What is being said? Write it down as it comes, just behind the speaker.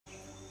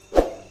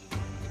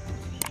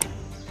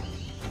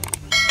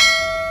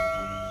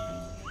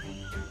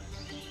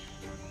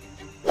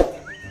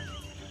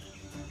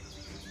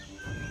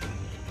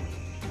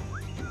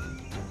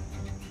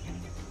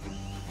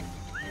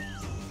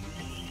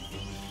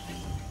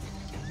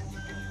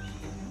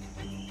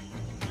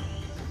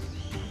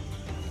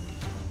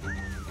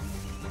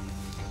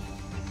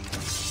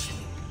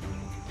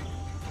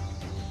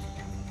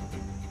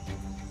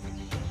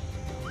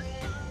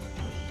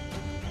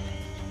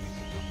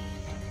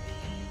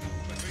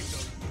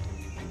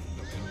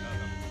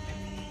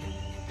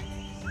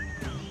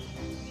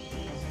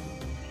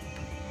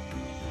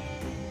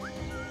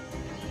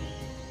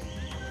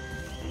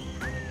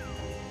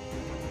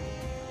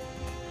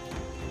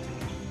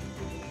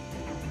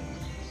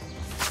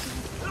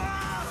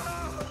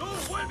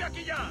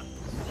aquí ya!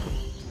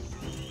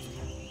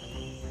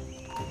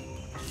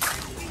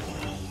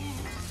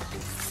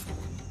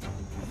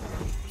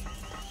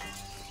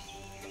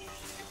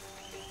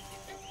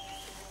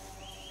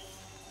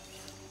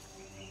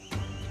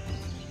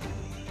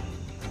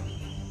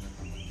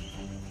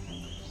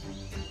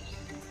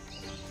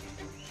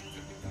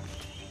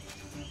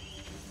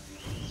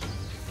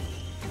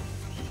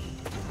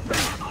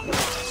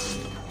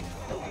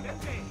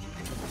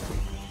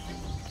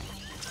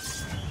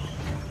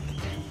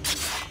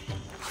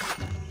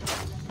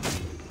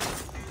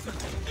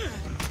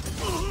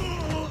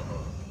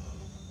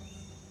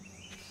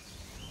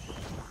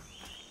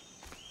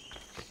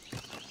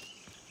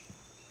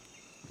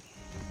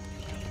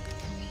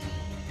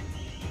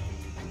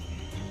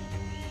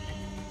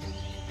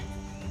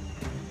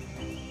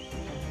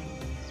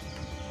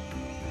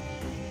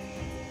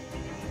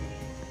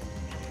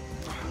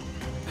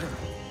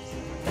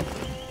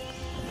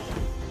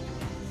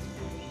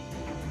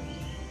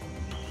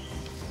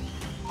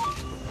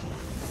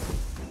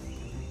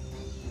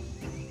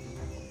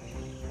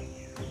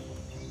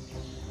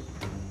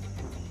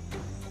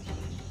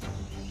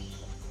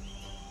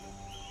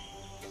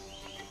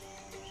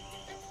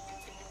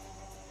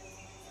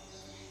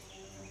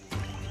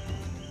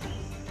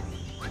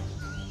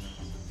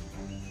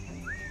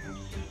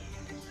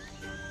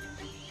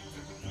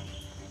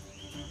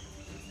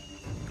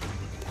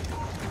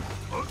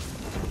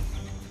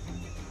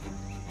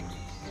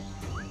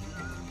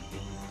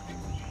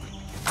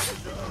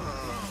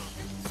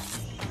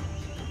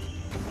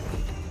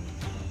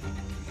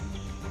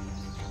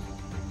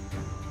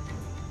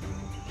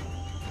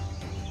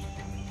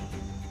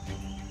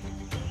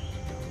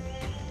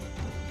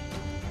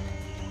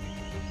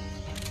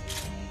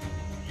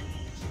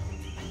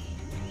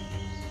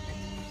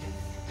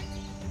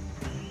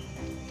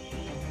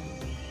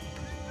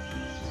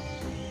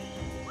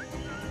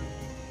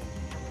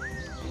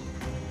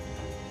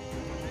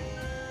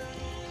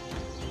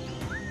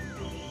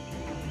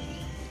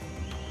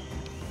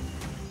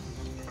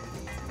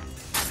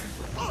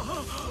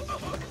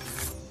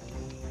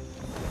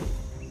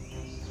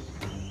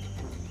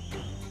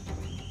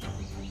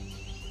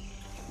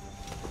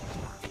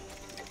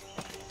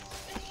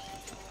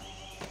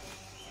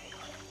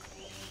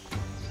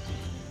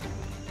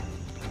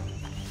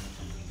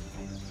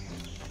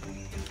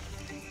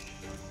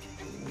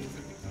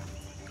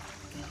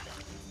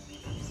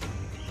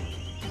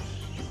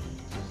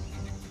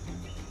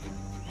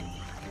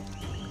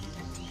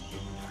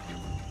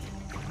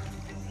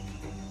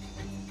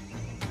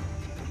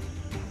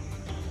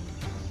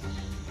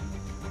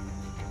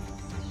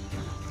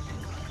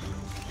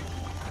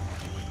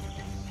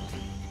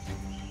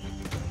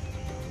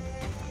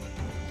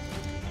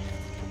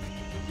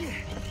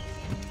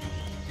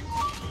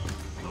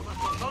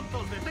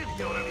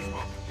 ¡Detente ahora mismo!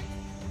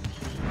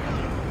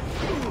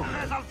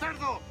 ¡Es al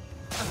cerdo!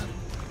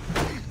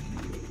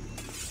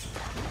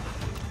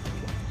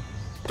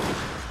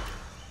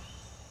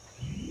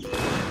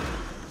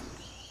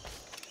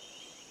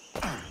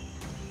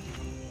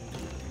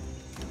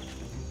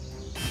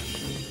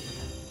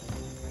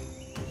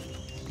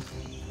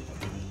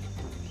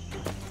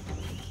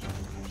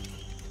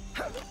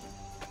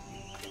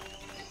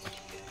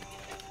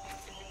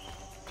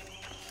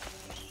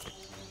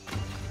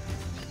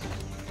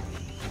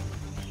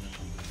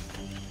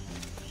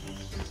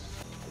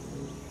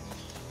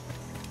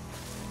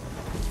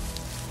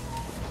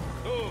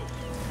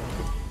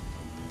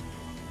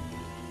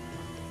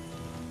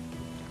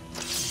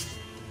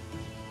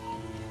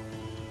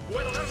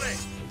 ¡Puedo darle!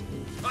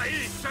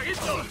 ¡Ahí!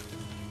 ¡Seguidlo!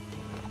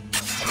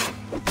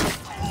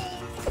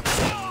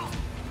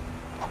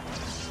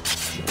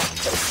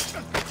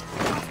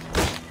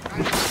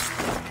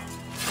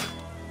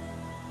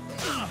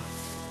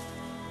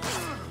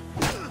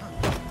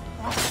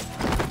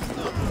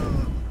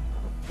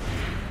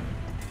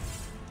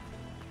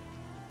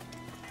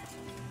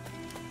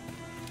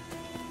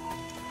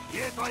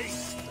 ¡Quieto ahí!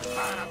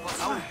 ¡Para, por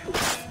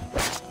favor!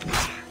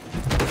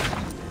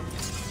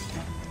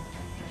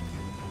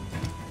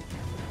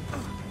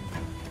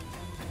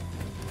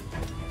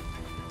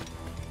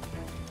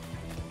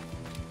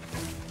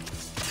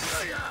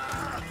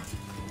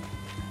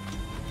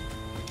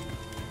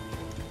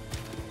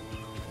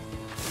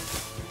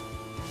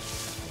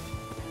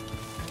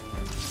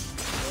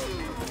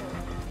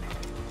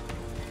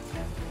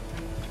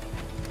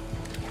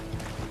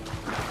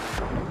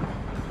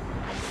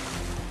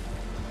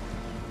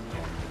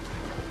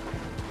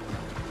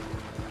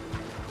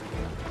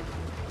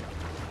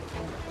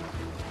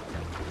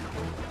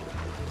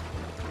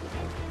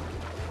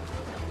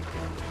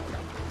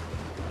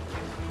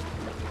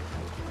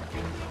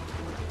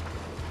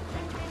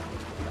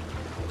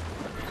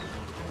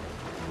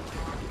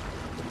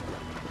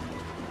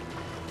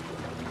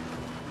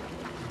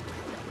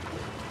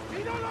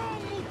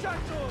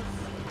 muchachos!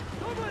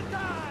 ¿Cómo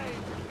estáis?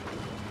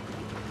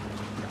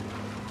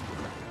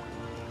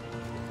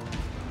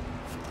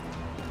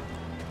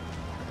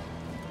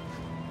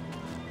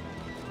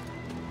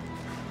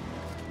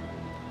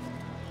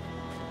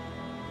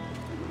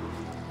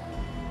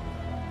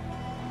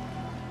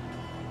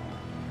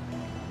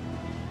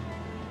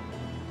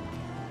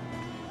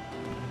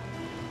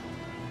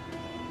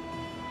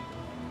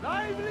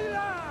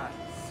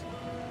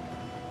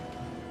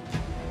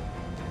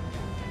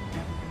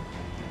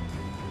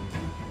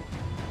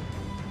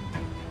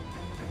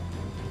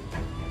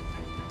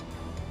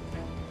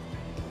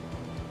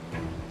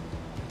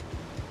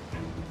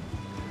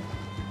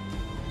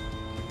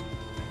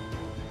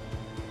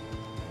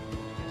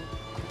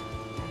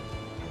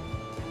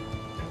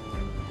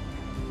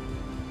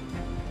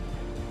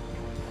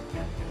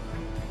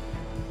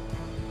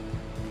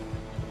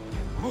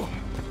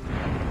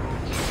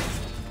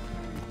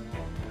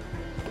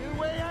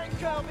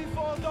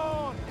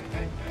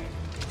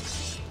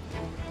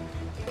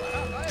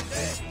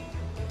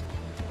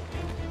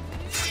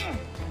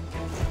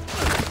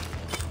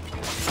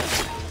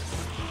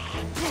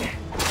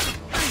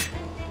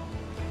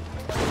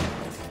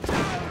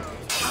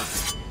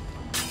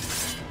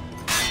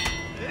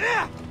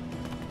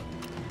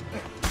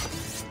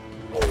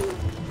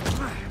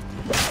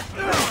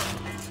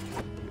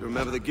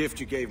 Remember the gift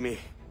you gave me?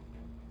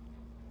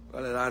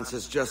 Well, it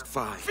answers just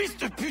fine. Fils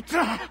de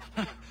putain!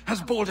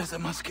 As bold as a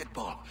musket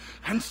ball,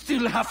 and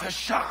still half as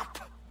sharp.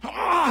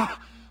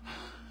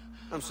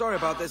 I'm sorry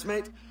about this,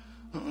 mate.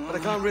 But I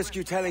can't risk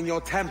you telling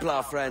your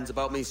Templar friends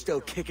about me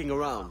still kicking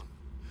around.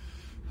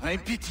 I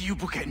pity you,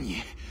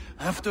 Boucanier.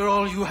 After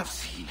all you have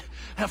seen,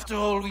 after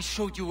all we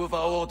showed you of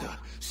our order,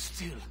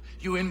 still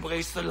you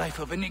embrace the life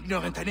of an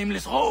ignorant and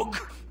aimless rogue.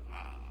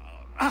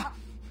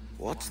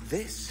 What's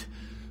this?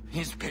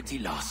 Is petty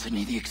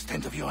larceny the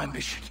extent of your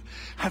ambition?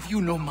 Have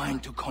you no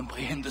mind to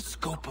comprehend the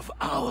scope of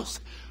ours?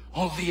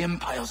 All the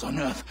empires on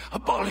Earth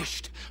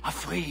abolished, a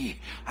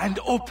free and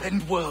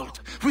open world,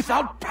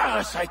 without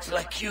parasites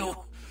like you.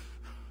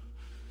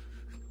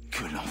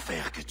 Que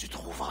l'enfer que tu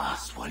trouveras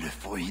soit le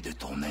fruit de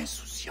ton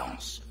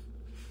insouciance.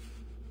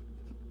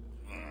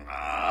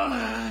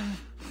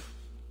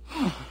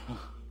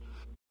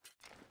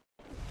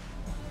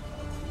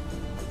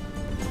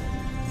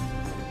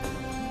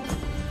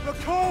 The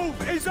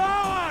cove is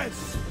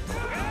ours!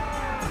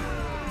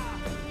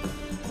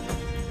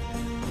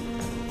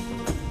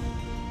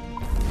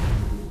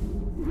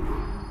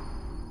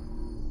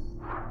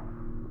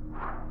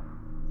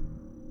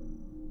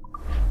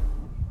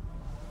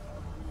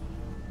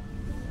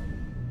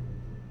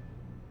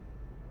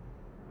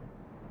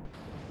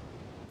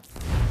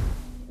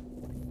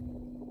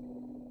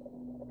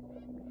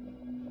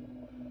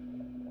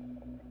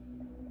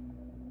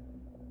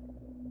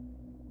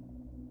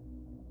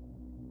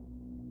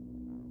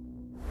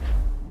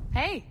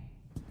 Hey!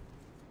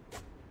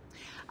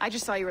 I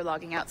just saw you were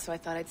logging out, so I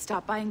thought I'd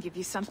stop by and give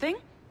you something.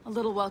 A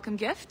little welcome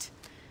gift.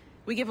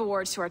 We give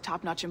awards to our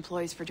top-notch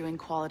employees for doing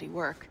quality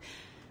work.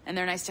 And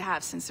they're nice to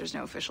have since there's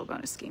no official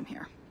bonus scheme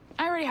here.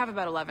 I already have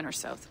about 11 or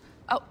so.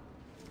 Oh.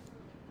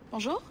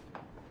 Bonjour?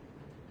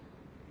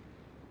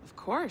 Of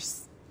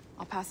course.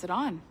 I'll pass it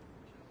on.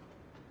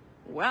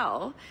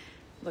 Well,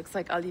 looks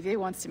like Olivier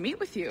wants to meet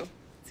with you.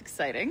 It's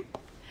exciting.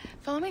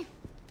 Follow me.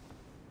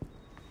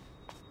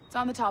 It's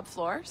on the top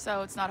floor,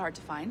 so it's not hard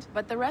to find.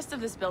 But the rest of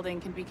this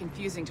building can be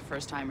confusing to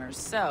first-timers,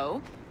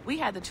 so we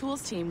had the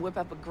tools team whip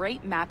up a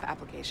great map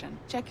application.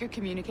 Check your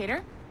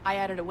communicator. I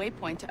added a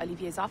waypoint to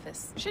Olivier's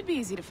office. Should be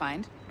easy to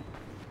find.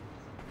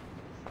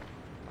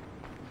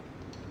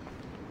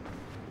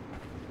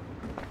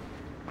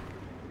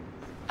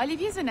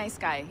 Olivier's a nice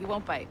guy. He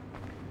won't bite.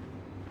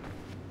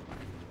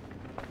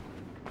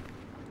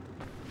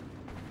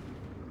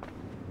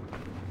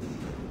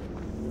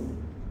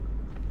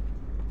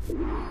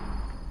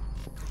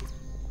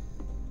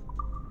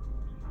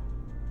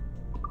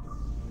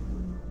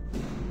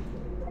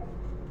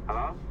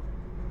 Hello?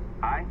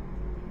 Hi?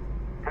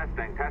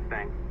 Testing,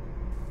 testing.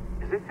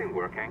 Is this thing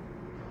working?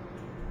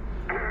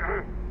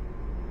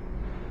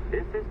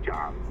 This is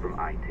John from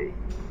IT.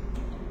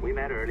 We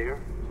met earlier.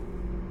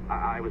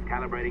 I was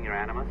calibrating your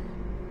Animus.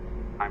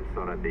 I'm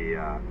sort of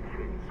the,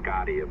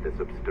 Scotty of this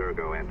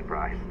Abstergo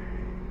Enterprise.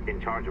 In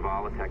charge of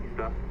all the techie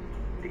stuff.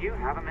 Do you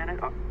have a minute?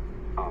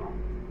 Oh.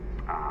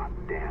 Ah,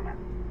 damn it.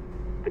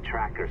 The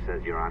tracker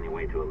says you're on your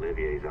way to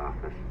Olivier's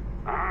office.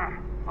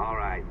 All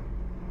right.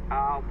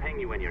 I'll ping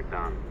you when you're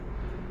done.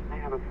 I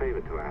have a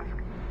favor to ask.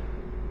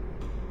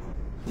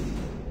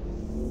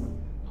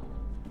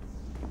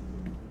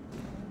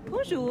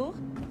 Bonjour.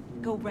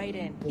 Go right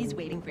in. He's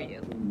waiting for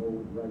you.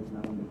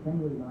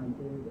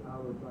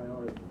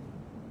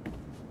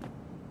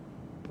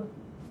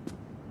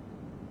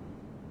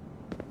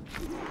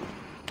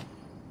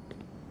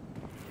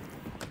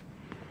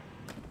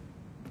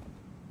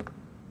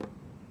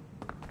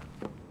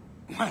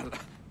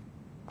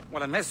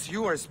 Well, unless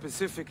you are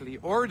specifically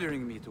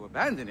ordering me to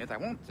abandon it, I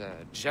won't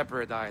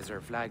jeopardize our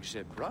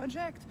flagship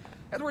project.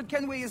 Edward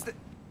Kenway is the...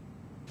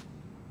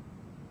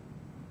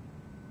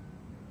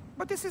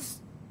 But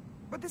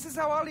this is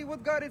how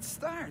Hollywood got its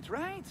start,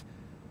 right?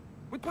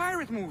 With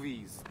pirate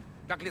movies.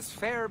 Douglas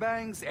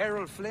Fairbanks,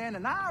 Errol Flynn,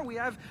 and now we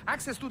have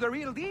access to the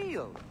real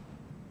deal.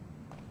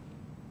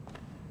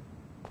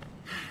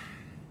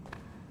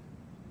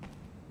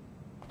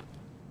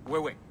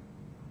 Wait.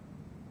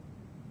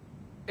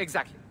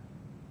 Exactly.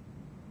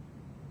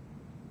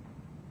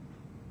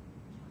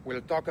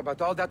 We'll talk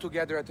about all that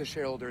together at the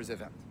shareholders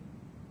event.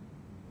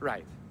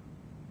 Right.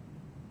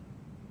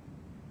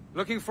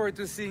 Looking forward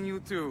to seeing you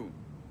too.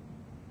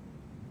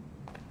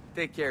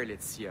 Take care,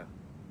 Laetitia.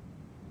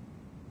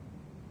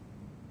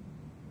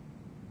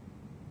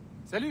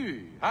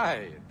 Salut!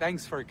 Hi!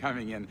 Thanks for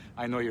coming in.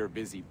 I know you're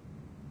busy.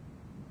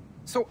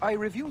 So I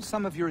reviewed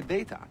some of your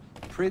data.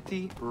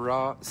 Pretty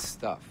raw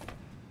stuff.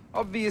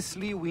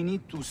 Obviously, we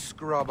need to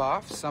scrub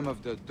off some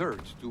of the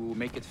dirt to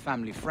make it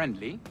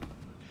family-friendly.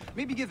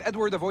 Maybe give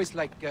Edward a voice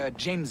like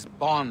James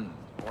Bond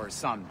or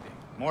something.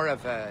 More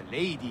of a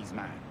ladies'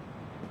 man.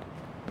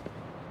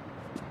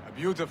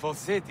 Beautiful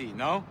city,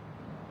 no?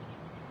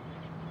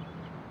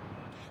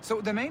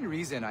 So the main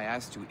reason I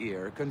asked you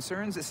here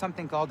concerns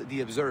something called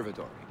the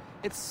observatory.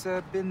 It's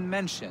been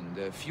mentioned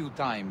a few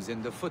times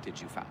in the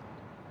footage you found.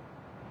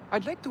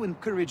 I'd like to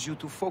encourage you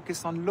to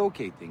focus on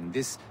locating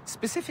this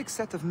specific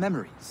set of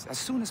memories as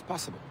soon as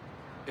possible.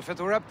 If it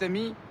were up to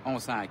me,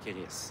 on s'en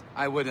crisse.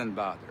 I wouldn't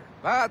bother.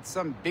 But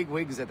some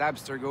bigwigs at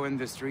Abstergo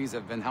Industries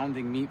have been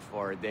hounding me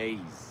for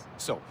days.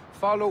 So,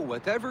 follow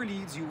whatever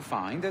leads you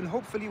find, and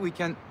hopefully we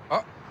can...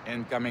 Oh,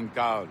 incoming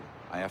call.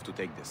 I have to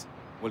take this.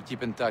 We'll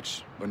keep in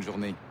touch. Bonne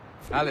journée.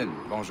 Alan,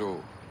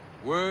 bonjour.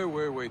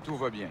 Oui, tout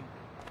va bien.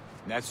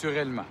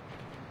 Naturellement.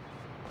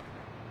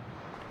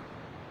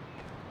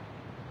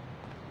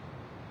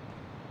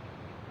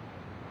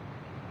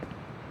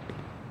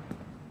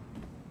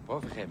 Pas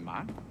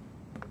vraiment?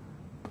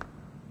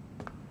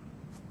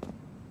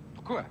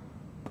 Pourquoi?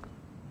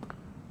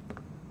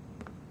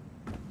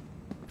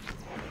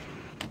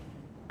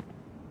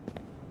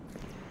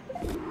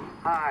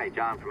 Hi,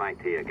 John from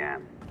IT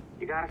again.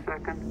 You got a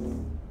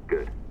second?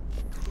 Good.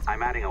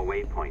 I'm adding a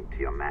waypoint to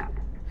your map.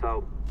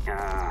 So,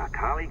 a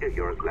colleague of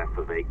yours left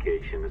for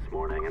vacation this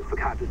morning and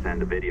forgot to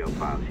send a video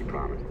file she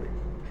promised me.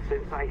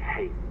 Since I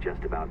hate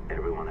just about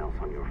everyone else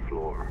on your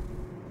floor,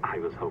 I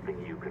was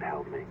hoping you could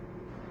help me.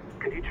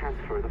 Could you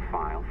transfer the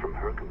file from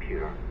her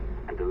computer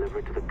and deliver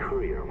it to the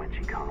courier when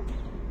she comes?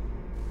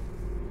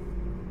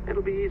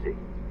 It'll be easy.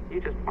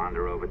 You just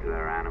wander over to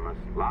their Animus,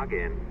 log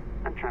in,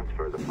 and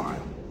transfer the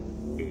file.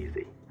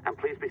 Easy. And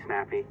please be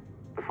snappy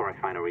before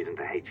I find a reason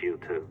to hate you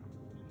too.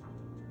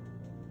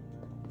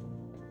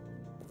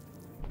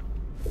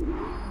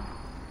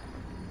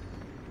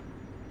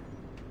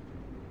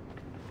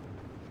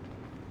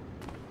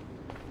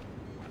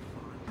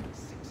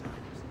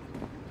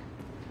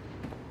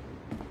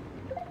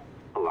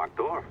 A locked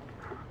door?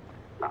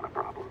 Not a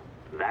problem.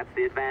 That's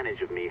the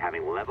advantage of me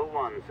having level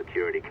 1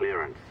 security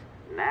clearance.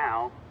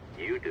 Now,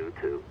 you do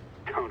too.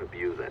 Don't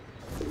abuse it.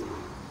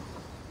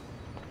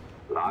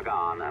 Log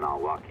on and I'll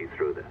walk you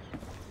through this.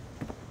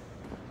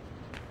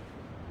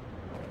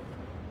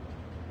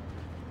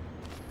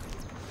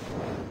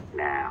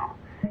 Now,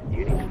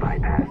 you need to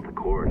bypass the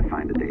core to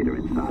find the data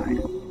inside.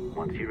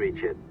 Once you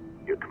reach it,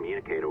 your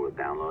communicator will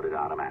download it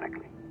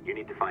automatically. You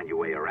need to find your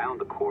way around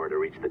the core to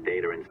reach the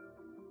data inside.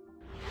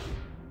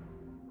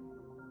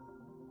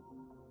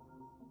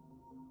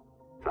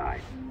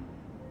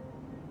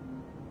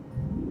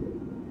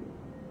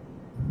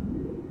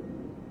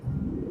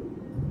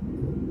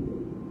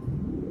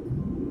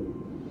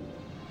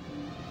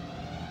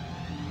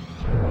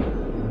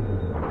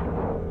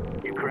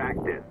 You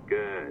cracked it.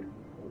 Good.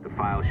 The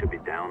file should be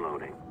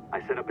downloading.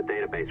 I set up a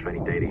database for any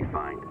data you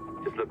find.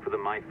 Just look for the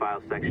My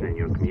Files section in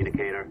your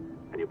communicator,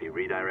 and you'll be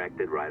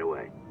redirected right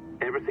away.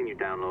 Everything you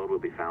download will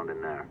be found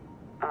in there.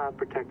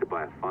 Protected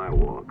by a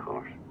firewall, of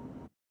course.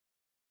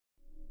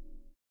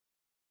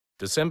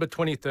 December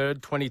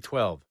 23rd,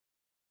 2012.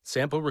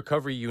 Sample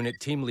Recovery Unit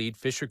Team Lead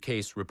Fisher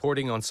Case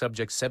reporting on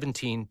Subject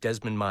 17,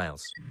 Desmond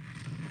Miles.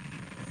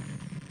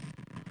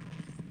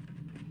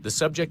 The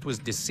subject was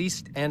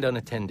deceased and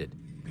unattended.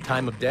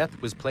 Time of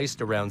death was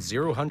placed around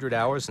 0000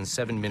 hours and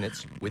 7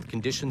 minutes, with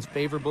conditions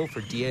favorable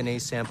for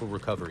DNA sample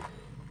recovery.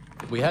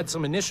 We had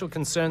some initial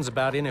concerns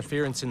about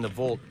interference in the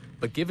vault,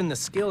 but given the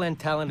skill and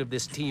talent of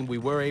this team, we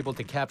were able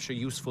to capture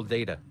useful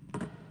data.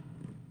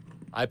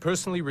 I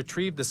personally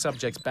retrieved the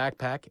subject's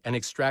backpack and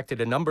extracted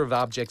a number of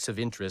objects of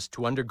interest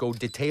to undergo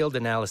detailed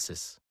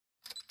analysis.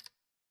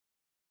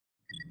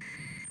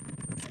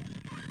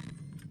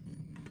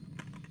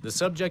 The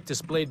subject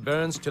displayed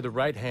burns to the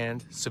right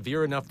hand,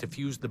 severe enough to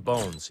fuse the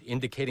bones,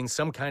 indicating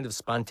some kind of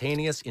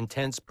spontaneous,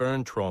 intense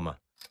burn trauma.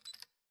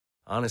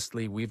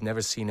 Honestly, we've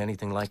never seen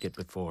anything like it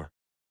before.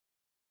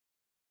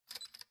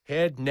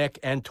 Head, neck,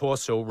 and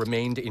torso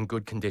remained in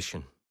good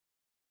condition.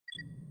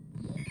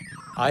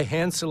 I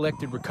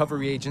hand-selected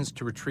recovery agents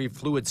to retrieve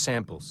fluid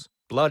samples,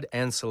 blood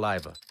and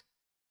saliva.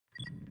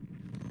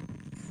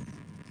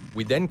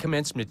 We then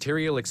commenced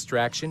material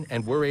extraction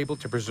and were able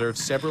to preserve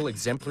several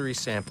exemplary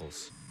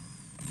samples.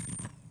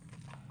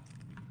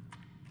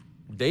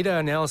 Data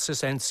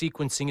analysis and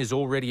sequencing is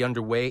already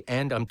underway,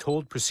 and I'm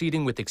told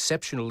proceeding with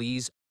exceptional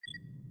ease.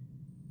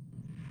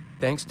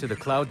 Thanks to the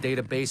cloud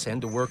database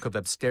and the work of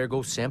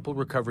Abstergo Sample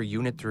Recovery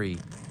Unit 3,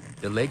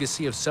 the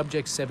legacy of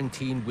Subject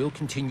 17 will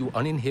continue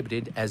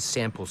uninhibited as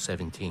Sample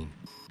 17.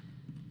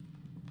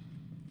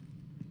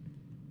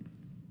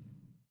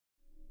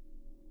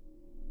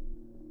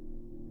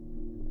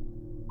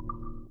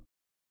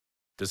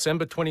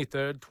 December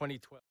 23rd,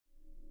 2012.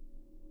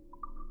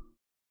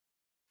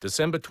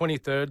 December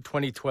 23rd,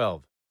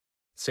 2012.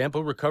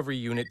 Sample Recovery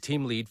Unit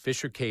Team Lead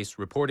Fisher Case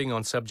reporting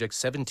on Subject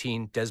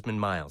 17,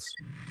 Desmond Miles.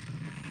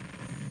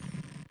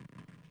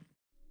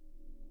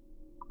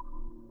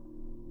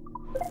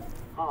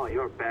 Oh,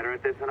 you're better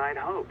at this than I'd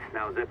hoped.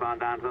 Now zip on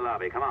down to the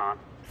lobby. Come on.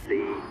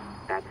 See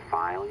that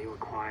file you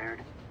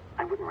acquired?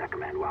 I wouldn't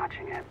recommend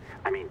watching it.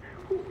 I mean,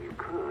 you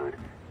could,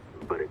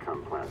 but it's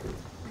unpleasant.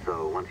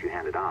 So once you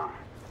hand it off,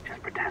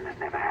 Just pretend this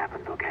never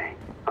happened, okay?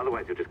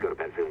 Otherwise you'll just go to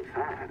bed feeling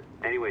sad.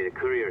 Anyway, the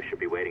courier should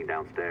be waiting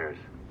downstairs.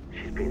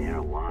 She's been here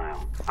a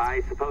while.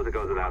 I suppose it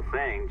goes without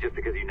saying, just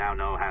because you now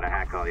know how to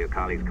hack all your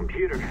colleagues'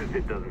 computers,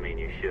 it doesn't mean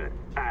you should.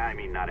 I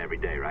mean, not every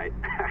day, right?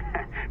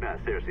 No,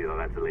 seriously though,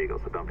 that's illegal,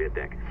 so don't be a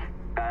dick.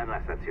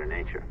 Unless that's your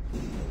nature.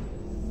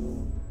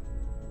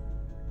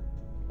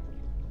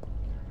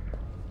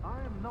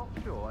 I am not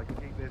sure I can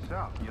keep this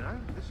up, you know?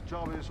 This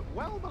job is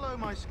well below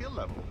my skill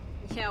level.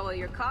 Yeah, well,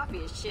 your coffee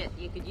is shit.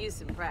 You could use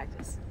some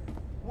practice.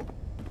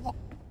 What?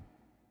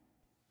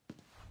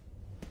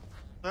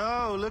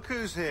 Oh, look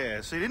who's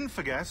here. So you didn't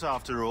forget,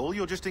 after all.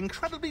 You're just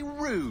incredibly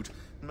rude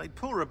and made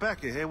poor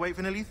Rebecca here wait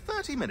for nearly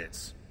 30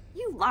 minutes.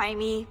 You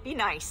limey. Be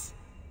nice.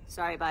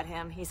 Sorry about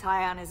him. He's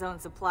high on his own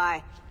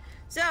supply.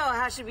 So,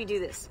 how should we do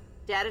this?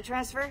 Data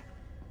transfer?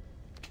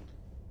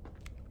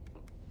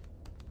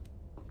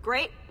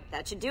 Great.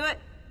 That should do it.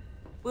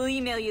 We'll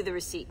email you the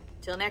receipt.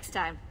 Till next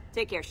time.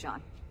 Take care,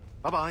 Sean.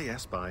 Bye-bye,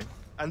 yes, bye.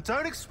 And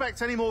don't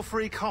expect any more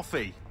free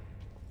coffee.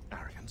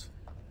 Arrogant.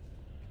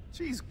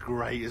 She's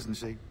great, isn't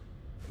she?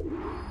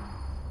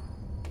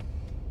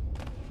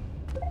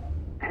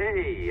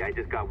 Hey, I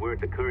just got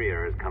word the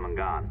courier has come and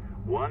gone.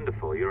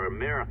 Wonderful, you're a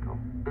miracle.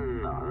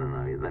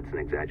 No, that's an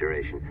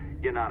exaggeration.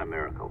 You're not a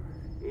miracle.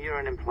 You're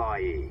an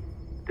employee,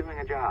 doing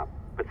a job.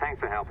 But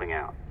thanks for helping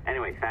out.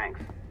 Anyway, thanks.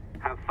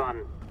 Have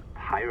fun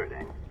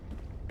pirating.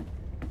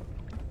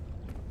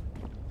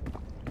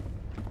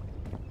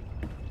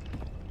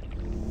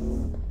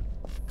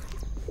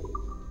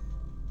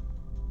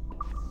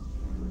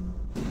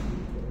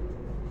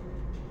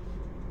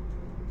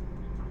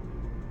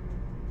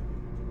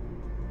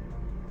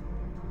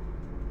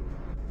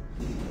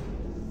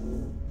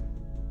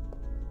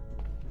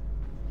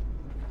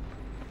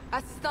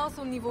 Assistance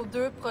au niveau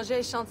 2, projet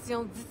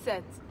échantillon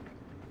 17.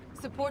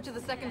 Support to the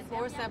second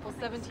floor, sample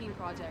 17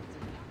 project.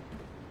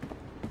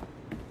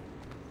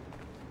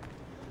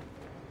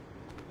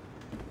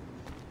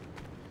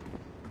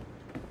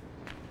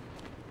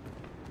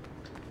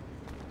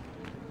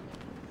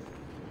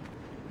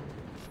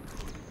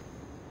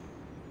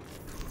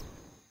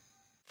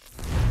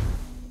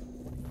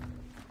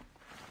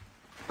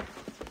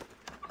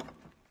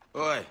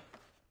 Oi.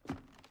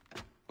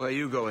 Where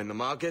you going, the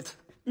market?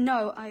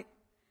 No,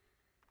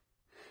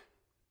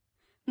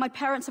 My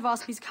parents have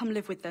asked me to come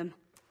live with them,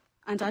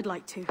 and I'd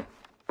like to.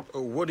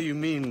 Oh, what do you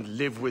mean,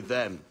 live with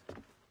them?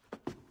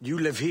 You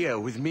live here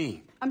with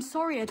me. I'm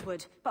sorry,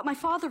 Edward, but my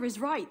father is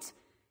right.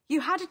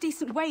 You had a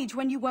decent wage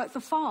when you worked the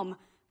farm.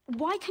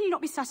 Why can you not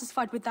be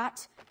satisfied with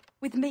that?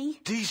 With me?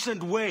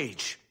 Decent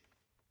wage?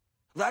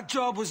 That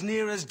job was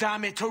near as,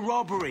 damn it, to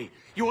robbery.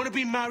 You want to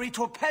be married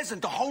to a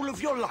peasant the whole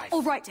of your life?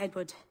 All right,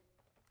 Edward.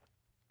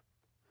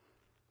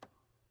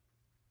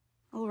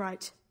 All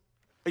right.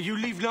 You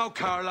leave now,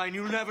 Caroline.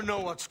 You'll never know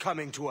what's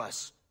coming to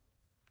us.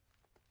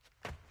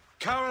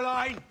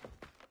 Caroline!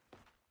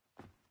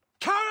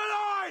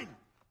 Caroline!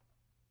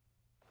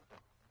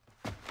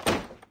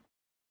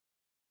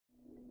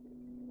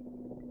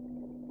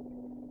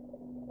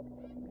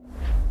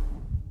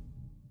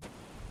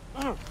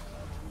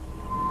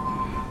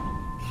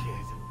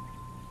 Kid.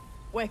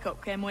 Wake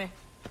up, Kenway.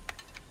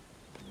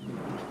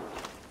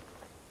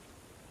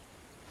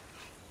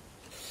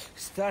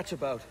 What's that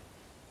about?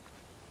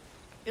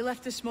 He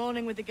left this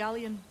morning with the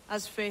galleon.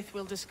 As faith,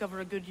 we'll discover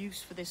a good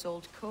use for this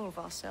old cove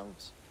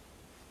ourselves.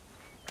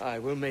 Aye,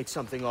 we'll make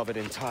something of it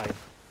in time.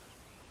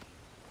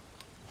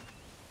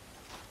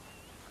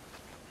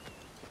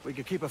 We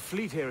could keep a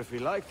fleet here if we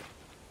liked.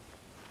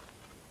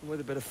 And with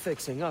a bit of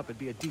fixing up, it'd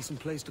be a decent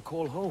place to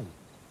call home.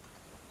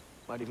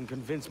 Might even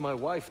convince my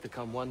wife to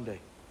come one day.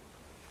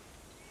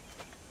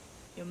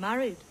 You're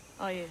married,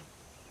 are you?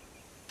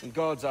 In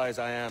God's eyes,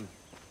 I am.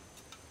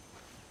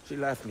 She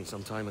left me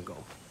some time ago.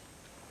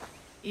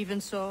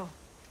 Even so,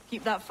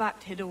 keep that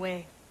fact hid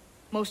away.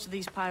 Most of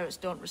these pirates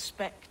don't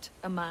respect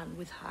a man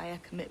with higher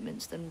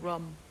commitments than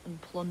rum and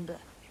plunder.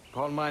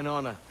 Call mine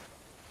honor.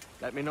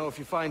 Let me know if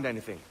you find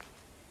anything.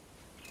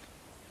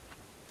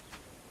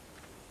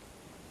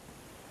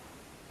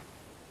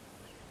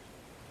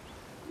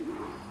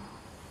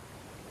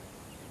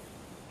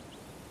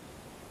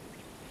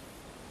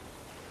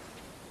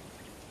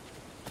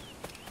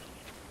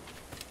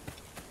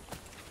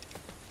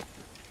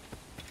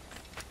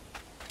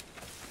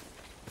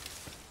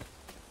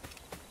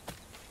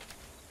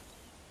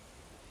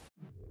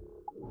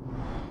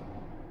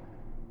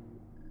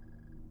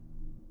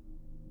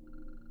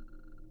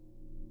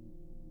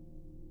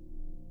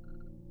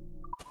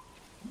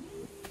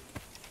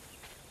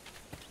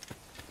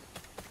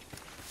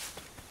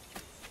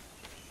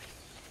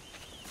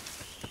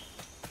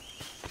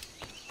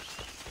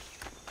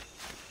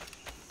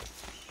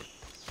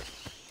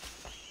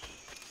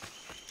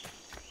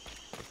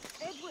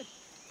 Edward,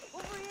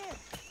 over here.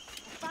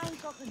 I found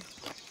something.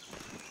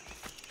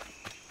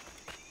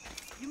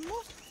 You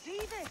must see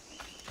this.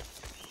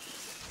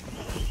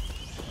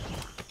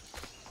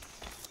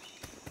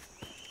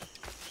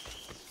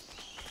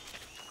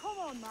 Come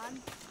on,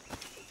 man.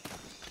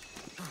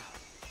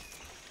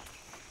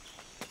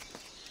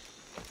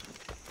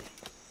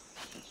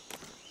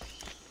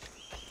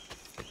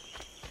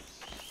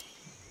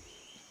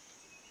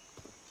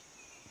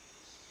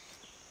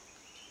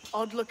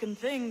 Odd-looking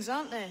things,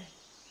 aren't they?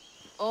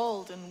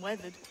 Old and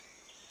weathered.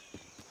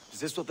 Is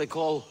this what they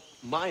call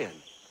Mayan?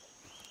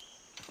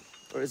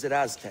 Or is it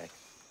Aztec?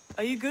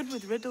 Are you good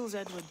with riddles,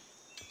 Edward?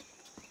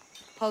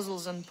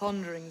 Puzzles and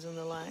ponderings and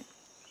the like?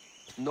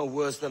 No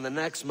worse than the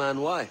next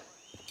man, why?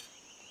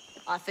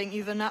 I think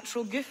you've a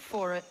natural gift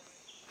for it.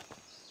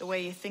 The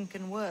way you think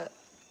and work.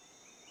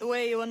 The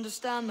way you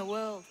understand the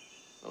world.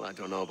 Well, I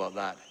don't know about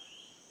that.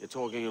 You're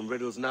talking in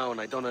riddles now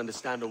and I don't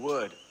understand a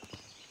word.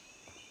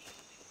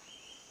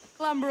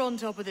 Clamber on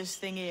top of this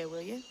thing here,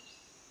 will you?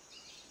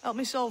 Help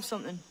me solve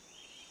something.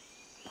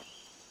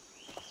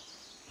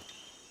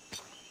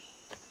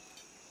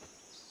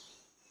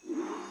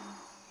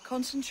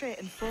 Concentrate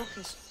and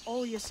focus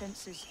all your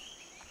senses.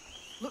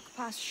 Look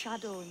past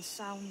shadow and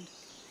sound,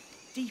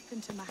 deep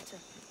into matter,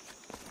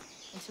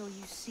 until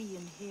you see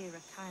and hear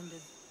a kind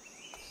of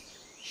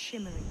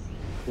shimmering.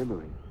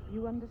 Shimmering?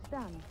 You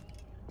understand?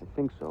 I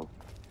think so.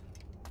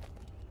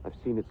 I've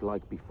seen its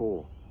like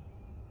before,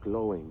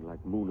 glowing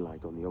like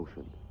moonlight on the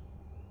ocean.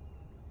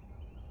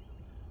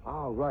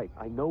 Ah, right,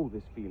 I know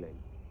this feeling.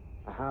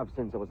 I have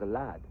since I was a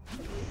lad.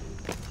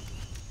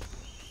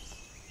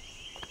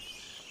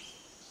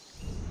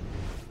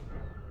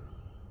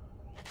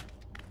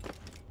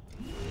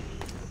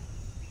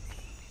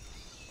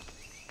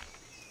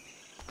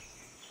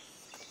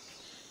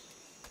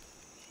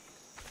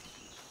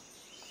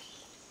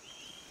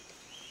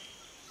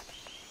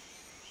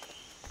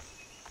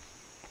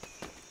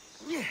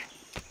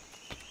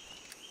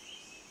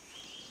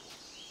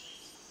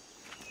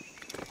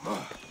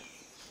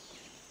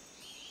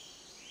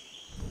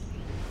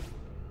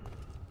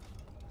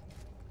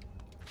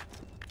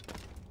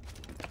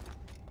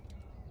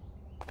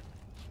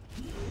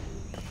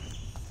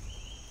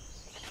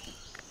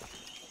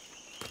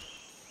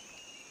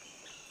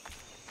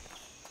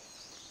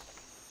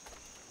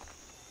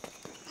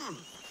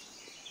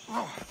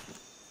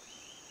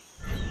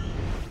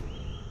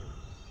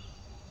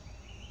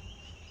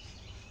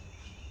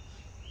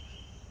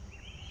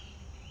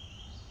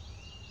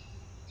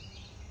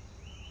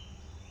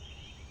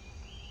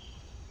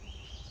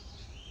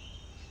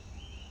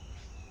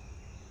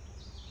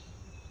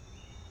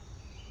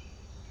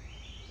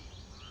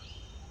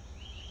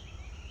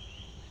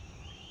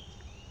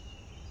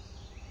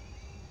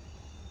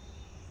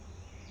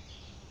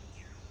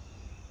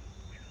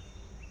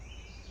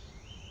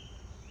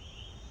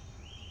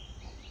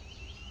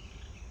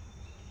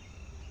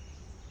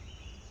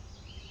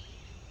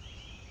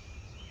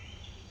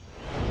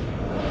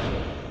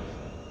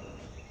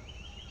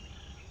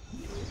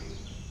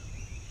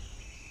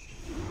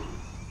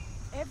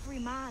 Every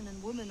man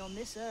and woman on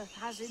this earth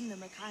has in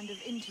them a kind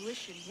of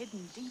intuition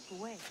hidden deep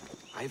away.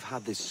 I've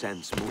had this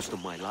sense most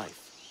of my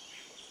life.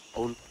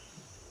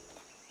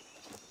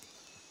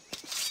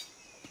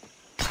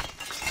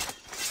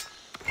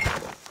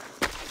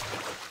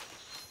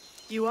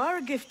 You are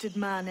a gifted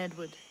man,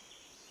 Edward.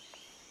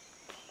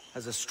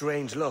 Has a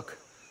strange look.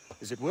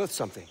 Is it worth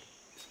something?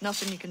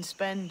 Nothing you can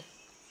spend.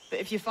 But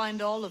if you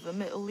find all of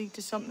them, it'll lead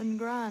to something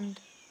grand.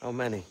 How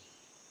many?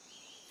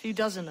 A few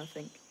dozen, I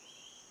think.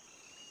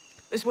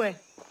 This way.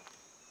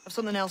 I've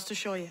something else to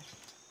show you.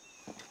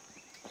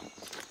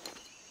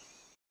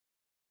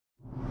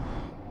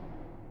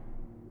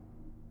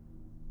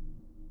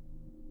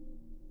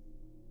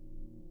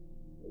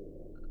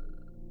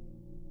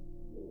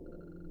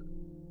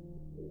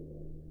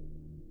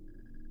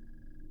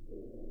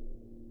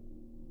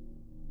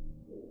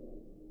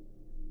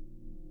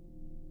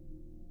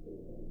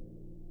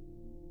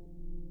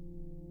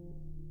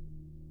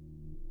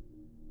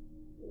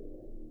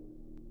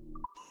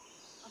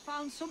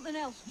 Found something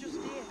else just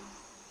here.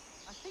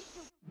 I think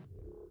you'll...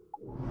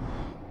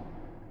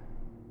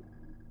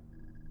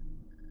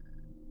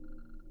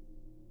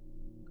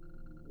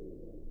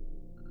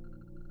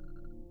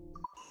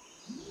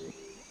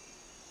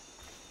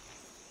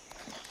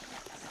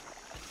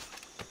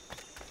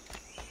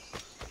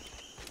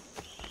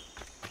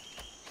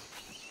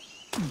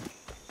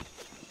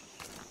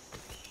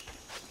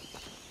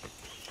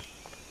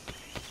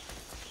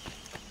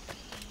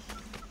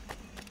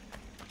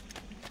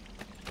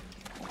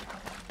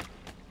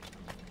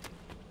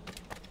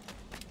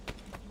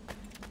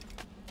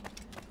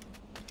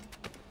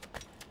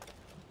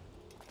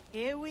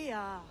 Here we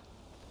are.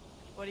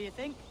 What do you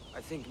think? I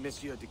think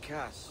Monsieur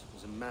Ducasse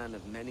was a man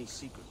of many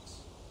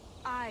secrets.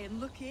 Aye, and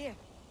look here.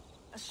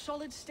 A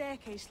solid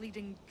staircase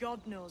leading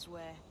God knows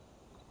where.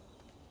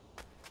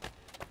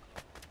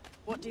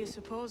 What do you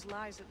suppose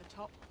lies at the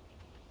top?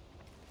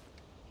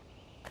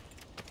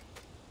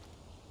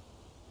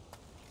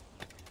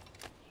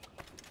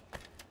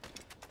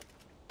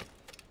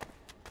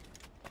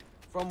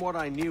 From what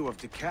I knew of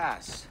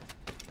Ducasse,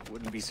 I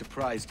wouldn't be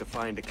surprised to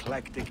find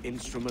eclectic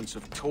instruments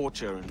of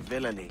torture and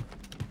villainy.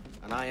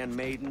 An Iron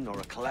Maiden or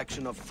a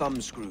collection of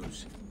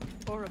thumbscrews.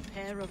 Or a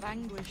pair of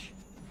anguish.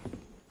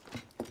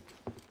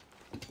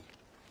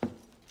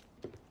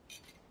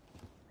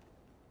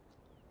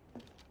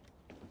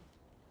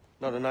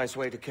 Not a nice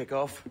way to kick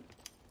off.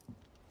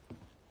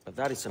 But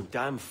that is some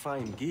damn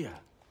fine gear.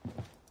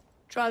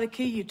 Try the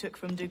key you took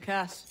from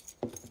Ducasse.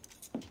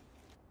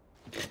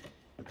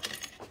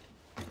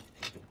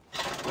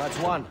 That's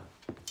one.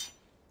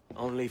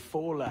 Only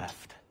 4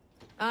 left.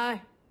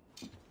 Aye.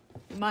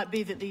 It might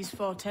be that these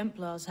 4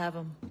 Templars have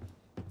them.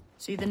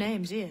 See the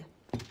names here?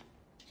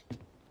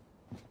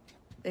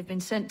 They've been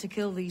sent to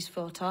kill these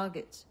 4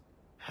 targets.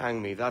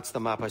 Hang me, that's the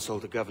map I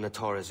sold to Governor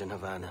Torres in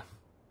Havana.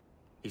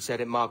 He said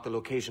it marked the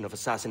location of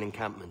assassin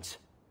encampments.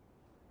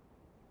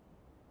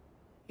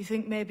 You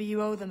think maybe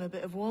you owe them a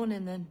bit of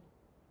warning, then?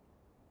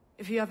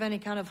 If you have any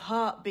kind of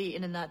heart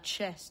beating in that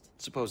chest.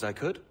 Suppose I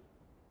could,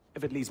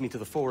 if it leads me to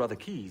the 4 other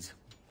keys.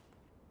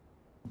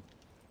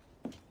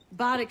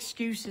 Bad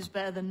excuse is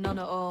better than none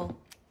at all.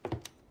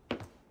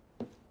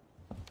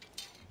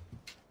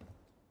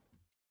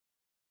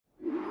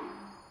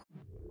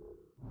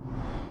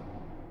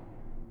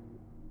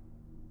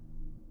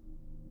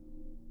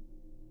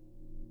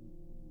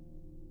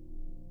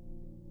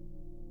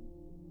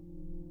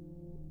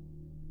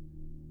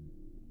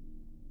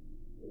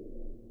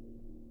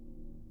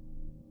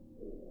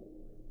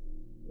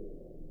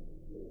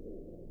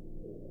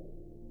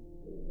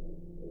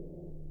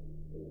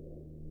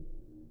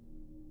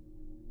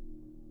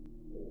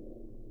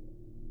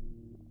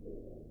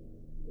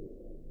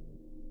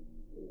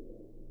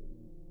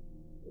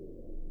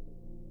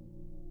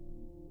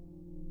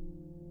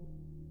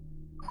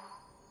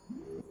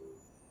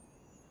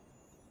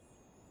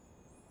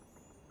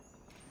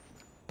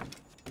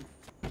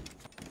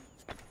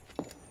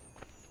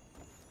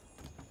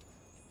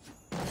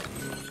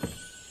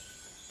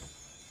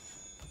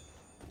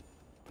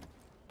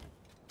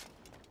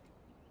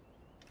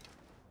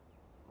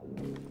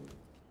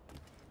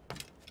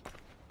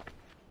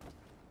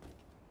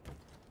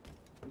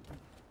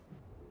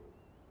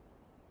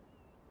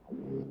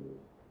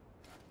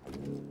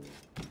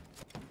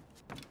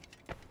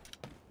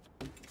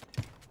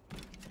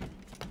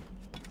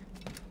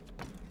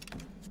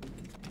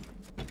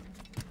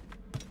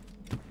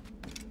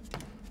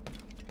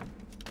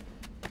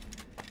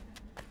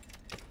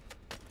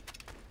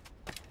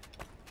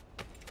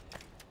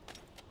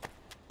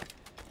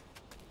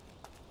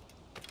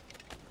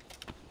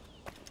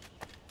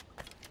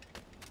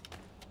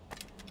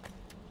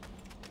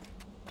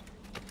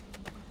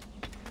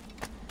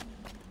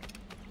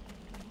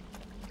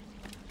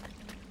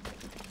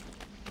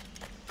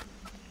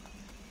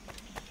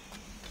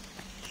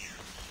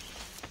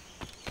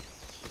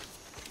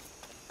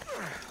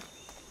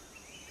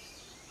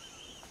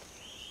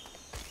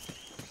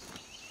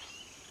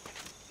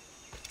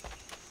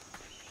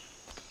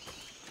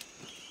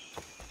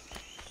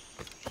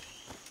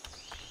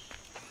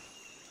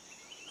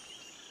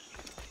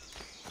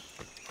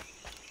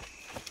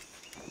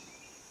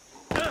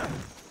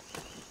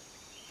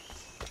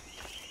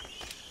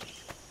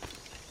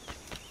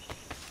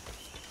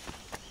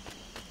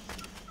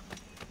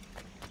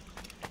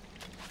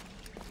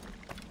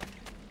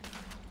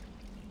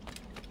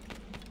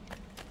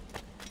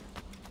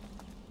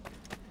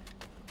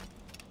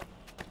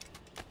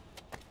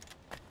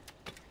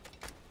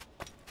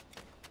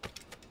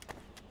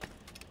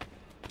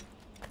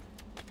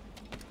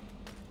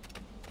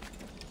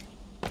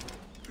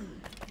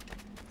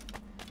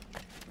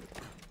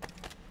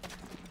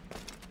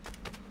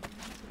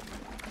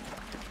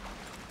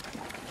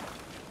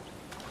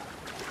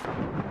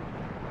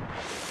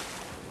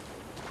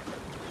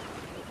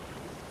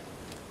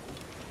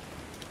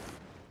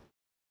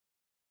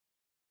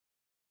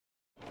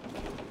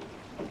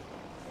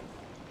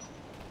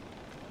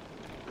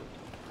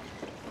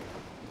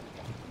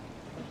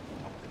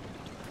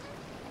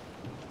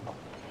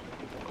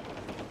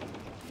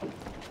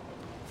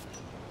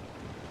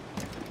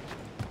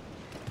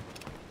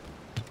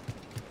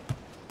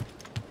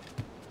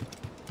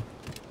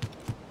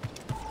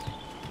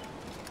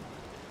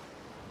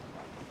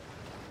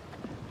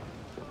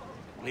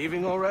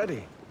 Leaving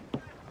already?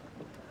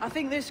 I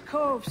think this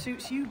cove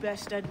suits you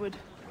best, Edward.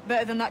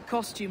 Better than that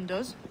costume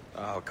does.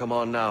 Oh, come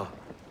on now.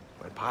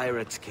 We're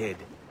pirates, kid.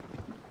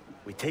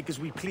 We take as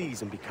we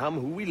please and become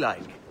who we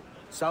like.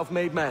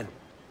 Self-made men.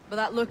 But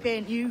that look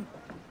ain't you.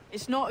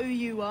 It's not who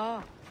you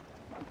are.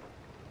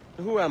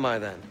 Who am I,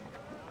 then?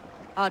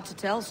 Hard to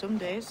tell some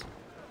days.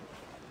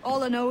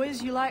 All I know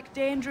is you like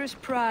dangerous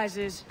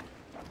prizes.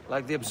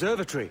 Like the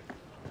observatory.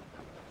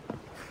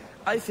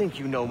 I think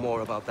you know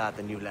more about that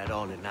than you let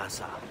on in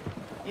Nassau.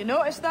 You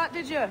noticed that,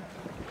 did you?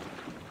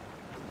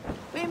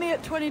 Meet me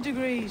at 20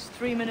 degrees,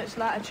 3 minutes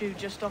latitude,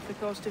 just off the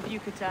coast of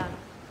Yucatan.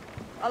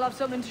 I'll have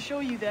something to show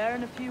you there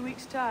in a few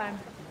weeks' time.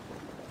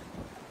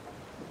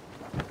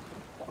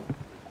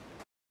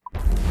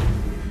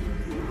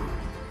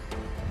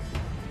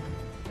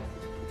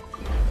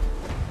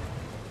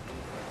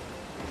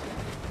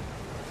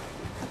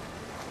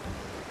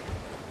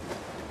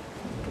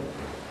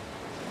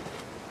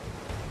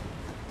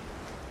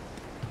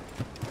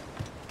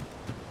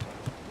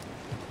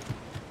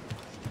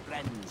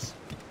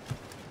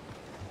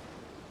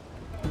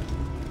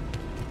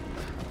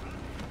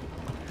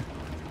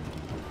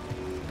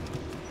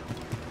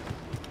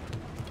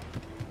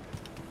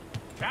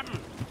 Captain,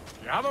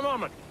 you have a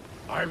moment.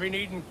 I've been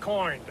needing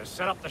coin to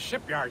set up the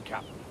shipyard,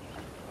 Captain.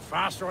 The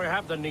faster I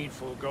have the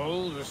needful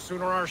gold, the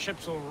sooner our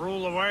ships will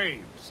rule the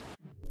waves.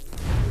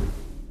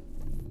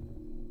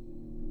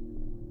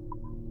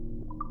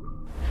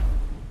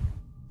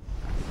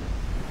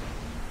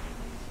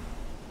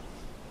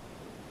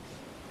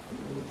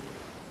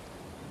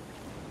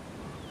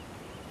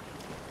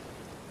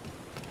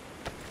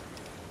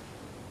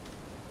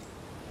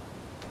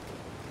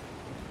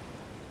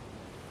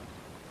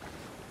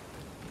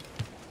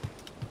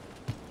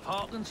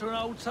 Hearken to an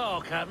old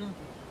tar, Captain.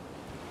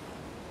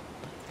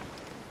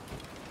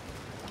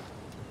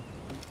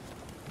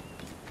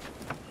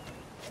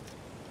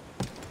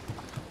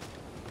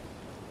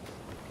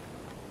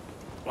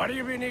 What do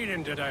you be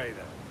needing today,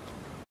 then?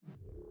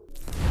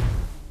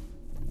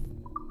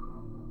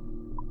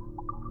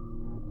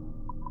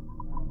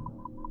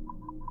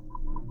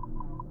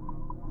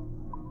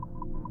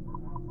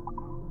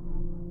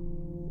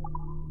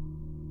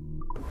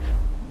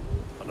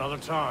 Another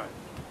time.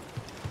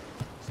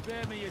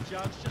 Spare me your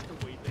jugs, just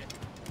a wee bit.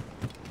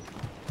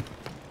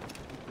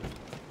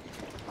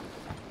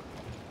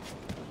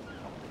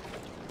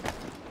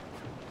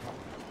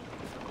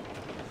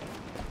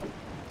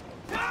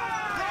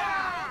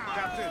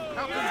 Captain,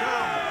 help them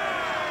down!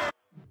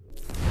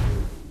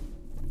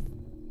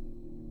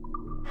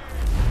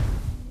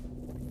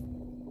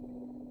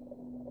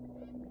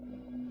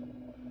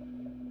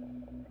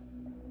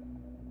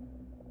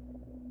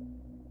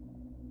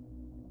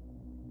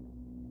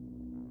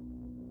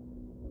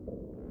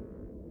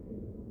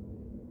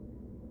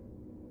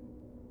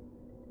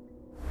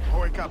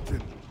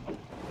 Captain,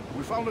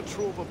 we found a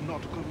trove of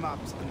nautical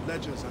maps and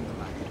ledgers and the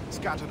like,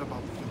 scattered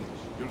about the village.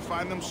 You'll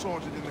find them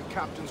sorted in the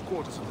captain's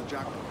quarters of the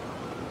Jackal.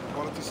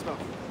 Quality stuff.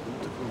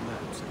 Nautical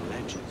maps and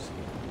ledgers.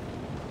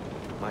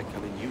 Might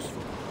come in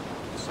useful.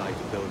 Decide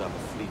to build up a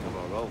fleet of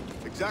our own.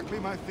 Exactly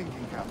my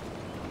thinking, Captain.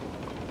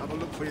 Have a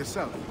look for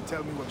yourself and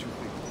tell me what you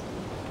think.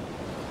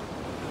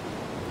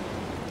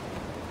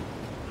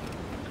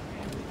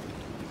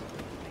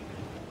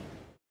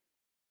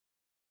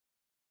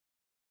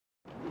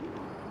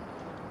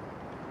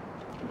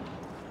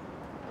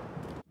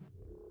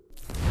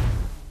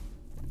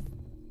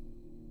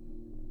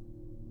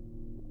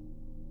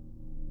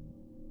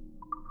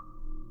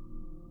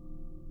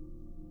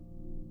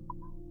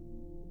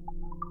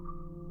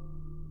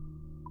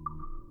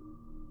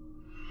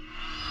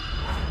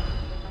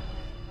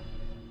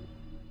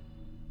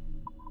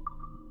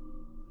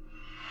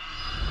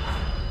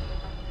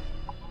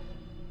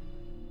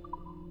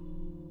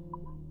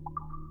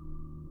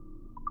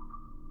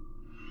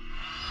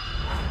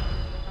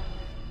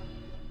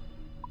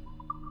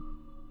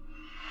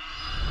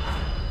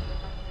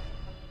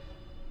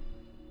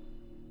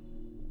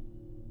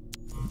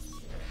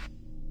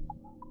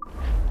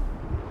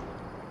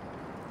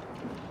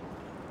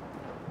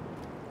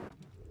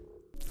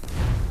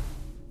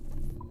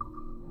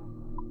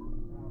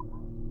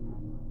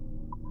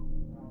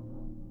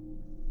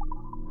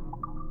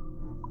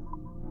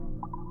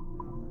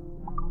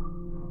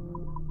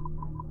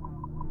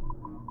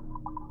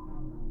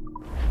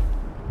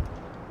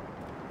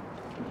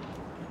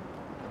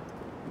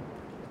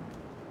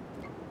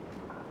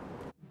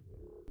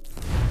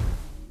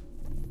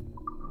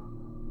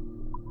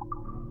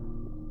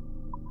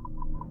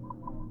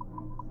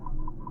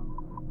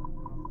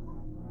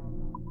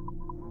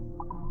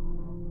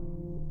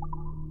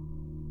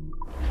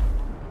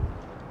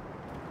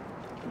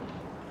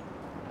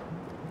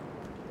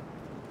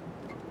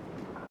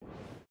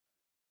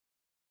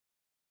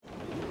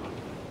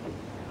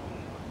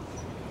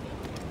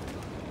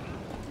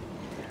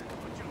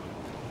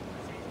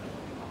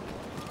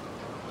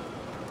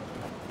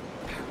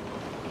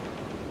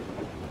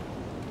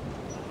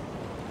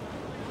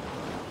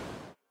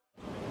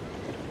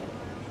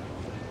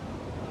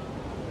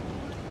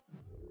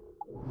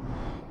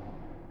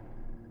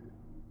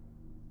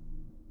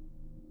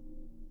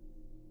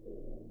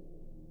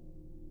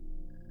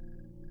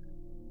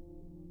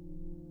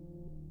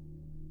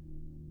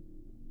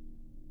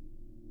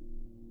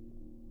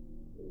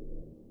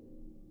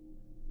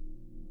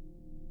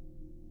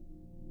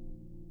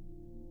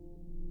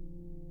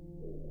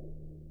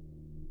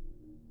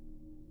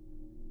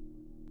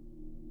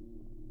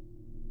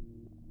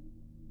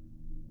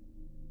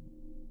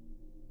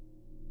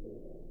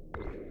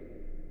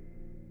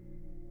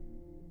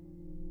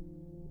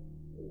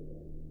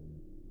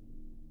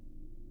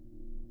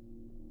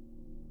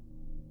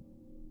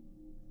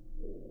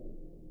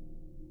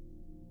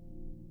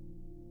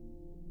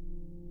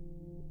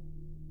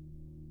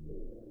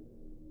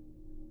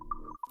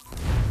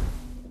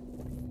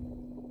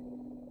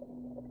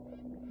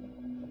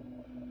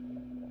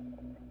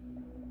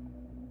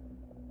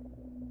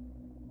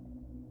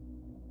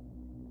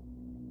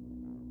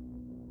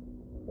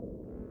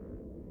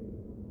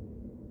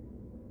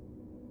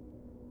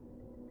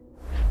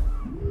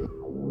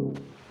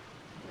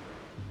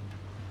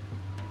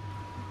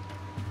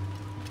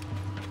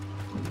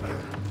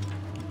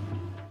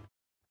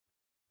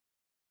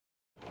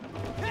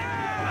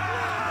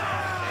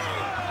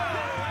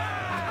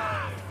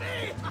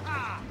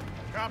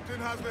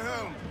 Captain has the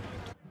helm.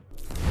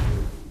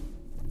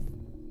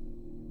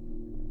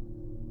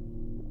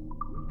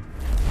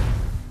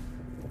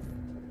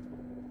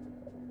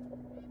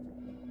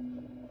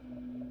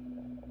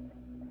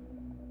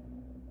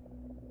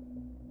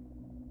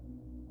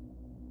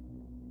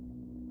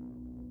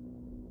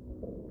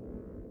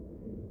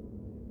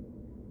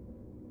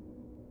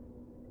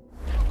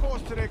 Of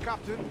course today,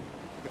 Captain.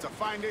 It's a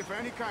fine day for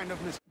any kind of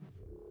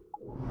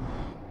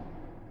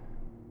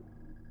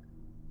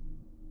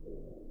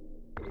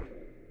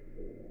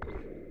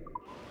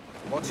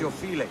What's your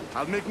feeling?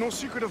 I'll make no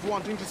secret of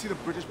wanting to see the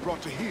British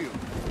brought to heel.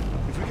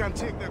 If we can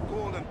take their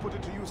gold and put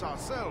it to use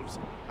ourselves,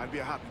 I'd be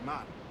a happy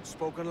man.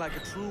 Spoken like a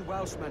true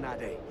Welshman,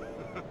 Ade.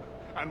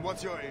 And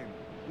what's your aim?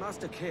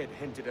 Master Kidd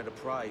hinted at a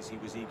prize he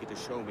was eager to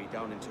show me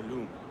down in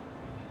Tulum.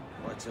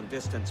 Quite some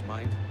distance,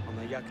 mind, on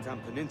the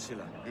Yucatan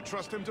Peninsula. You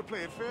trust him to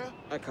play it fair?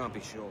 I can't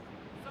be sure.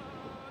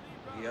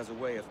 He has a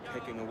way of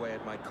picking away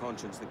at my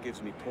conscience that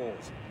gives me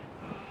pause.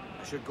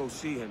 I should go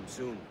see him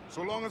soon.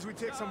 So long as we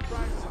take some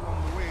prizes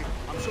along the way,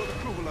 I'm sure the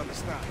crew will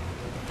understand.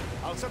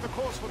 I'll set a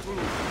course for Tulum.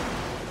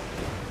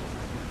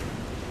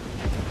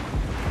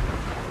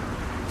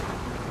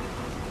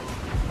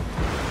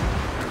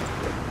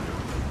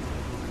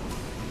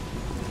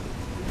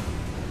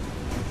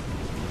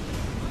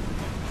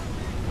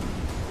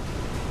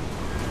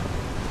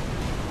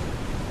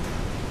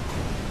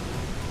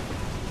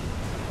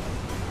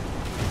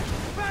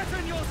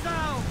 Fasten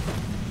yourself!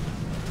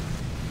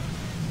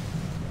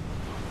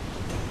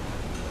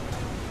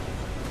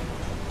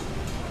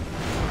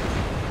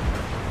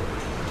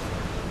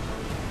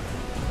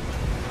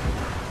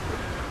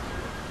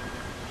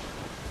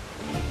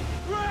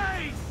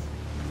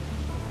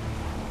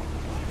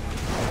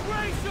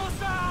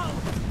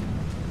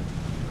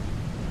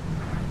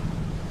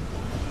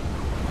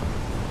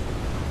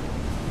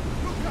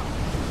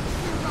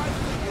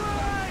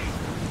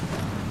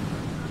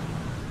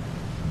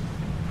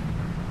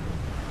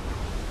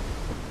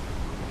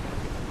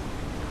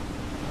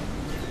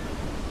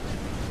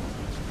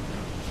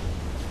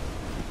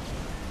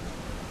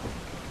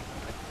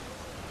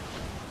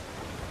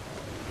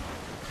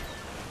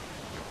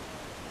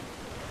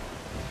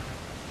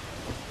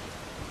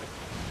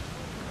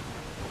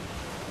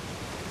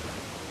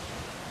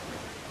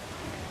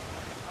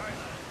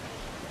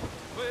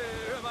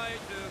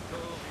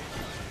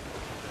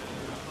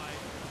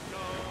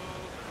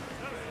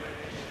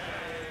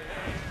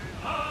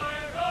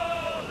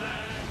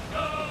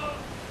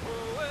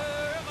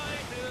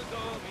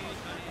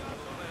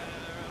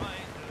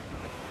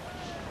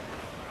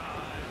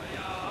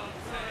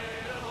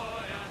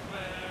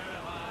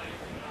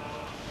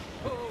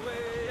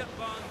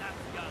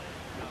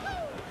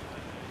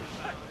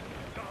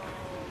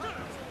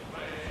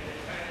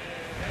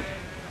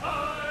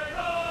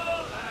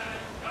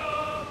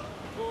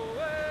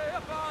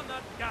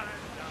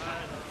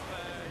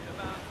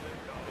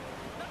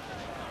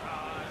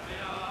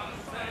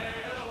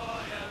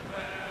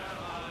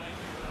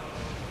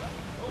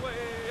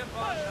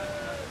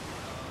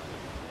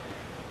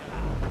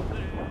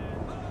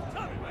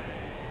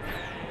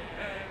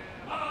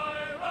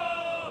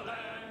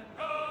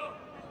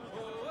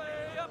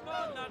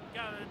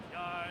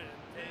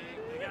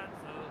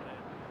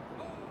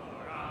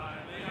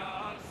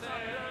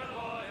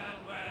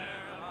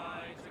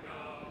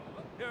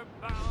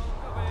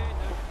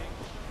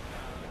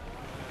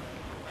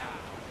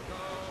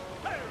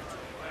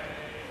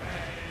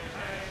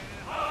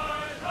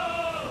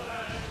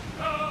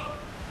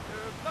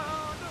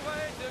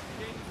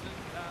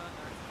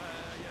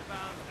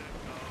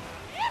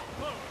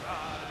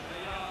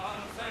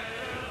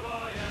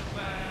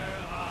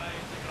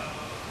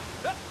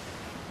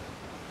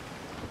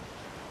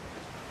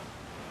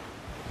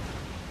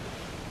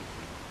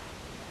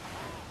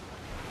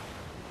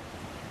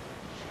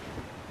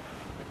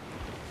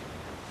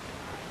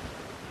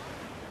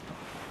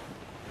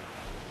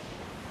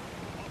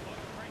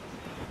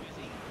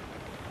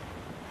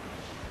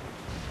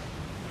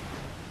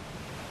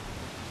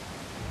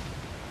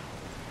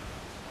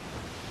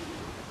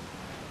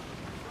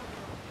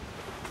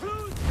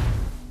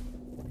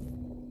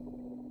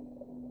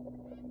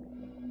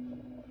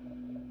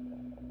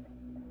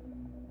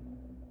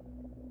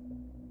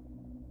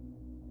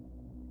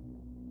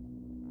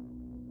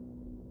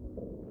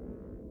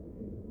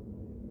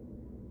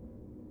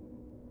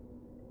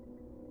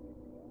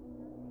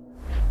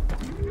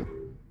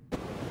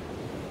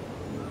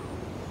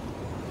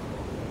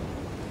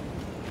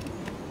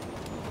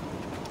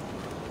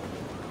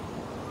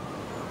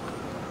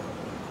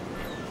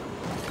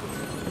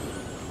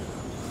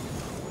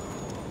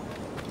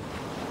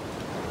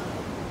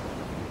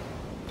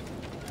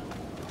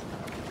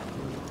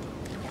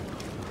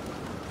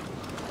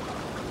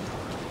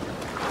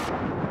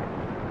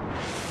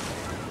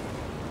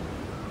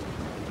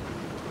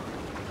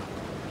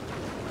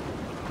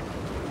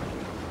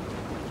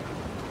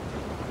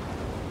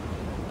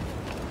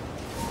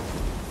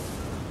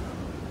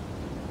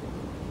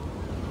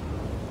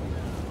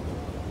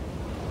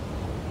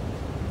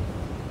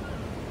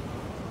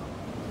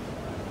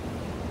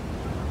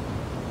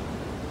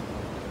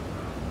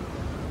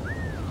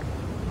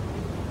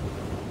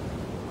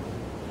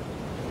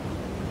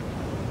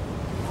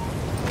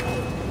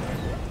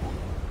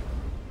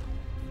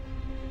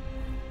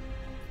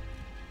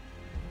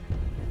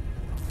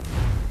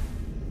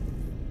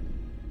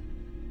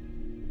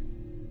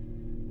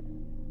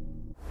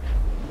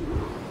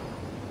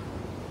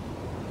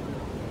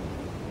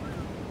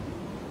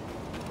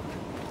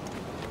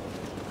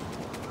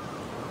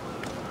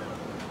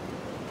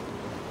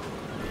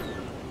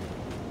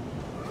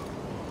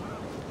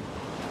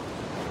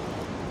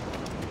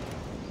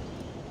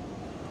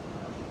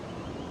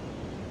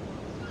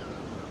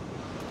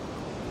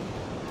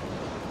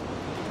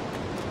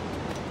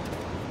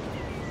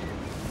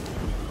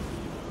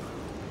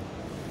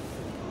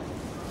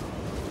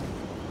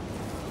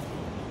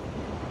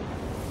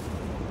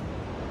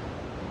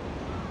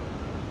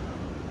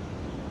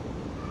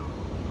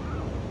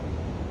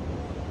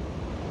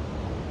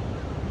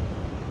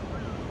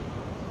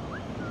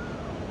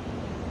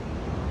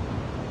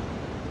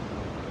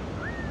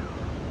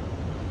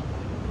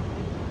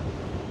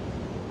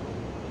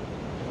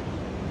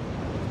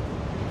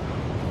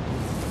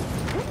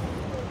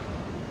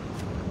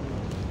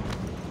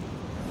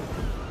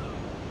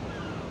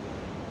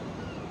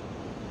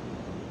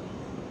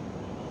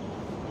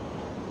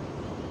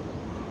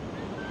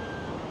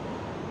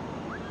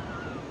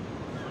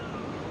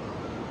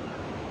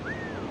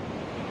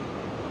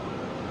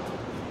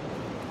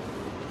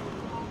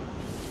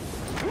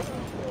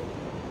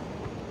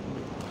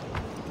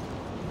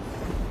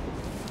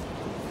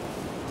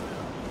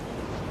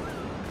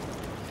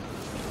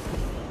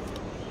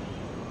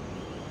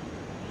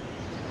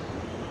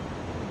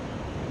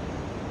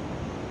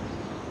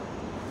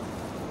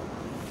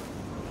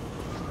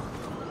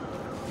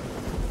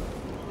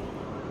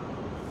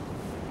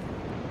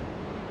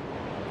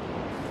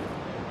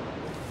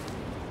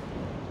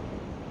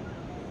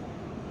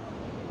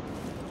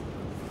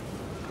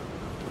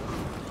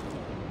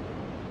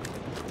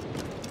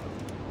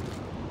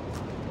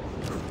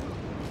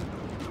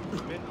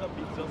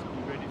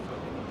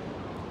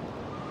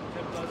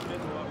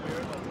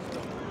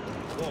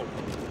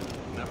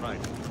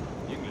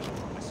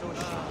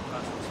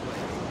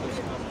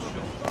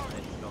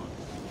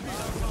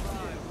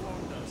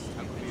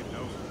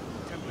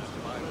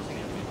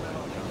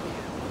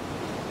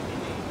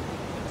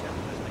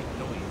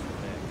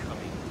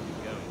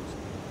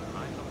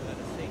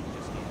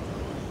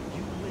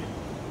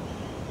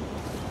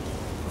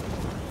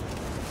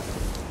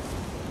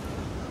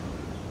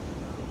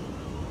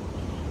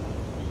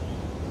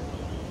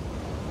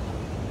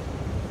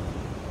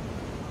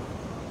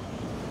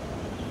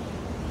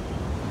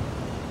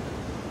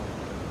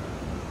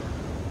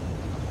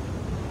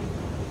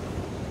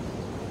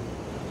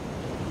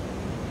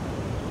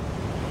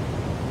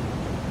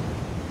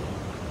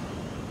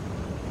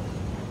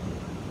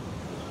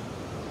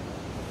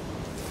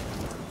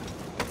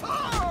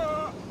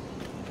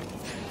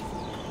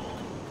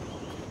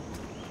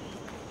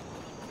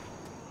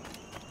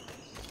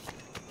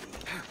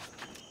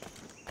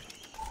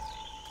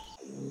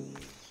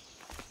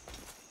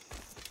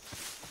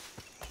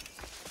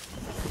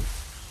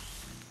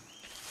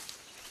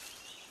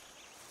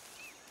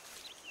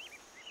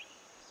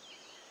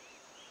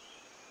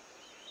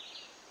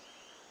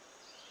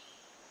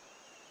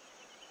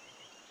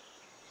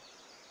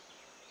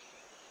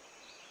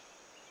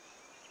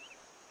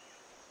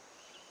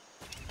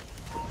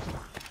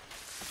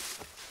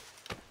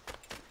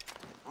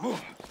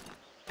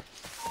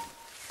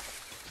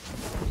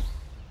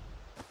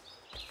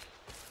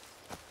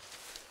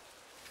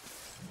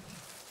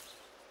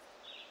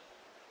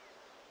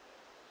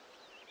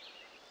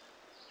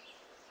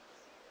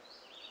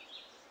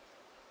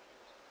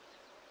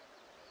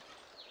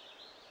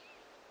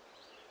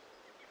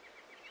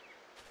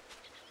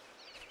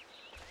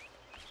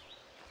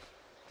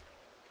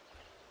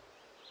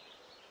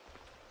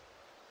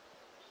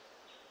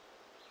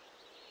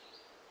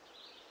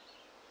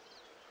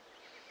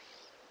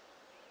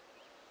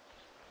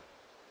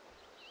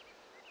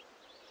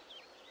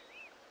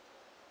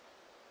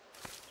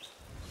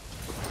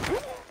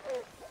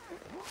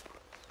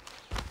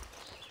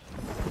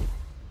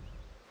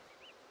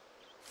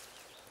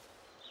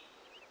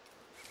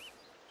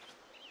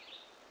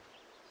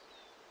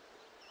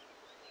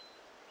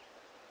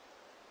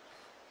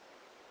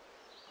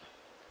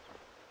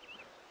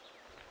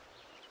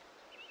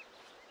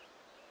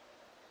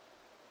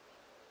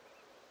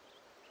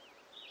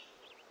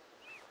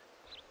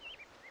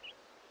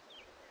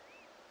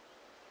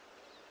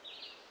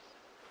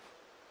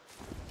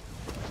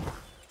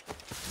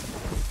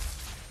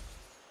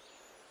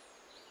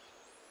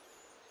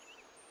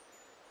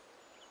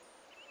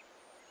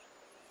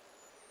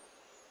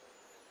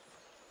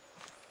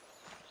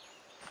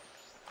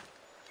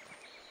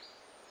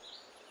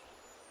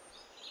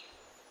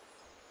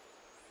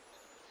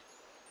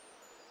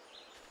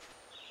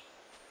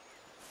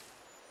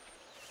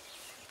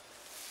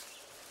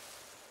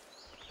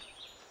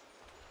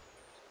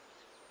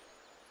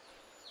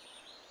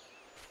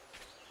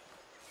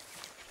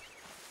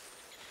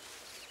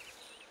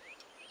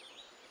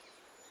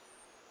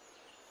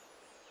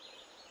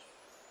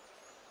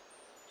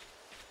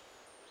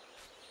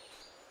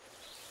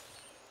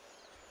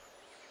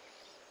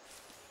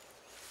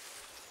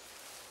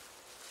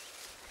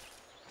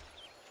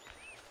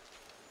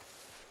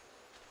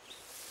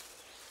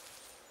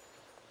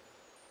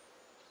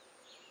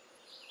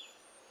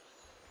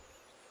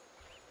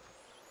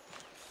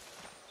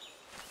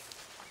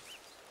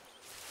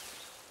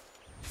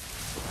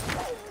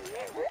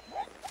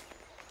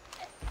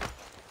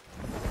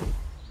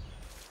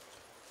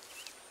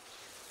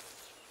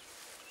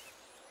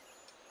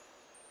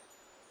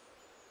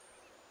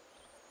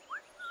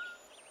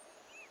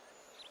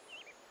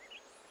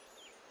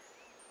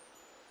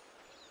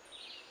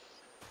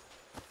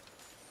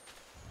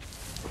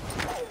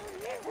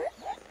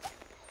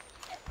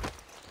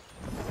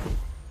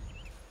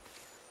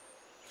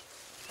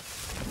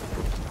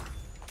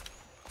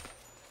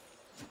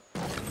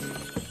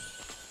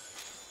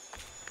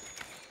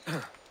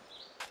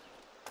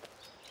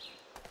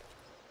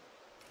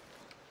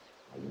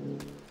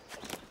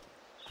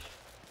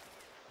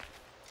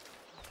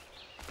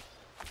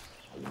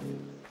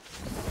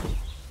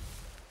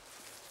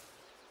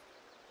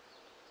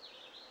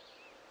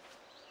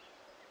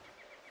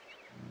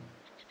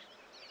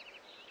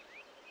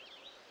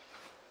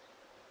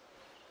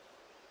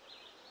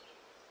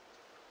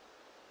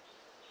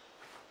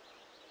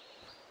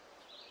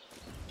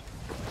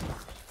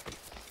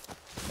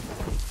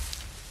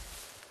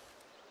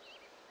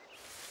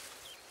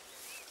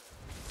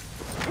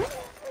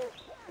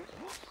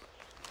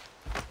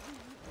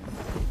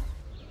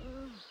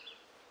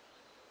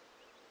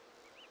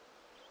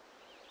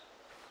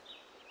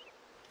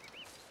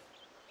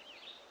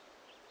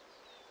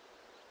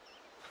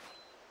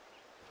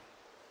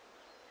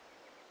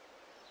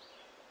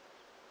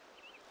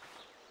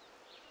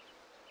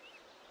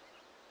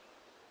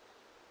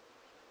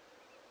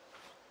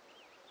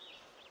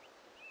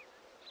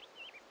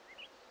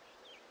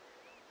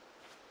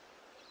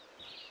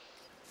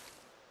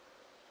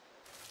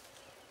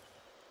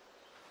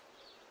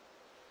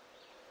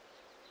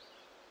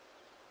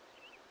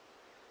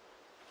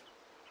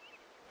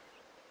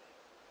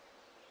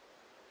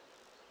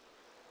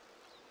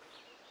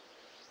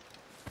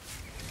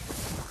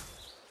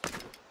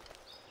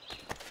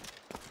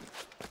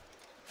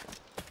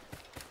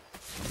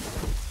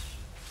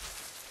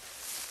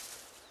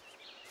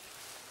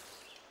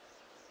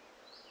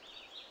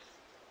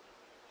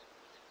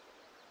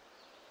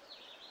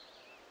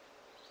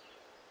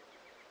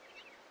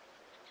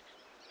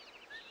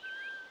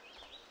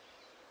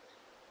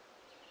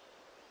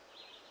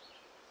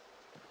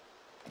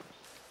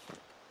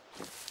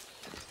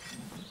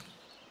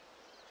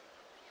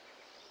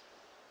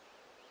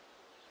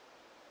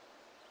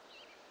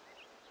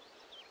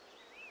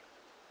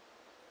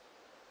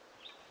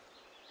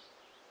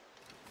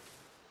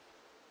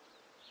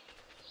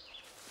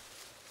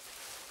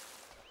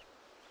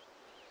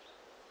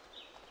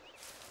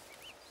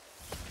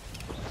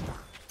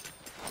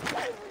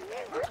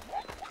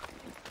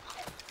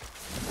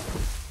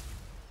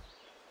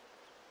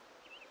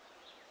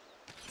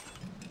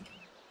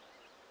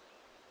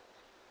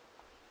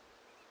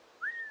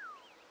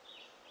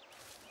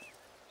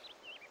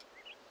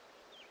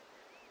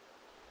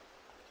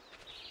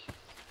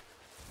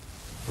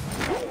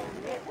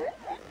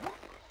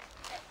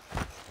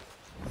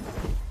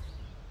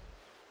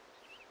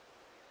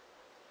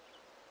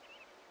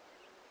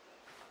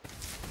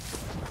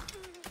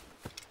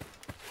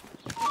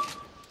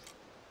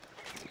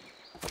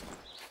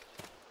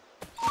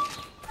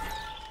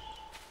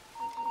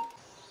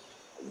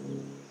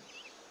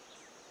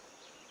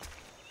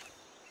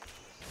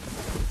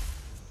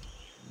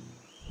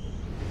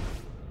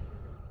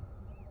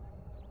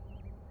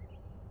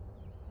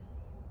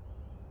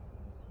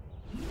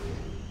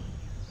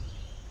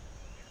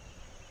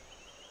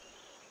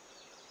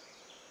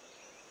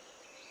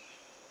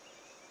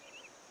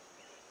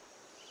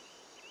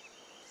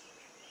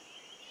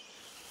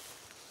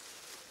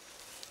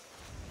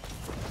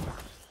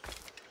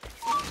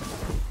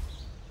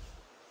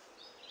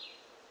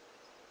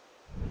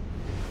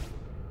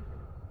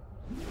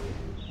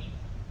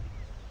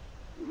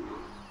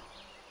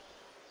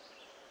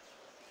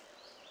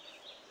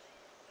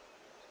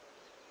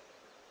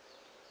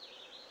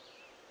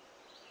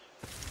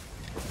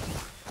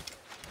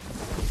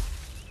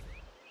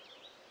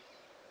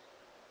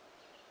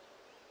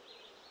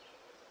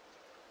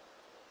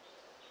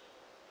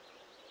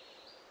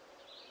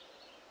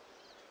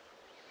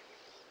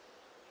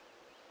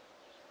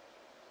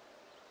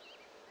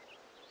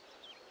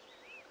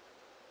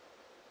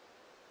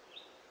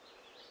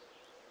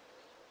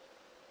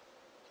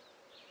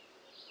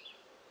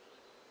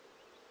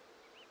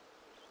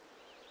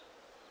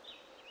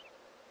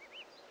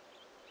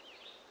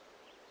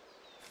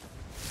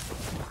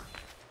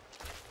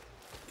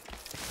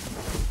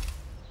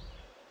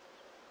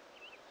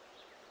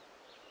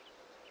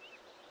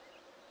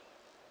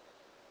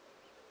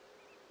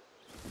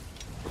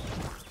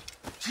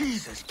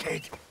 Jesus,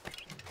 kid.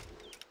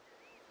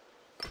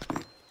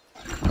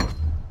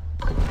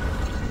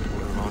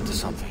 We're onto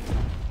something.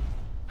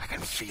 I can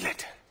feel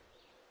it.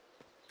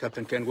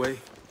 Captain Kenway?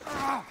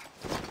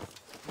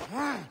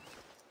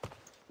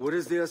 Where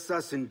is the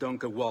assassin,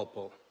 Duncan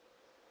Walpole?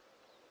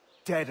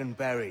 Dead and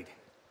buried.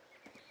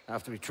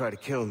 After he tried to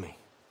kill me.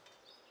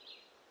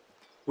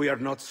 We are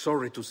not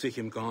sorry to see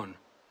him gone,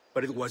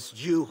 but it was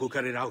you who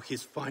carried out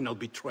his final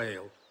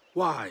betrayal.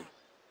 Why?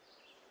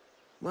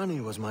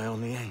 Money was my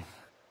only aim.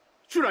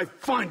 Should I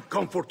find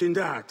comfort in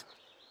that?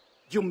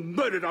 You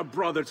murdered our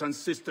brothers and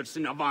sisters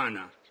in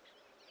Havana.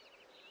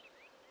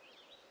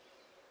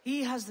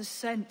 He has the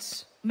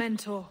sense,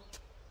 Mentor.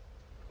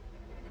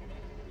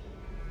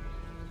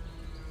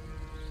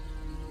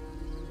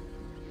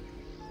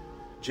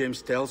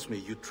 James tells me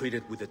you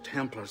traded with the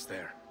Templars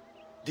there.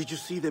 Did you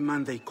see the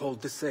man they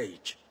called the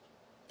Sage?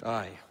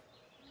 Aye.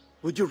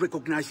 Would you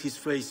recognize his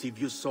face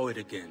if you saw it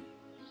again?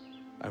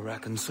 I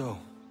reckon so.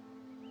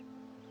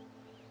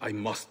 I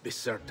must be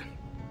certain.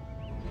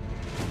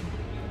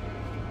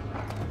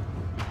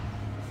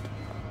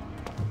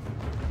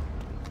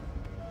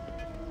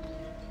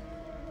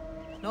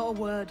 Not a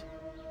word.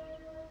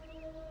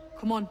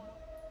 Come on.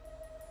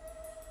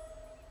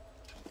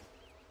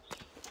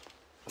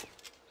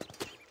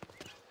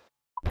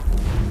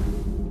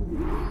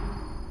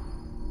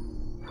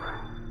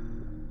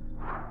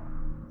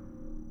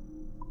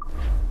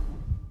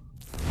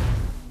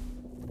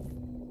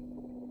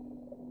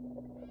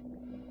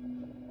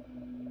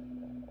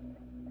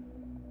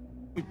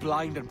 We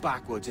blind and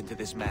backwards into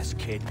this mess,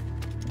 kid.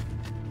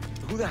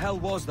 Who the hell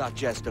was that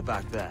jester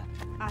back there?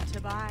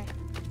 Atabai.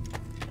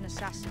 An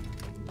assassin.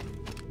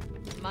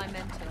 My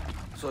mentor.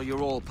 So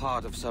you're all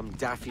part of some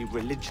daffy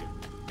religion?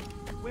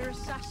 We're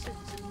assassins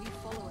and we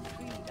follow a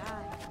creed,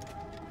 aye.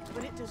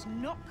 But it does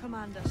not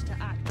command us to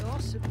act or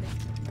submit.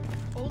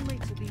 Only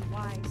to be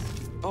wise.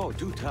 Oh,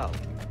 do tell.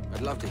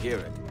 I'd love to hear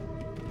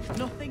it.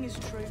 Nothing is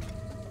true.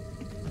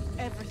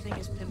 Everything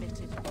is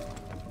permitted.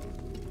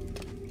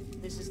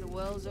 This is the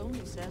world's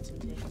only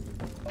certainty.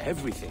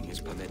 Everything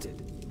is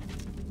permitted.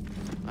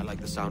 I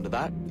like the sound of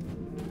that.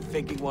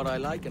 Thinking what I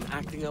like and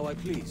acting how I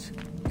please.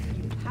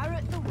 You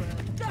parrot the word.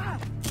 Ah!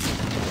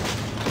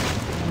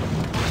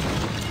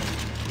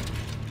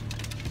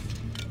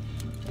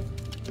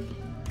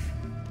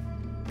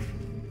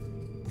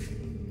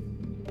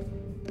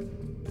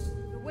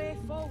 The way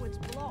forward's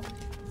blocked.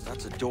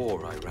 That's a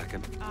door, I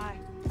reckon. Aye.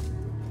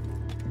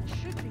 There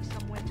should be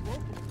somewhere to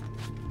open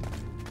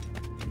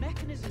it. A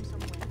mechanism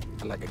somewhere.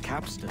 Like a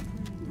capstan.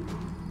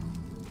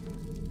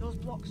 Those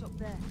blocks up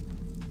there.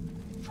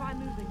 Try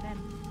moving them.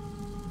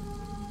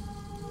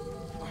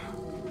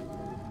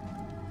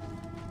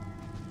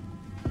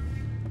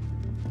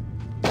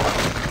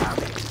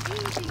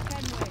 Easy,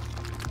 Kenway.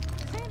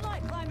 This ain't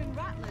like climbing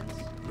ratlins.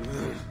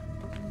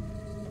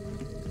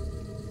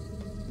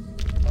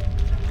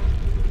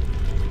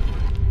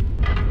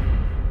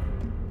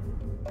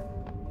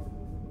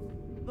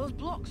 Those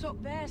blocks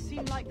up there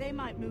seem like they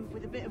might move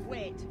with a bit of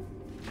weight.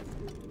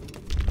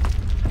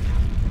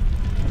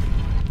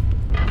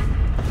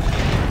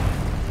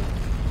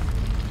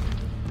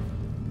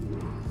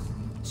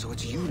 So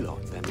it's you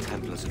lot them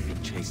Templars have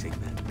been chasing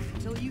then?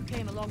 Until you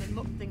came along and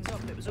mucked things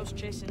up, it was us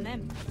chasing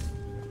them.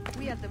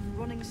 We had them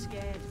running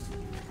scared.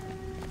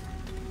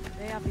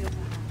 They have the upper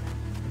hand.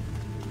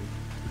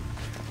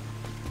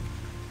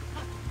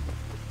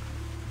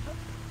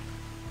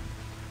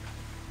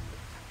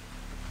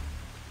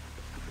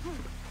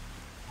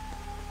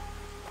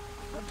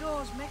 The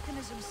door's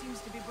mechanism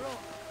seems to be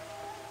broke.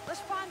 Let's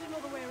find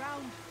another way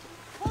around.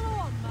 Follow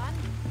on, man!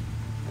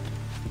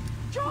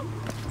 Jump!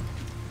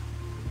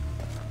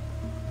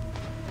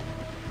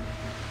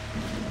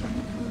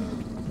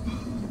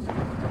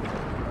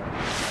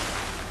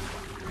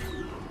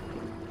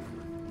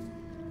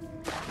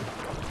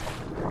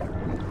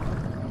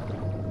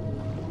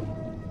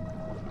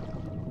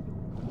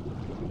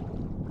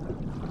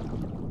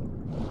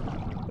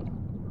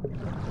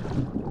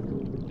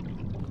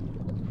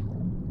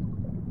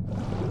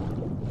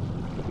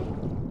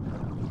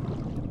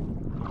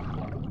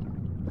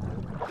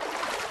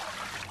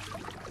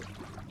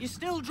 You're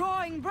still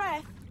drawing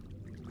breath?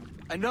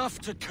 Enough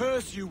to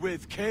curse you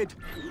with, kid!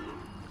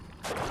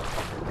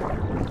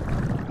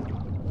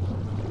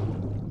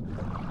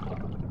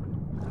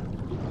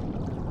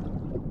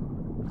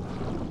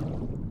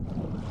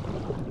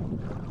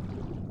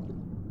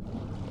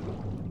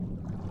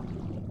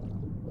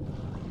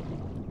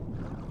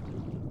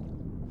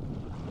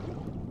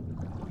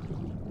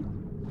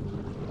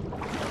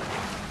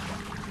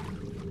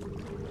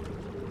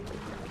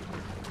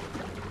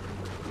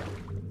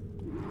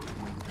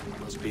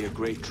 Be a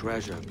great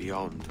treasure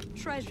beyond.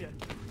 Treasure?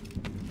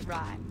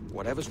 Right.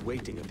 Whatever's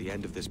waiting at the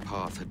end of this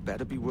path had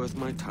better be worth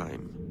my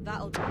time.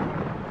 That'll do.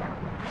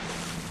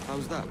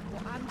 How's that?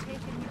 What I'm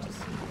taking you to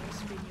see will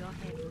spin your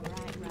head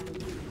right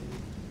round.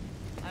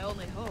 I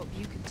only hope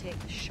you can take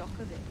the shock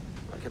of it.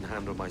 I can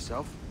handle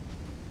myself.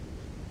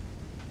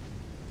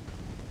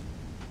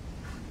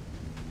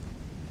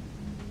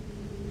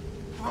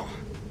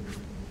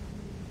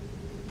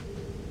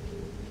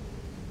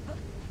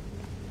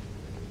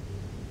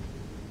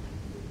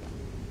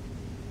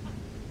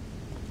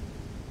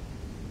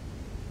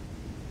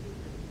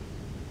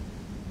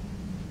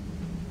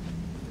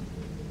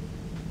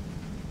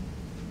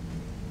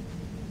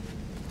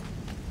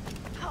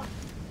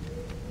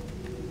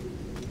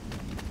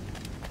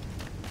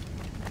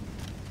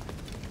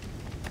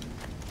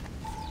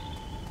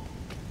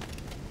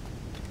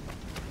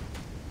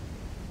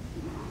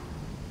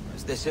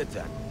 Is this it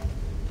then?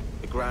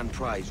 The grand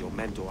prize your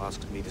mentor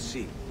asked me to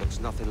see. Looks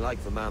nothing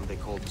like the man they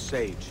called the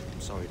Sage,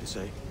 I'm sorry to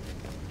say.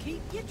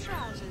 Keep your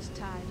trousers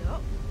tied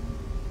up.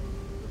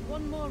 With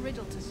one more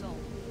riddle to solve.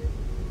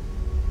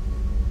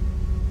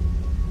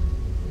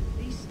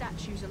 These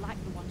statues are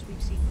like the ones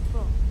we've seen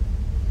before.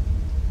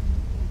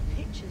 With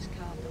pictures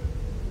carved on them.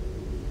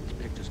 There's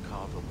pictures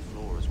carved on the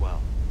floor as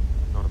well.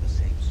 Not of the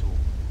same sort.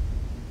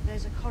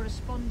 There's a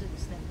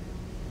correspondence then.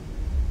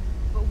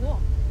 But what?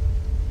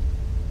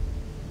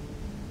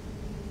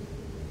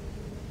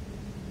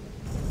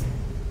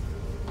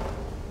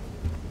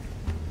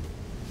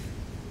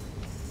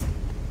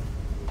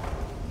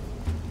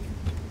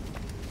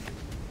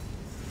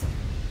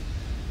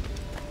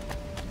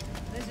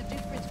 There's a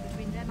difference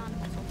between them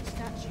animals on the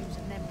statues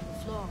and them on the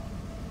floor.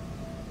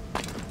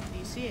 Do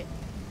you see it?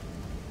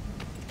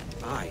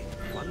 Aye,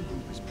 one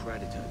group is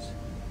predators,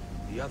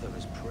 the other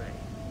is prey.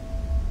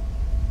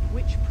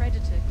 Which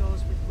predator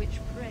goes with which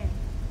prey?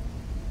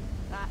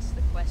 That's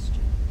the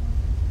question.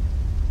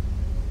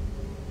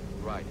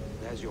 Right,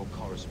 there's your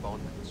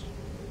correspondence.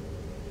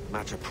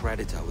 Match a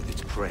predator with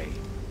its prey.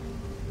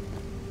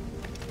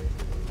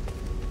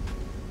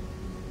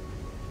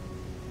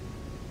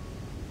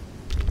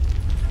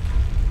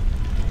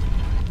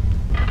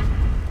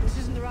 This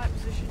isn't the right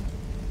position.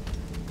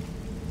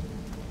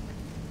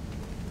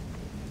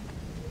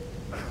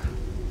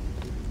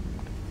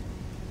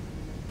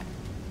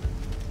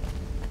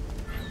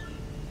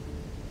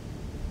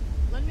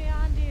 Lend me a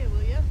hand here,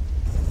 will you?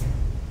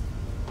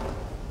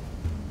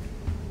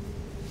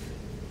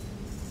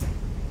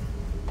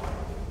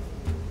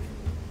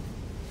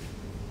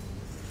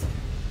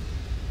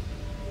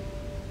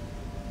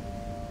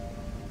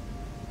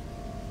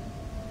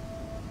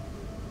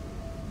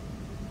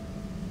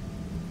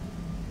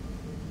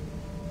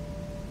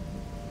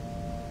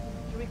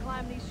 Should we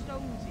climb these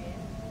stones here?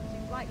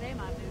 Seems like they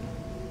might do.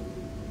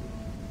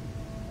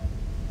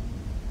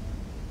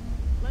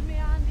 Lend me a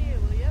hand here,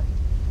 will you?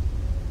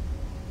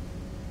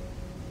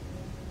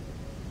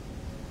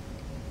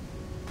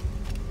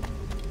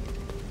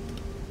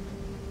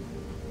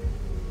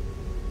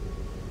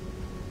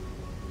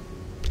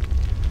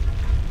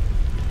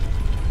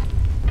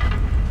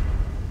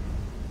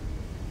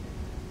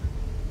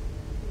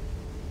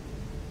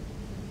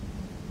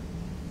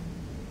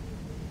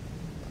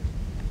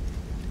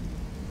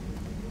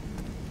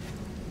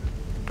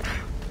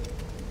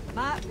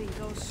 Might be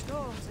those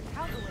stones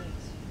are counterweights.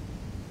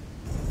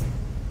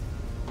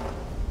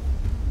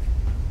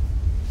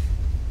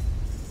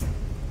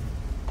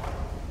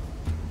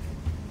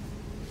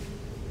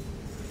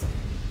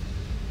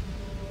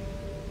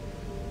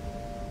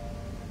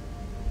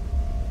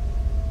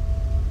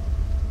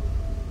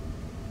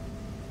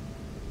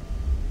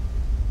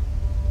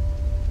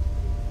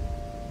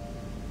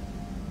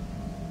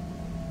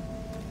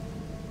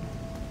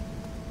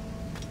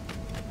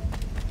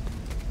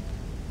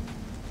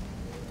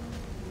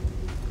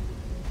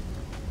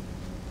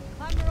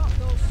 Climb her up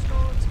those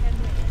stones,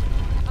 Kenway.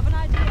 Have an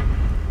idea?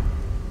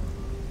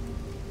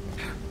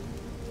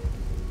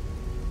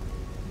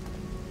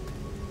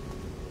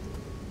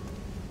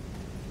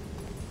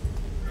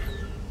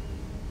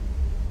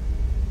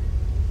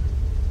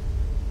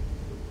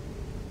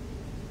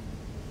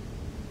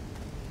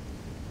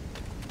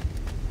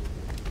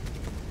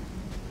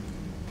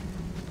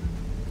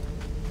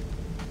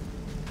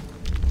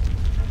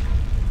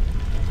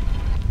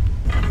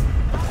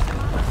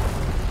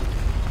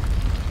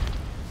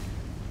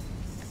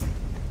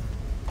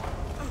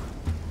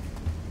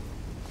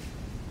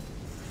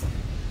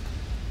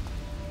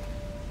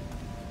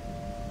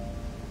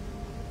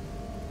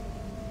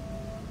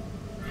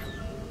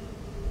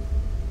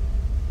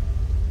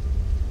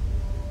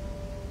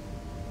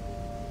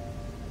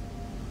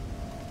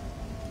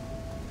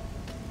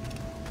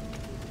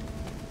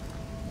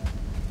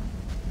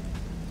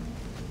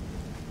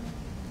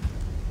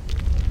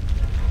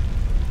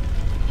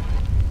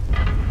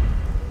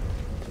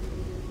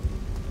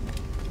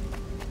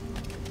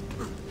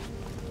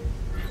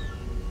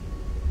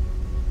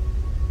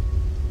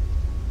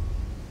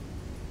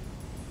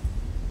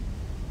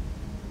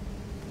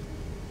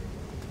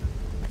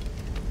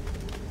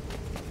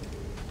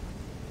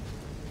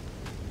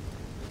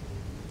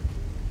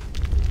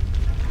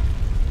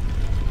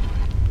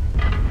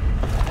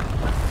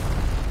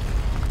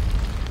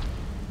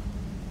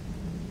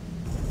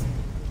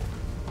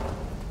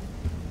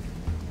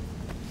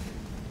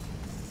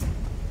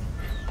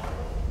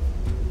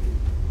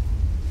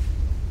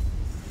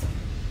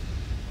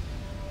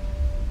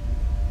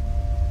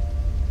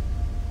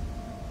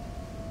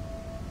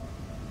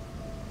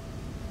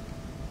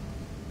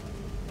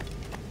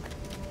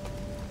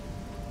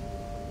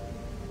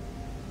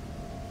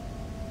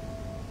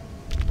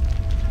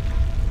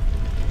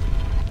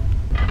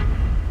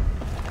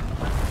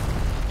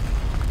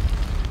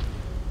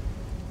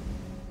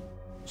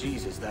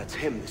 Jesus, that's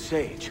him, the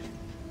Sage.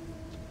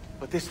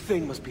 But this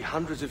thing must be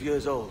hundreds of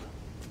years old.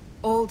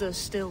 Older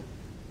still.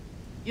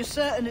 You're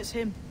certain it's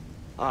him?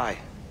 Aye.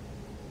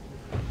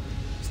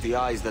 It's the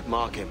eyes that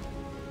mark him.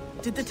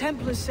 Did the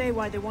Templars say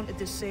why they wanted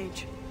this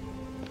sage?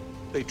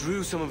 They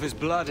drew some of his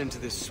blood into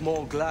this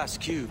small glass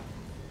cube.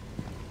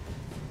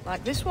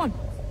 Like this one?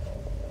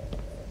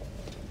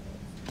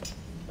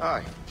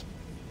 Aye.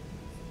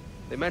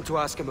 They meant to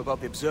ask him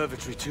about the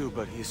observatory too,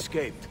 but he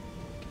escaped.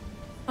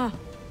 Huh.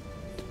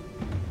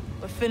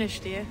 We're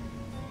finished here.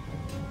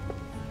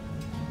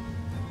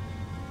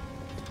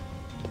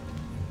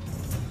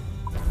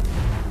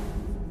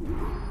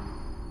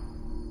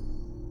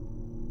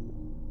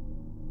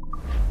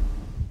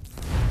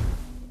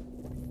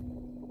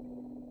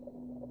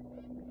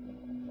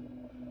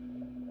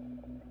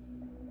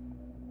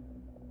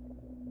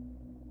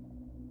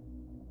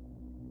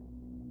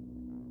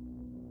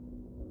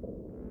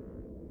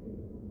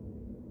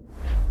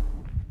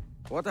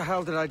 What the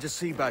hell did I just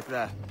see back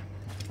there?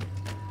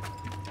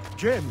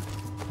 Jim!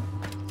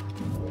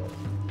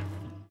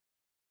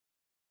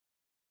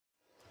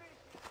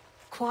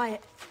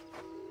 Quiet.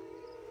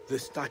 The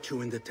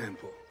statue in the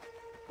temple.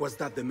 Was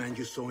that the man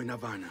you saw in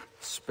Havana?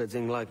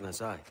 Spitting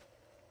likeness, aye.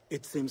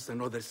 It seems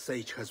another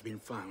sage has been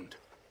found.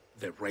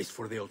 The race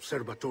for the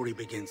observatory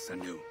begins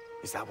anew.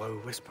 Is that why we're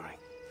whispering?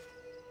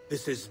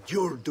 This is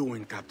your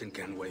doing, Captain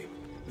Kenway.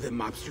 The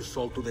maps you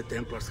sold to the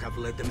Templars have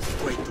led them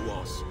straight to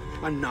us.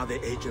 And now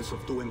the agents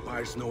of two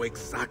empires know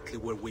exactly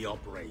where we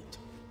operate.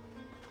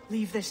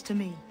 Leave this to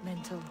me,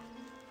 Mentor.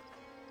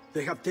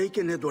 They have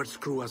taken Edward's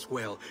crew as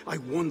well. I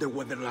wonder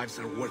what their lives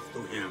are worth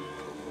to him.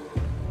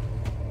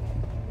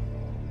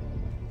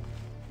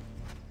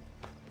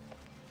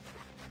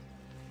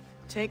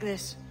 Take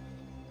this.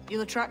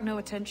 You'll attract no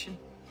attention,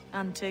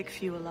 and take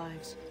fewer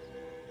lives.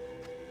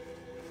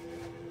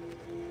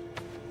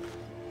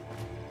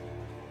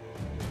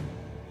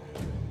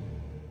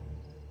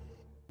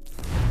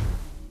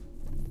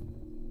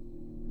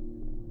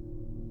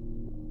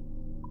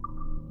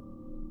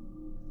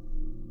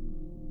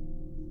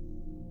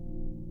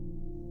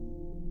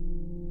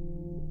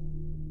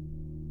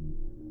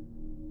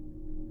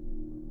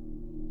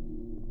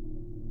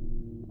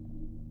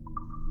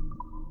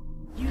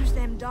 Use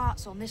them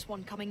darts on this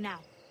one coming now.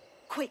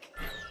 Quick!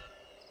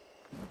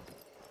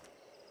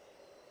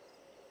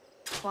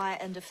 Quiet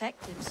and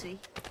effective, see?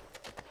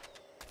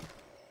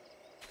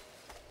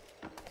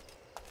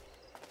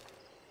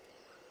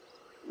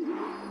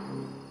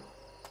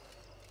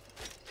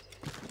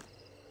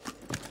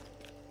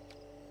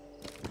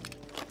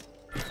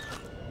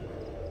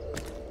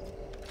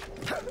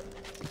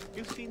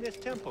 You've seen this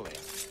temple here?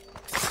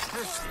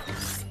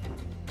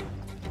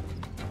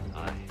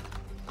 Aye.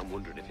 I'm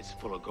wondering if it's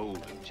full of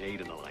gold and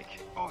jade and the like.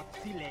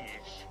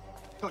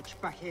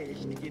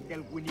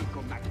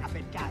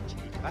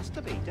 Has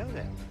to be, don't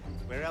it?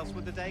 Where else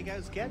would the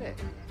Dagos get it?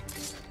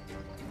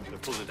 They're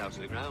pulling it out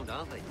to the ground,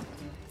 aren't they?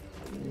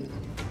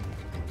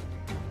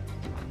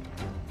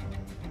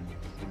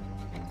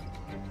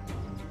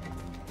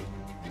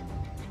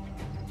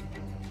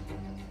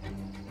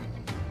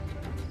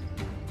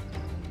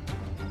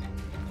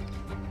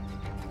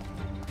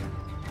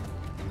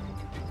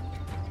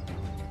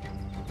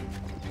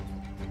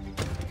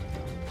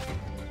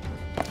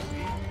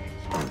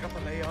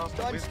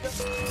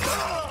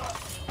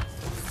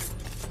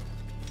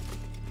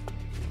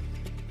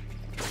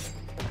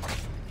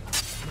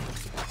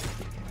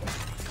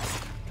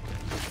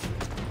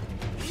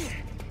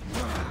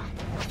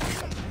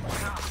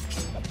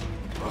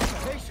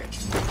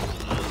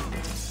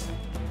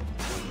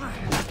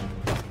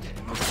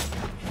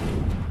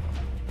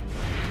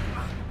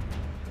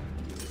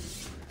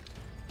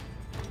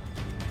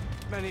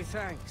 Many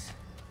thanks,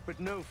 but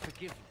no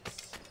forgiveness.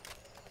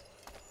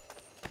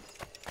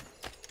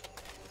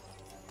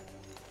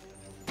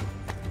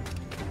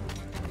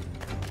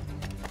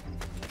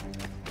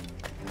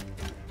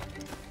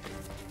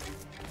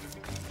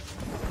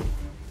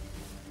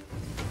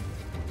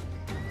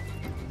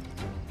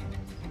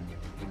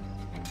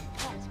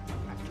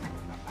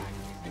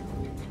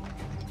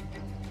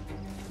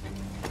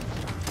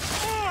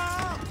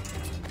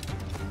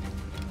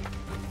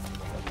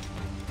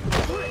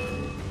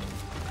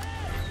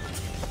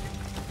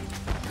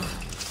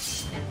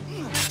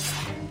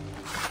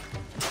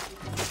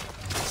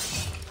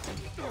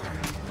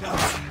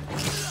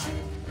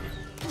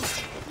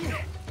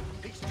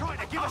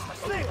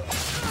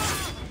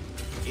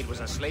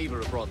 A slaver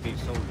who brought these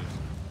soldiers.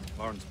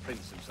 Warren's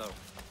prince himself.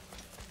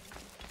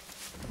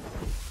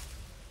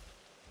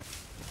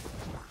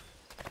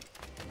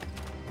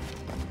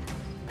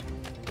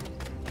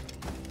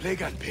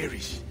 Plague and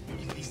perish,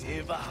 if this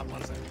ever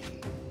happens again.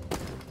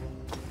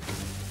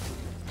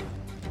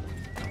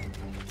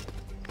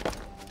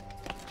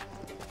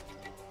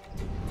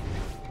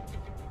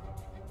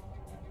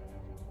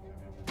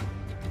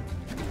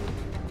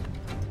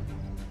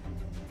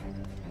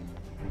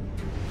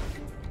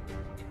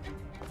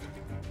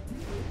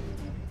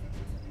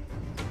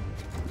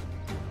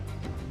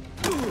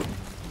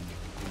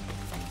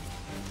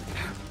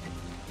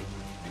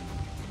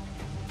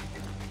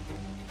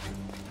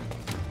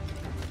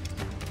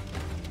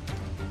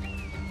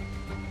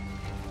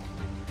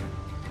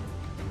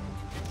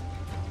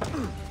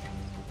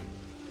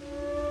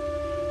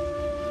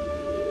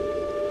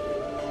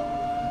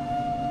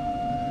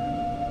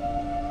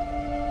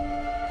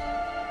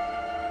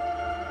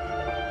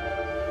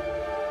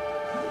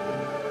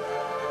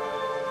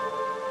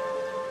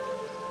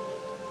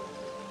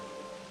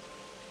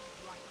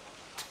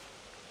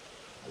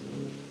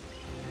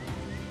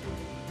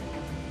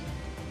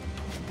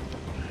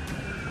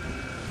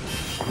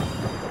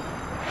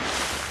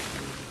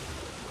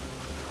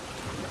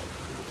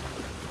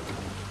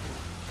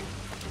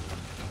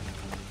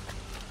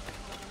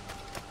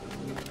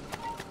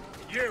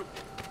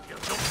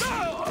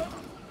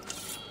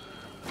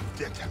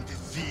 goddamn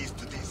disease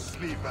to these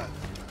sleepers.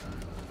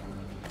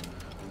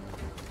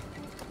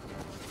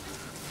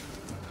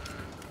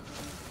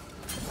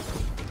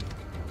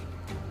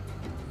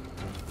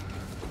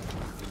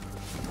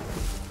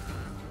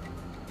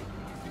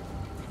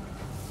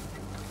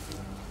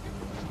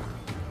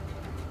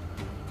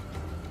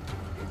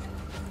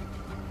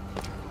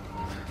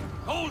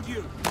 Hold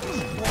you!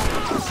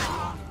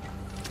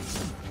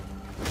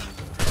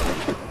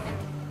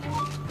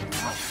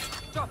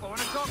 Stop, I want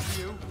to talk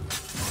to you.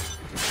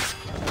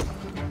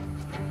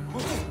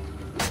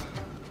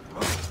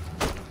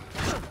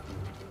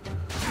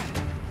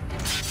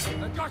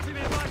 I got him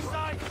in my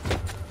sight!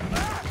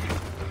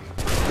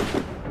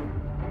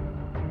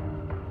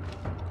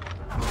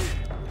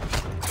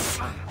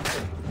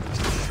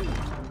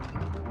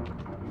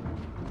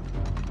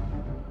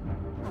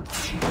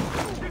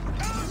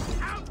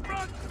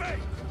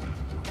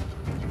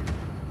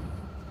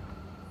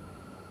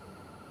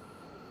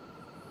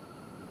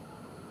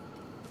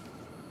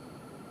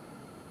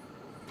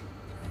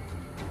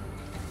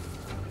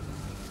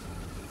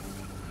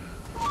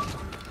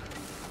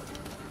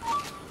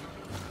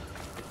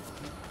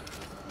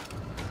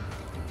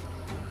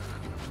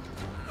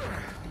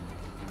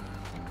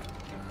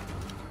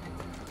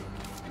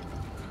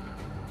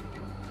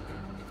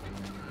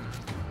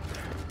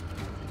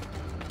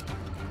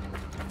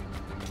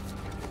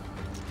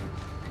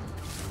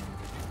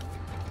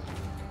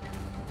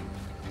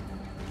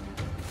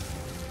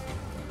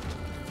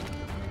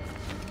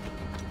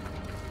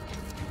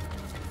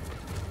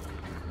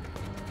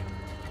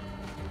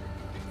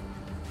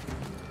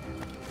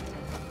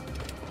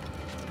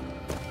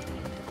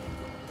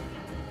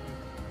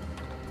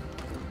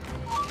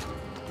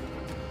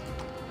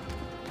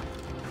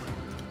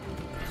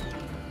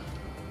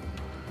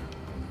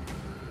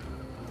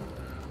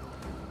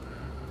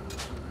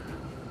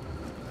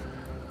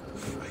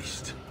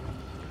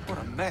 What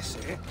a mess,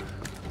 eh?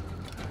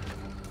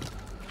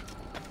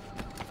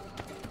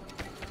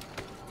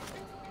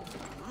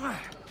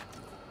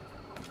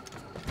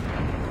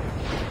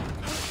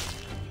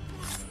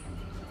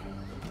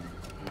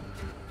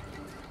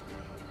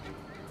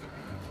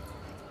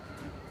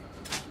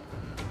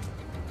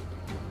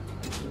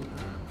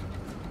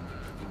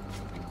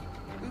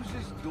 Who's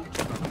this Dutch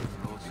fellow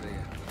floats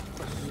here?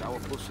 A sour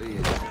pussy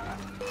is.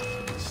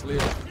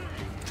 Slip.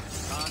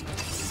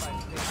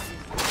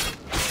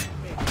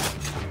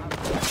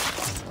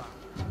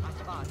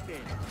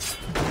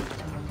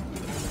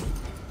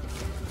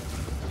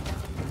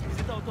 Is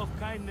it out of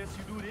kindness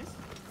you do this?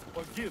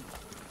 Or guilt?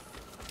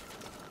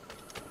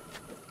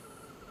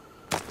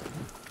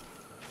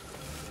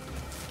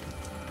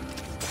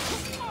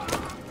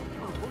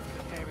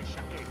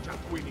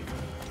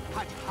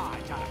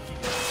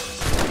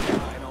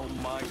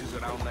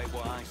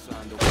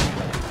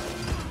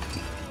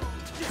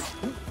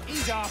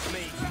 He's off me.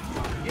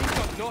 He's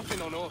got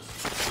nothing on us.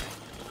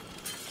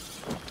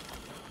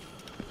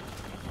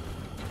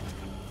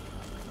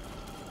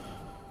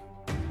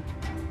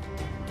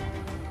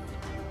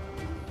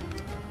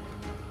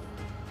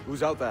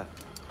 Who's out there?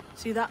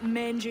 See that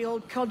mangy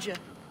old codger?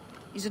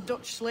 He's a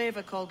Dutch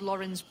slaver called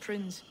Lawrence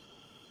Prince,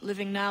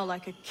 living now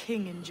like a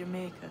king in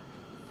Jamaica.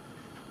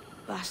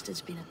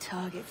 Bastard's been a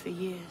target for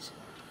years.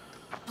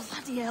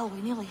 Bloody hell,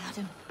 we nearly had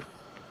him.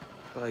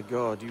 By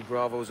God, you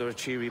bravos are a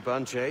cheery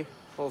bunch, eh?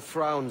 All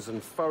frowns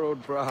and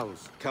furrowed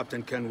brows.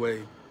 Captain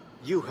Kenway,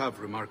 you have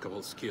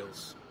remarkable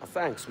skills.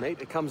 Thanks, mate.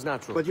 It comes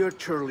natural. But you're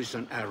churlish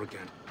and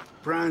arrogant,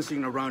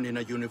 prancing around in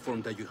a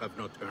uniform that you have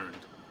not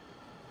earned.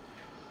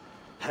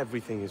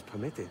 Everything is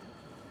permitted.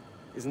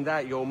 Isn't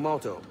that your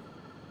motto?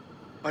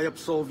 I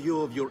absolve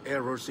you of your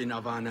errors in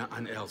Havana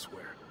and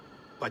elsewhere,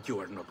 but you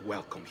are not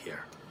welcome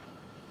here.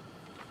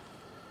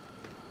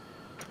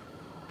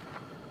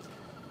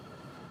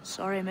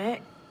 Sorry,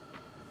 mate.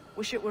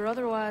 Wish it were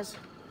otherwise.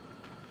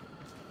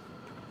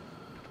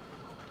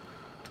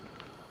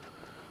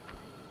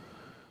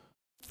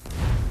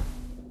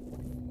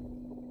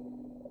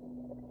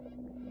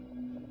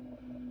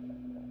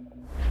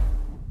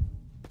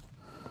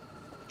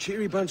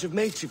 Cheery bunch of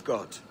mates you've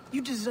got.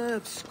 You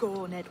deserve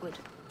scorn, Edward.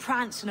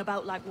 Prancing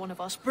about like one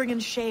of us, bringing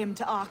shame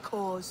to our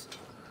cause.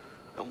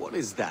 And what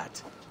is that?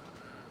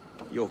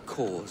 Your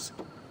cause?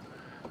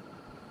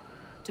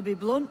 To be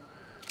blunt,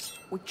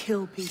 we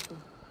kill people.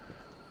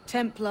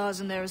 Templars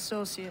and their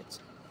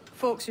associates.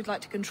 Folks who'd like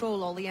to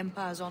control all the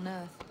empires on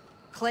Earth.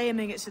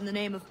 Claiming it's in the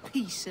name of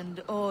peace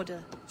and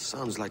order.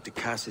 Sounds like de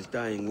Cass's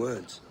dying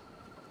words.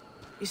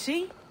 You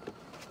see?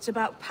 It's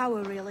about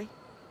power, really.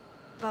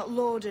 About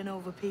lording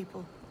over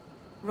people.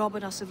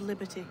 Robbing us of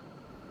liberty.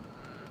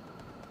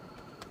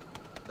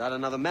 That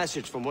another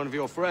message from one of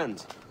your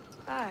friends?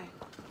 Aye.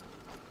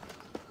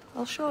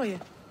 I'll show you.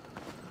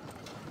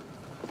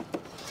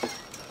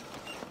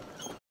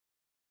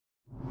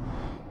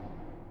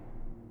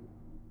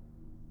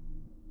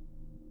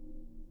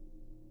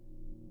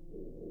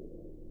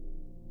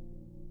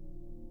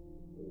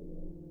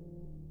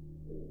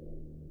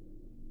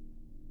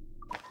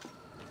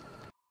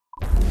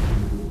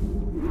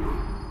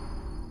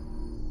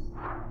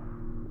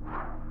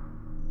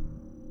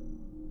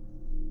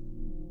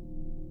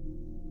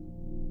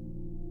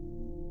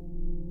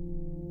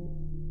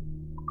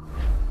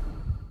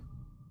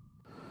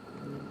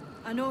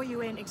 I know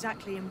you ain't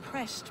exactly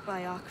impressed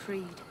by our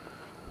creed.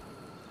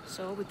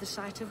 So would the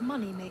sight of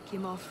money make you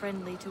more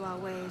friendly to our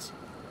ways?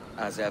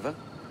 As ever?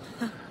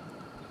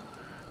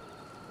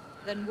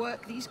 Then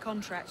work these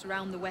contracts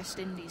around the West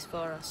Indies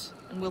for us,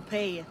 and we'll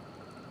pay you.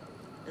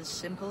 As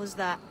simple as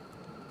that.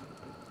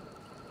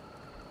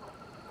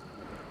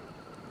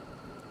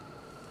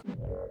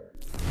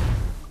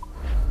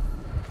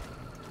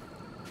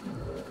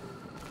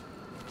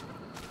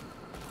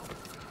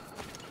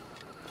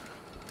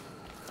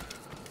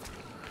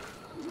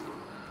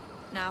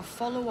 Now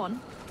follow on.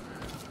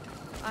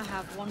 I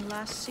have one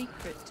last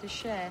secret to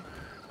share.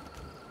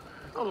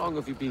 How long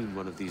have you been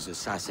one of these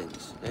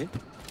assassins, eh?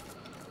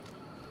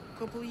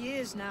 Couple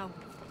years now.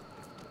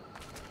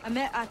 I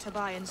met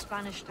Atabai in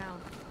Spanish Town,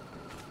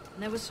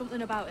 and there was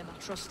something about him I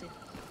trusted.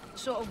 A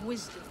sort of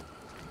wisdom.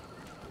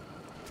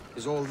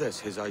 Is all this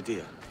his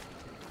idea?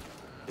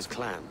 His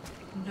clan?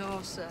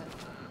 No, sir.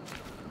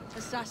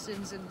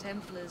 Assassins and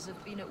Templars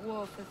have been at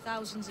war for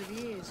thousands of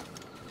years.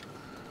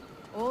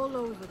 All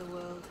over the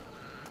world.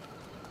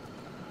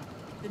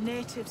 The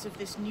natives of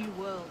this new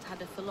world had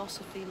a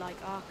philosophy like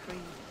our creed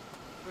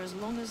for as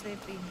long as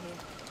they've been here.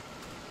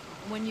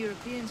 And when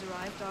Europeans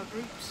arrived, our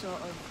group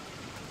sort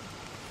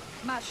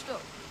of matched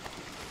up.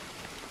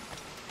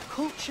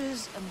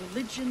 Cultures and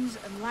religions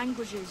and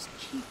languages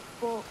keep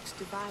folks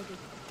divided.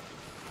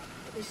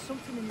 But there's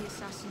something in the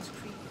Assassin's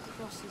Creed that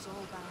crosses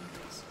all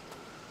boundaries.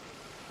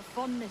 A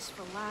fondness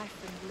for life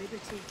and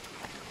liberty.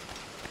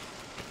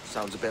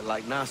 Sounds a bit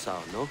like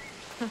Nassau, no?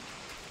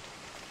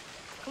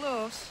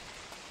 Close,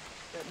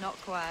 but not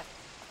quite.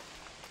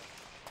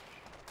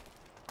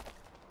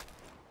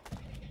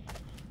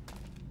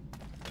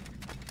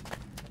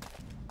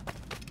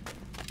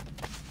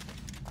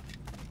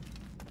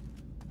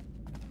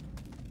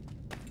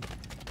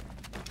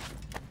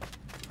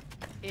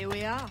 Here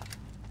we are.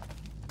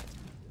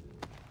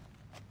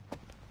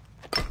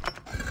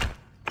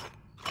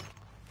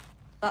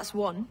 That's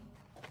one.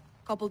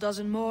 Couple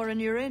dozen more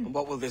and you're in.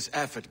 What will this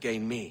effort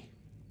gain me?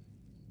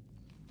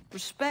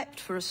 Respect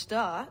for a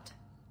start.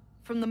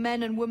 From the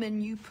men and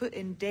women you put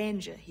in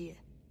danger here.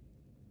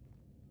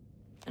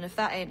 And if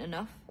that ain't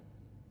enough,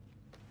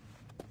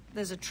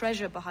 there's a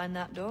treasure behind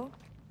that door.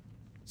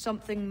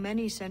 Something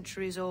many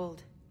centuries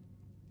old.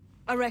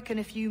 I reckon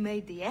if you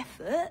made the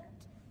effort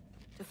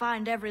to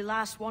find every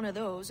last one of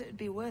those, it'd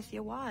be worth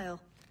your while.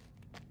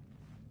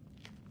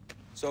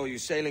 So you're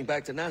sailing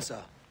back to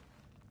Nassau?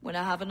 When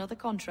I have another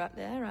contract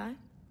there, right?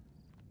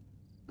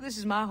 This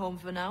is my home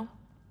for now.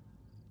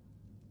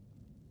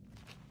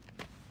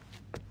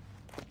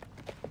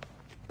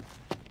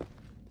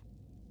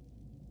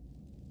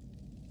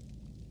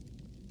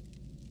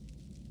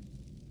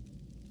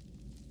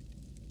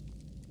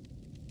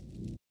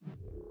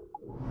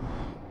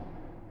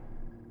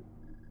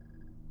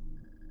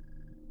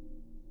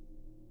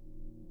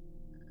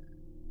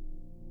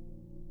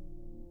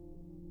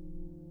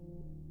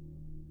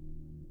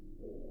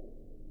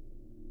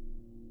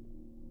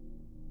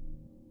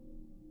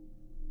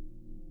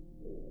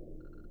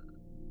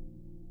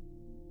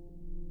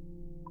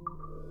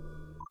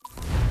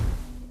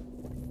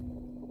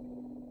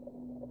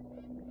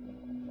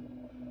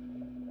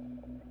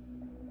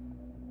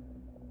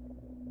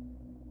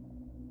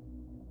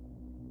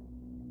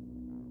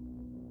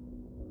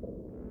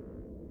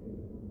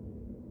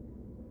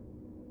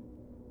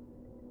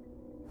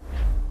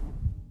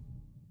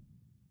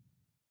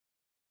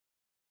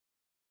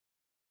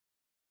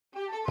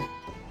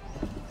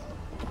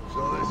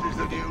 So this is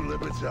the new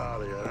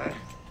Libertalia, eh?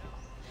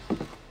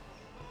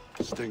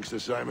 Stinks the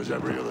same as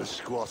every other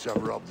squat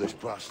I've robbed this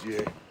past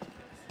year.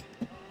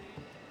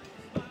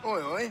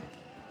 Oi, oi.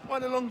 Why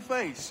the long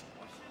face?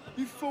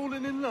 You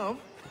fallen in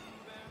love?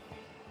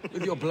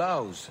 With your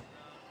blouse.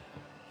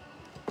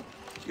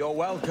 You're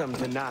welcome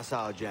to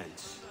Nassau,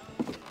 gents.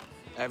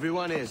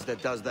 Everyone is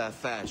that does their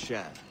fair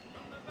share.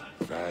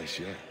 Fair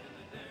share?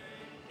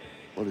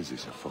 What is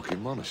this, a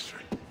fucking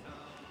monastery?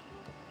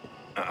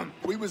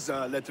 We was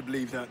led to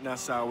believe that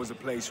Nassau was a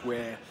place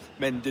where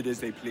men did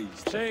as they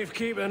pleased. Safe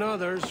keeping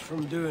others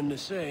from doing the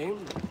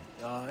same.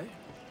 Aye.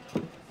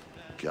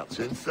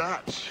 Captain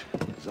Thatch,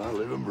 as I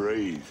live and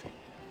breathe.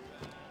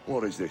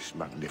 What is this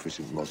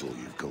magnificent muzzle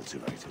you've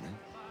cultivated, eh?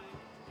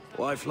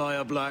 Why fly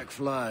a black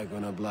flag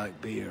when a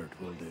black beard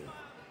will do?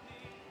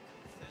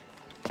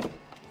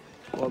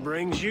 What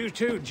brings you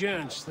two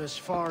gents this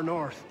far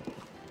north?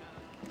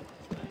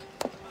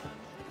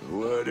 The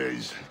word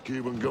is,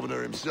 Cuban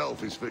governor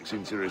himself is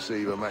fixing to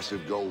receive a mess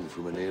of gold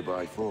from a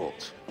nearby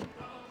fort.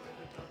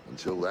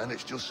 Until then,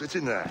 it's just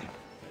sitting there,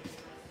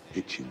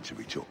 itching to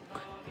be took.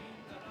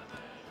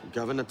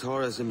 Governor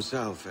Torres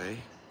himself, eh?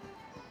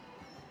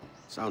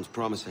 Sounds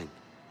promising.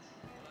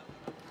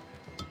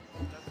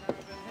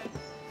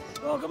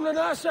 Welcome to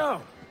Nassau,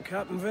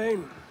 Captain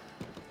Vane.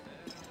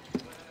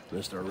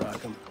 Mr.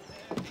 Rackham.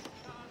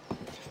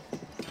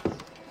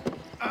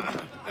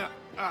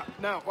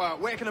 Now,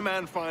 where can a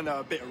man find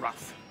a bit of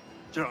rough?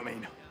 Do you know what I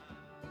mean?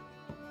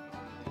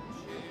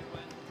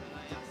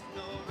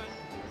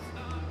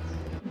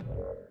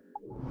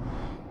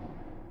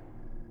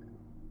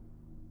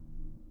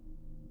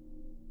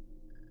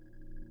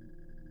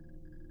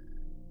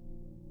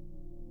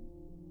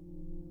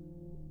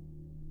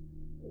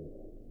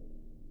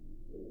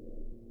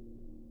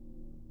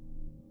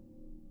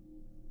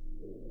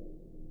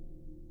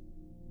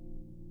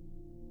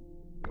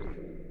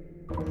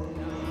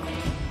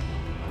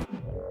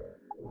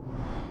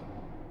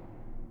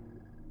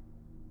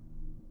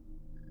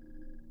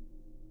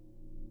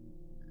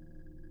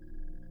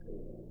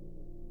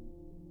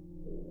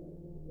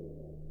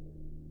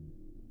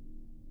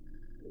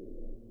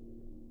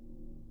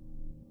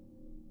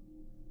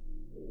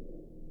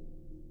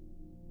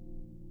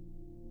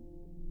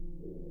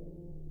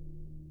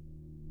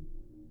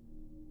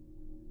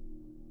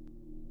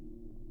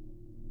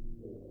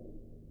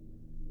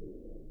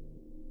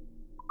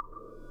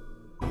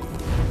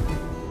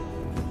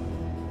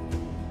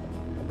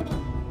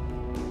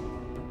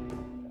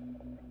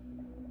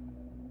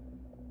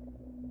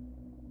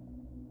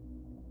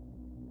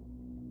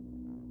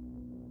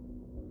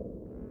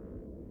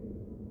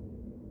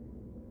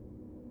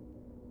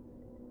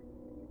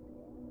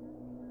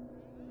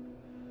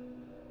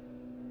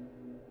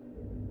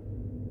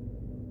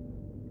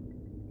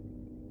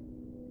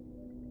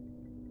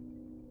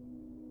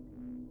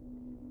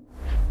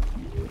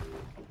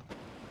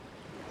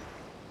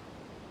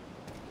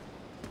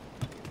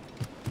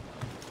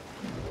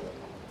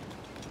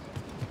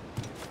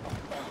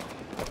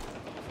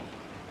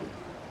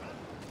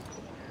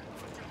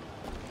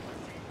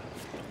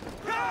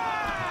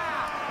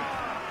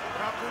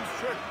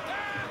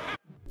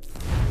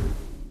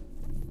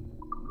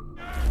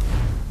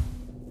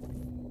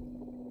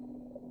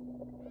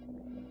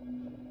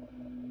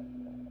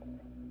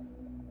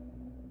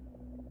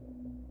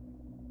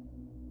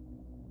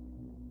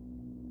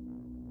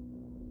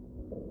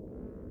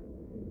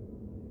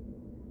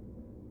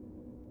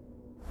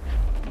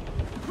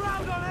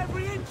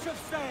 of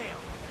sail!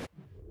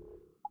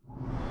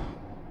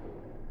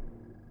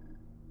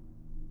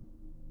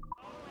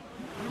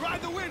 We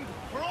ride the wind,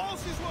 for all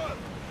she's worth!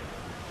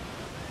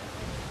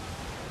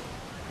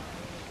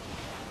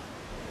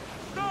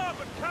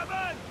 Starboard,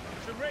 cabin!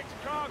 Some wrecked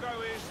cargo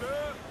here,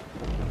 sir.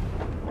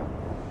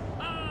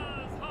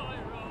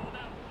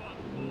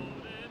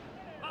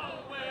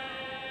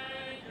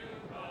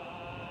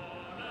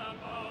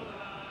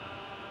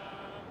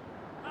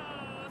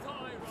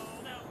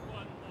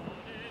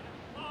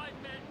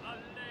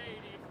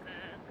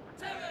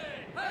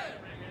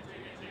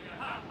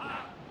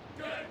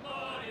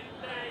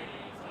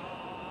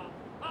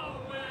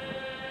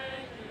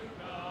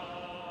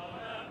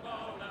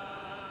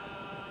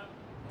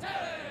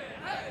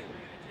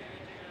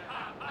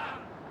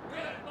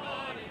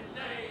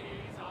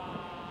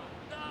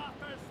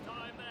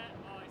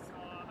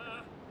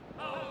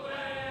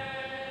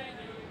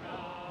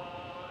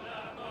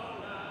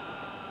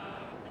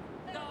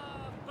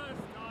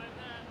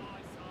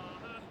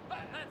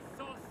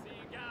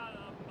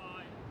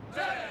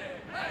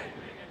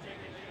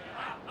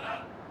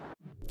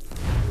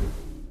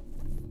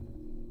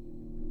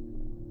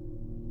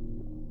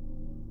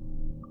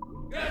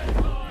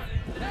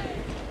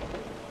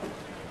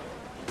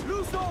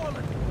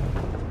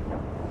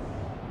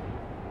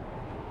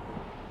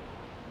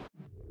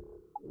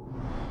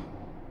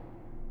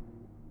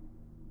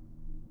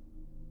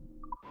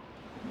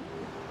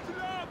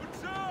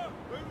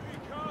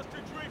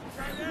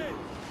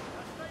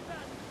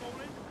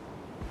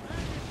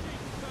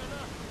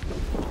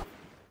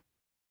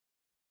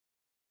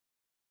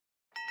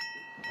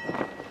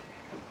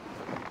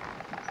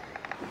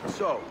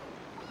 So,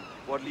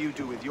 what'll you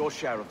do with your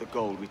share of the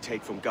gold we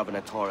take from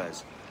Governor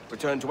Torres?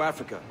 Return to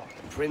Africa,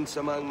 prince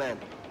among men?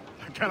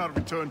 I cannot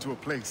return to a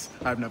place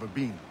I've never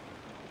been.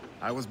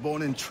 I was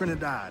born in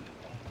Trinidad,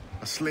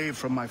 a slave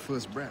from my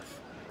first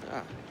breath.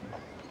 Ah.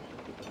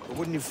 But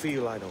wouldn't you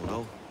feel, I don't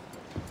know,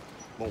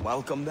 more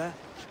welcome there?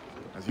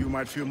 As you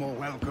might feel more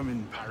welcome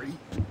in Paris.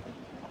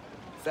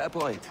 Fair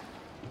point.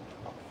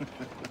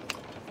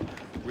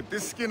 With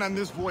this skin and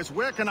this voice,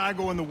 where can I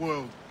go in the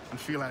world and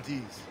feel at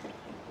ease?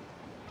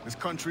 This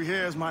country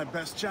here is my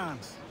best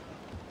chance.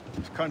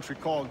 This country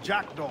called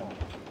Jackdaw,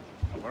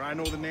 where I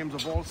know the names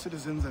of all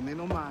citizens and they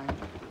know mine,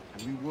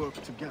 and we work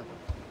together.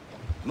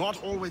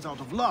 Not always out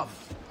of love,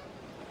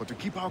 but to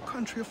keep our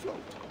country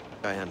afloat.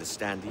 I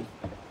understand you.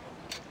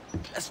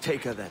 Let's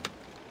take her then.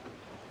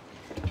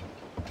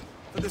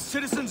 For the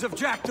citizens of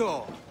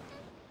Jackdaw!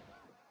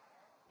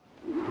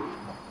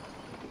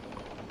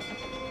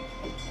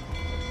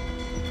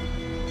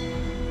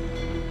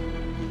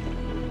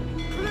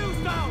 Clews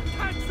down!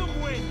 Catch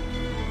some wind!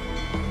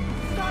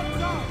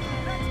 Stands up!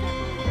 Let's get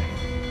moving!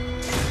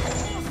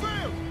 More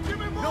sail! Give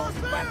me more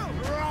sail!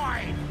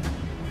 Right!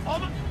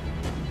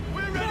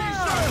 We're ready,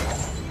 sir!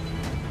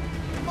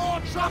 More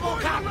trouble,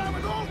 Cap!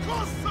 At all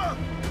costs, sir!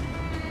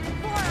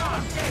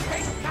 Fire!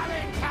 Shipping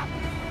coming, Cap!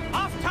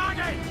 Off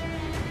target!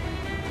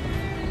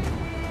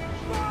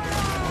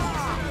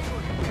 Fire!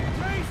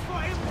 Brace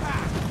for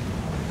impact!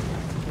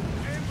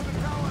 Aim for the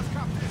towers,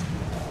 Captain!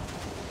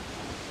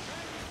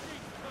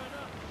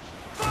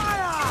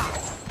 Fire!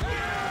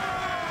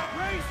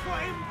 Brace for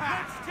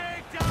impact! Let's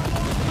take down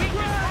those weakest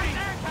right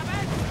there,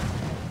 Captain!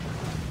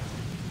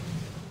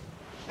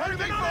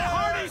 Everything Another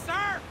hardy,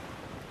 sir!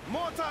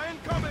 Mortar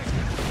incoming!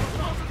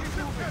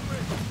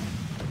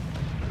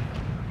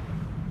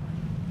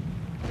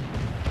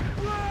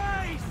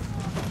 Brace!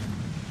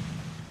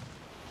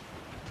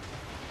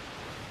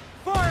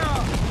 Fire!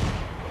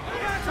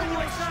 Get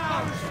away, sir!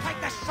 Take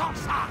the shot,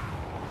 sir!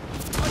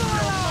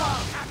 Fire!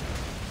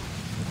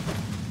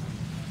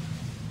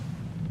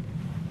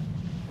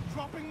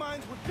 Dropping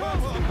mines with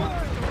cover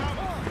around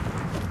us.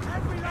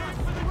 Every last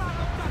for the run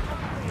of duck on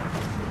the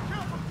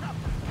Careful,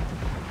 Captain!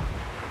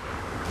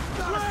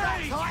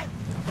 Brace!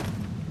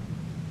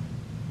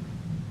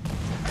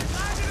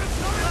 Landed a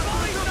solid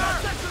volley, sir!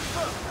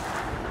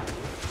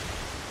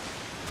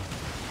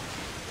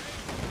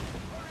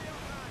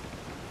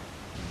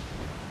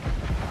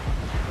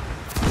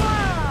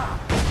 Fire!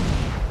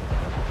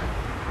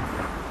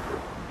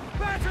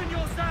 Batten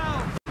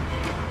yourself!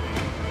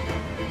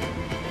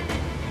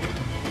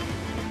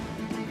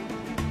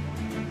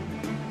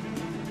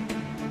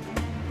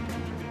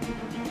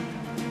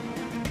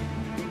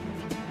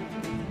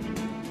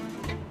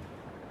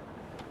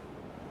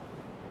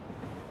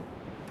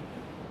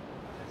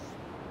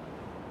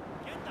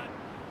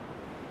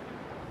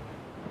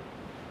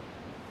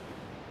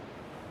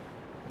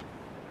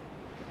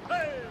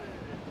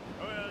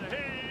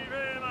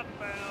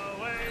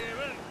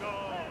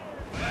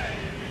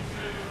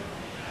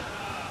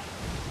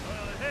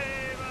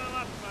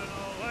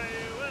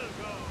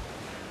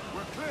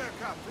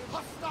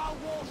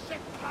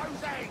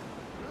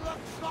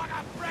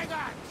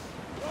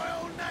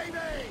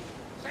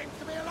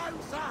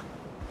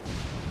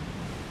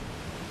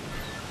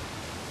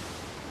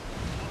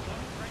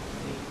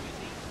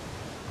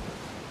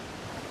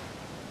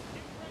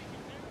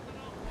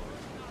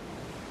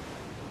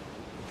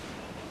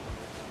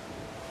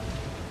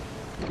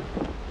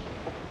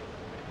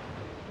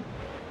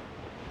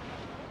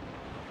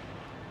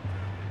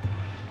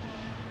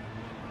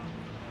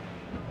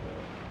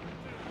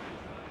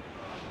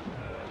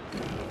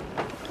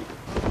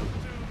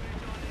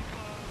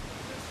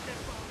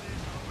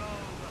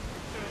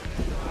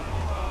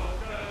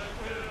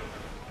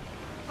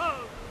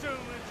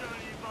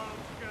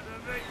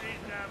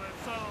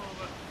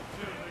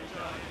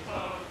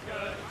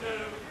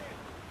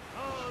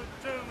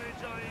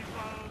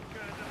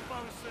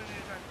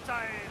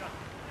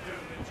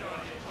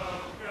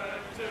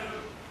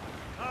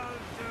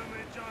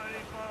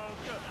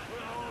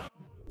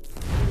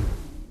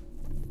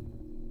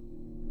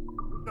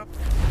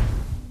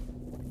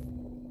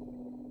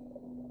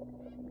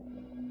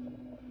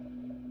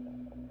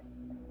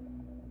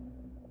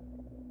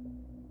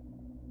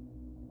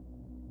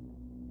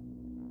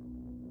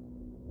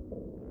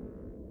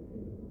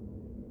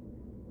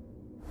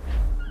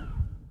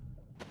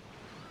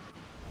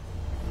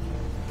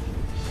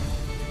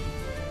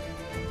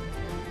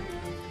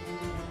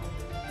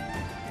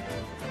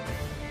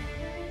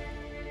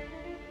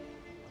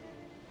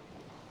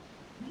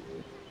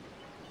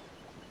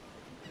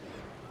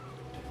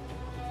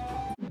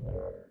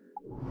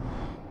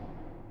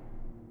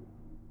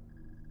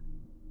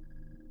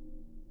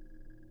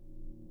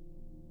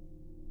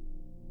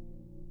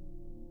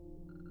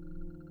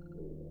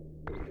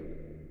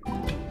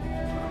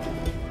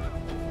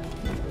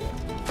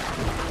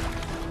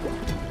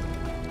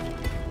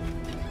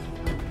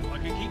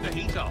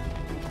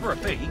 For a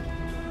fee.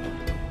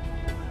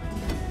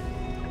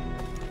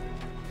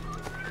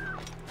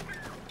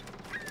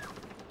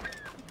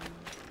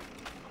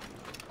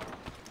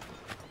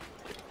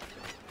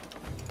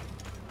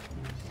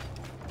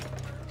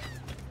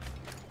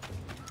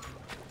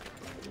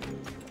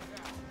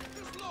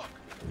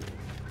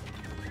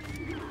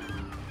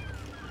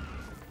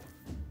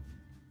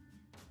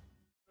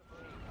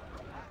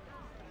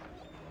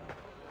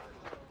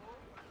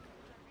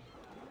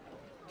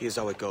 Here's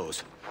how it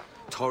goes.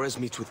 Torres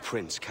meets with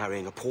Prince,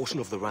 carrying a portion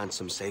of the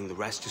ransom, saying the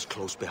rest is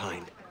close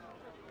behind.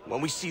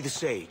 When we see the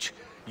Sage,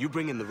 you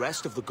bring in the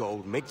rest of the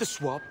gold, make the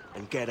swap,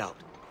 and get out.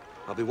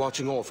 I'll be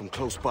watching all from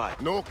close by.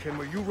 No,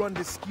 Kenway, you run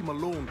this scheme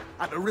alone,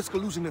 at the risk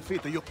of losing the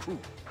faith of your crew.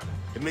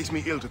 It makes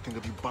me ill to think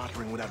of you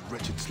bartering with that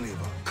wretched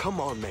slaver.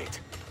 Come on,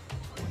 mate.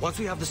 Once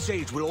we have the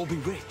Sage, we'll all be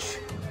rich.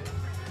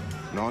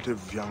 Not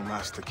if young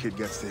Master Kid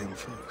gets to him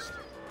first.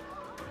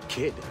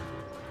 Kid?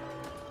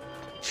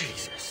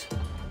 Jesus.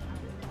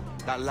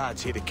 That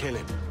lad's here to kill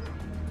him.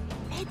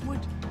 Edward!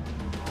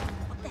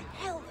 What the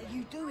hell are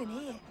you doing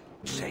here?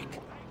 Jake.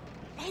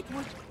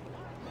 Edward!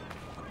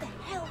 What the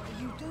hell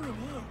are you doing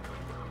here?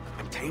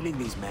 I'm tailing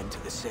these men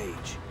to the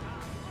Sage.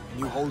 And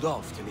you hold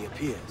off till he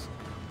appears.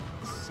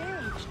 The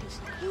Sage is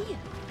here.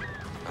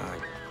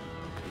 Aye.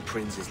 And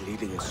Prince is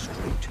leading us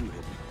straight to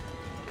him.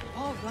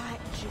 All right,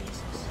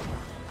 Jesus.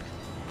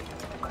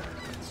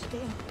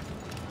 Stay.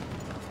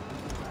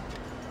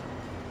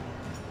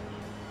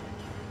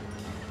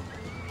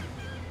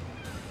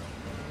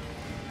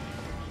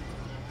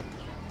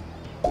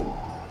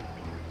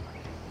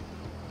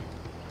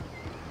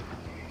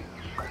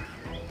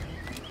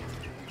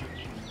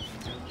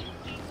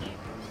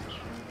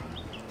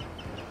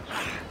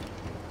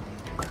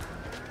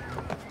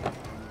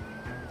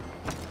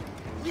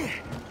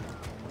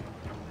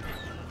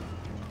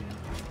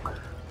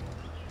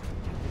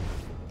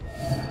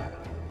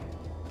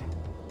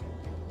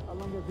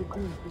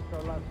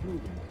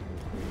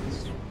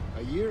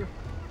 A year?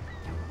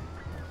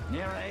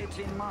 Near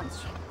 18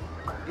 months.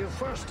 You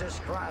first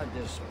described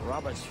this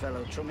Roberts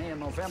fellow to me in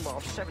November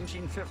of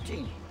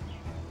 1715.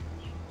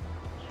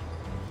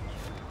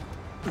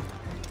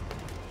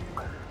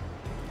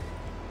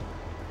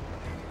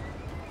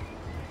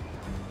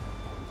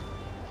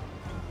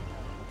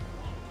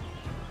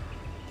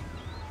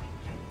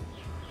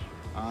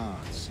 Ah,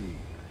 I see.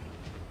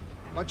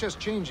 Much has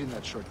changed in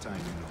that short time,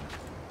 you know.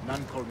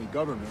 None called me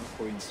governor,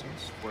 for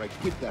instance, for I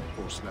quit that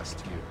post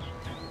last year.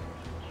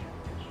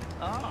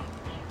 Ah,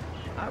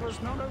 I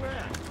was not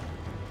aware.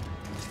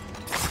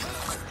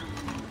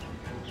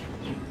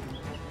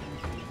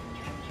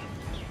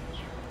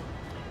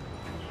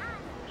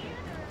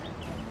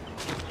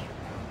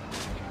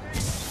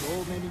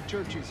 So many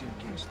churches in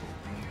Kingston.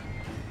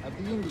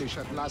 Have the English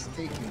at last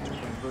taken to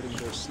converting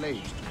their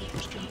slaves to the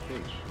Christian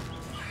faith?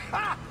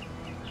 Ha!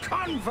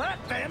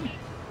 Convert them?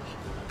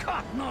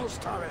 God knows,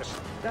 Torres.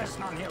 There's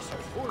none here so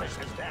foolish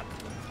as that.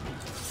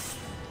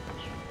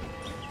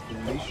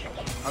 Foolish?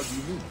 How do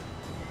you mean?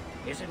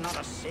 Is it not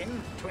a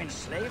sin to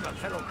enslave a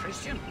fellow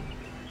Christian?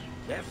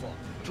 Therefore,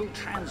 to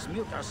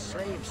transmute a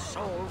slave's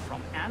soul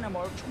from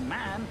animal to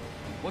man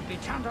would be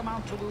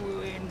tantamount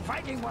to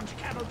inviting one's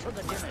cattle to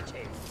the dinner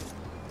table.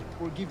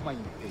 Forgive my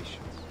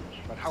impatience,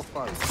 but how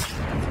far is it?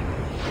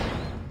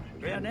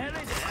 We're nearly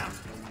there.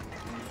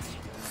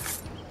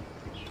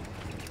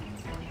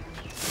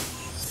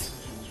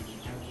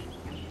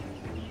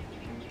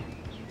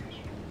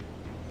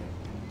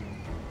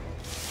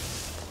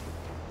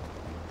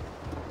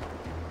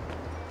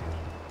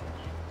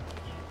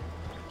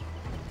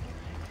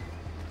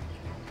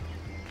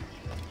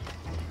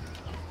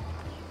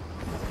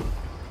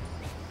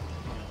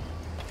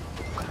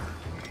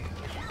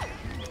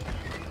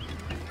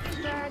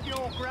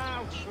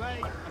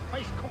 Slave and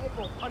face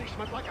corporal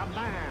punishment like a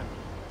man.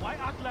 Why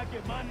act like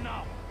a man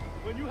now,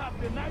 when you have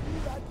denied me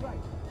that right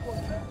for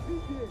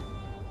 30 years?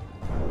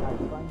 I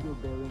find your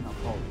bearing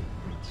appalling,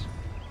 Prince.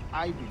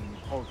 I believe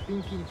all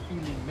thinking,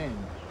 feeling men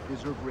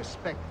deserve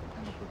respect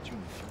and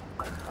opportunity.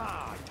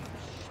 Ah, you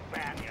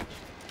Spaniards.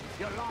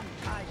 Your long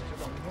ties to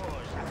the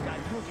Moors have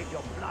diluted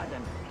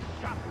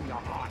shot through your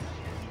heart.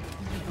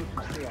 This is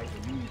not to say I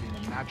believe in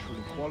a natural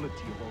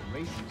equality of all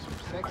races or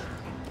sexes.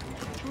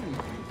 Truly,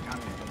 through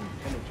talent and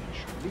intelligence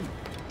should lead.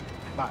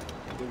 But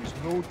there is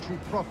no true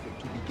profit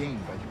to be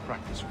gained by the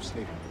practice of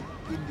slavery.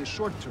 In the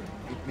short term,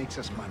 it makes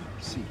us money,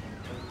 see.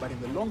 But in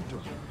the long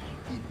term,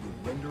 it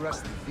will render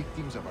us the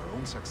victims of our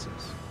own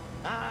success.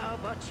 Ah,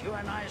 but you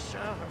and I,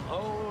 sir,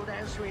 old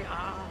as we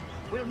are,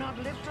 will not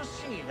live to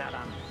see that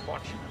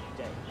unfortunate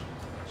day.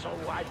 So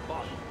why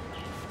bother?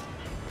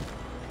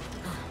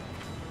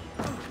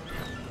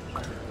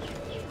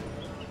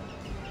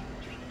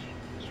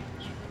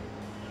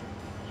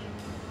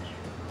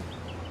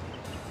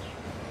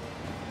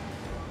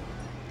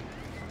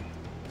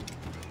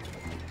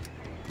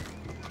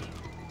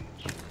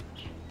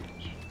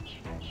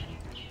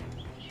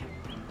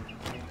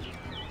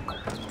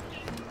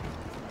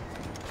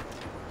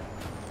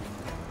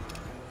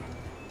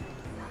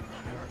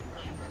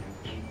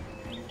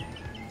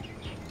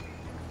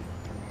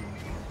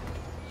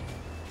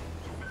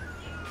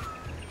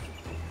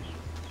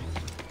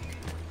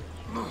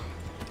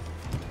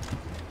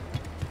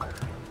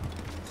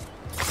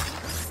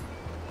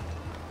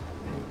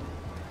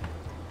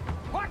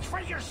 Watch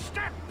for your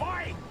step,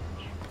 boy!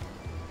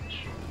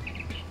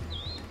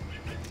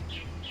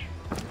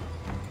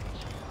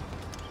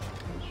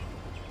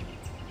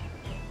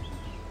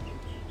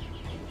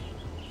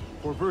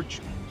 For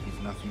virtue,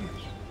 if nothing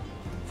else.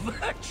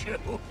 Virtue?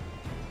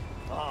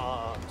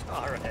 Oh,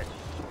 Torres.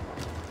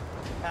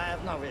 I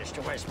have no wish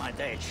to waste my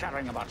day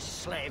chattering about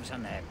slaves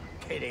and their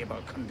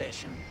pitiable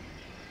condition.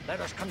 Let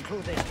us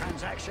conclude this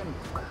transaction,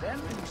 then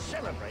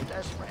celebrate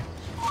as friends.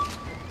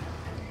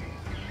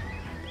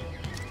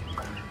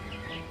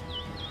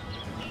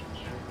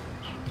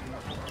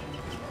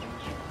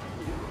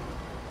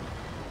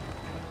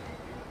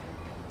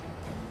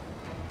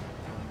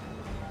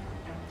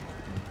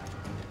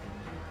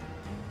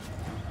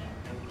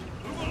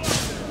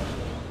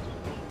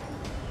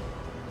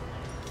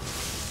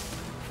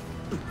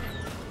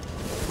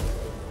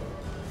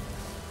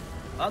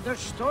 Other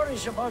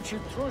stories about you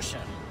too, sir.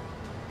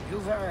 You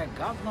were a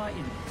governor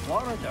in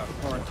Florida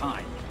for a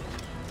time.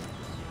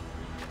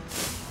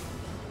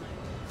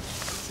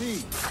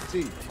 See.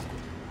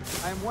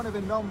 I am one of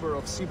a number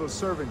of civil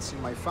servants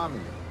in my family.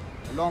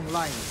 A long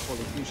line of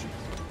politicians.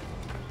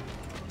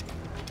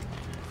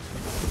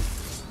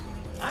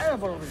 I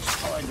have always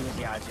toyed with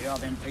the idea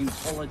of entering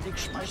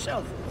politics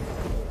myself.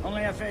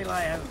 Only I feel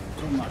I have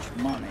too much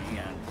money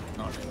and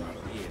not enough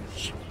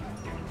years.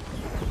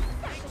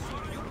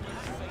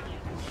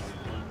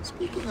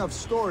 Speaking of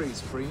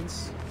stories,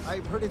 Prince,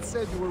 I've heard it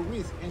said you were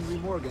with Henry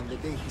Morgan the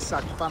day he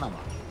sacked Panama.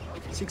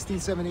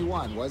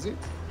 1671, was it?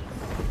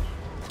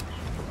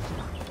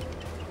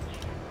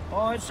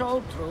 Oh, it's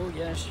all true,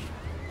 yes.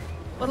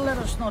 But let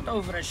us not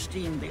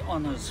overesteem the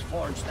honors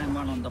forged and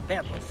won on the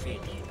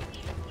battlefield.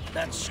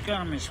 That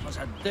skirmish was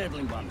a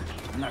deadly one,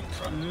 and a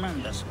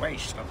tremendous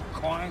waste of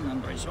coin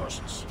and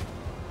resources.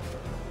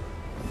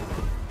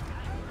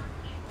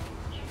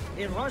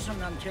 It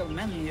wasn't until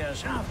many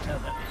years after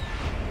that...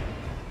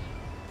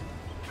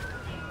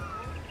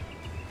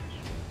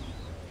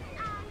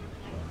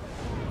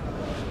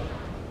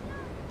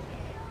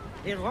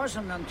 It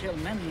wasn't until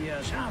many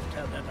years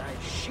after that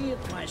I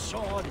sheathed my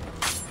sword in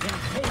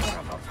favor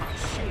of a far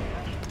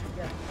safer,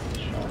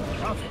 more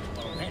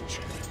profitable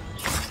venture.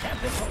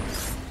 Capital.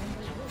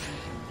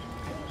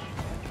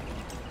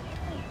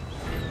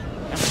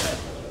 And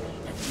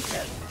let me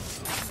tell you,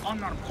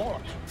 honor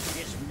court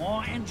is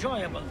more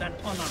enjoyable than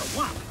honor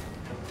one,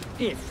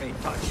 if a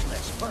touch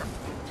less permanent.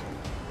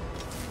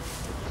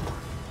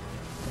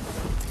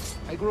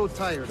 I grow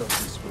tired of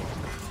this war.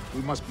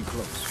 We must be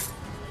close.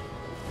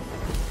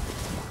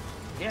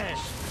 Yes,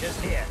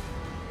 just here.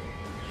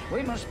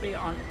 We must be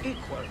on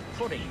equal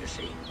footing, you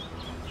see.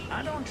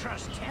 I don't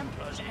trust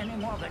Templars any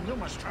more than you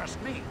must trust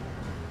me.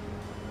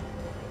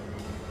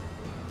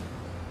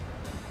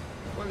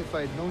 Well, if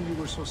I had known you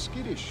were so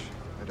skittish,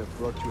 I'd have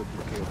brought you a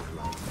bouquet of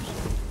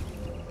flowers.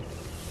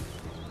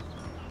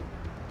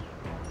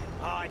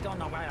 Oh, I don't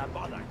know why I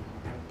bother.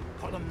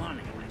 For the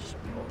money, I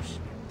suppose.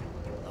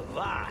 The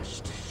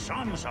vast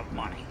sums of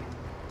money.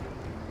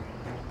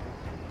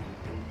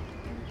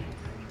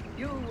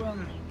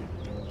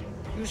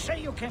 You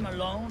say you came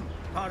alone,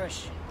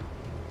 Paris?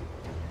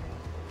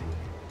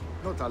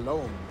 Not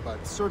alone,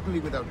 but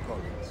certainly without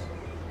colleagues.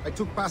 I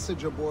took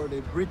passage aboard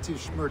a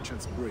British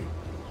merchant's brig.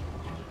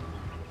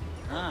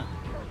 Ah.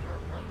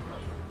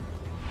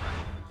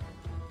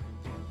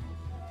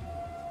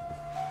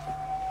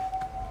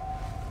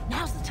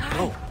 Now's the time.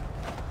 No.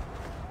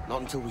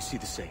 Not until we see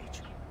the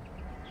sage.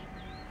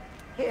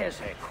 Here's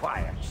a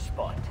quiet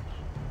spot.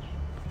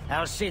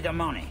 I'll see the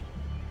money.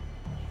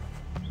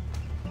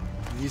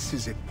 This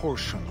is a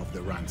portion of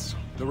the ransom.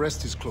 The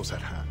rest is close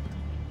at hand.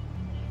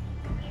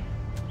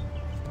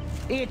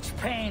 It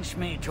pains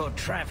me to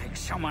traffic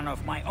someone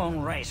of my own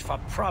race for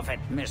profit,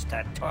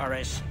 Mr.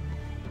 Torres.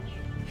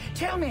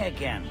 Tell me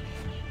again,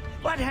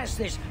 what has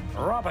this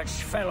Roberts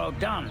fellow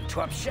done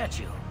to upset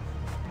you?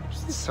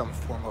 Is this some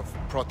form of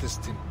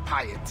Protestant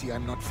piety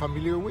I'm not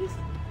familiar with?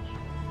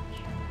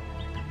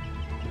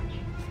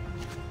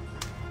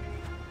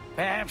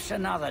 Perhaps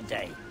another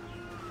day.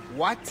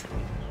 What?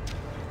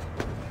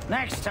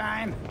 Next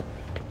time,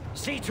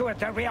 see to it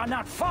that we are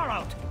not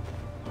followed.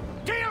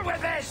 Deal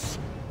with this!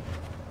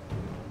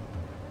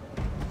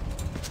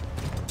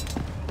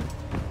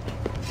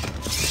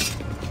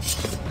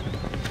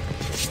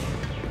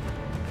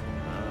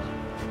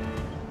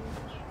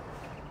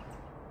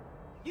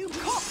 You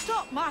cocked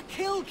up my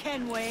kill,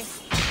 Kenway.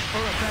 For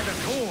a better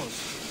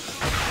cause.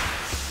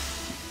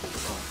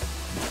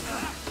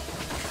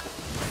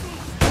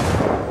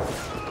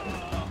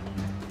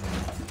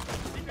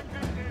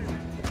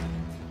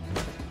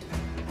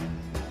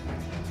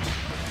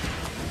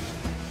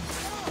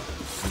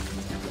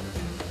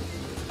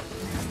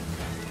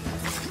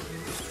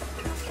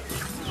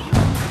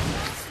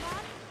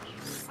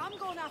 I'm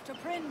going after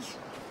Prince.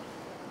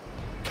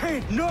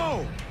 Kid,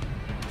 no!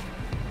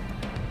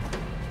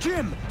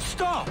 Jim,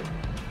 stop!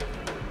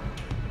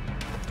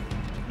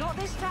 Not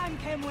this time,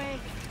 Kenway.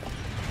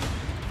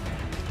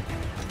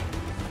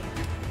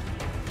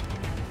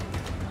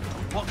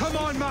 Well, come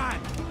on, man!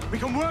 We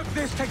can work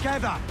this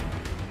together!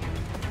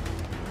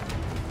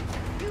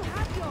 You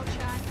had your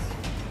chance.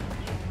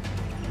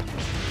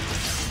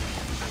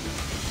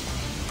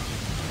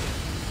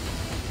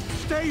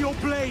 Stay your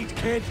blade,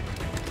 kid!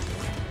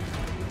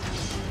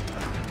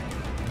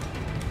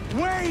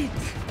 Wait!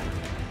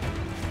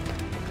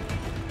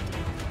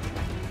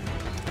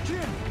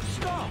 Jim,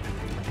 stop!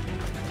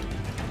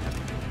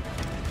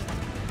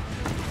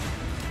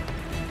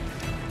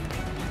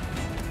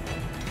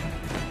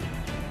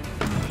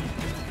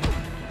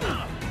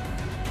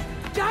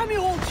 Damn you,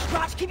 old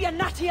strats! Keep your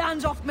natty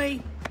hands off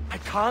me! I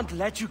can't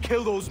let you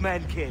kill those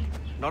men, kid.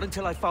 Not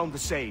until I found the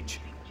sage.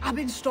 I've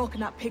been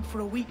stalking that pig for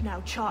a week now,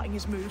 charting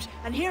his moves,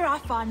 and here I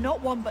find not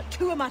one but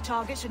two of my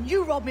targets, and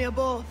you robbed me of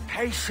both.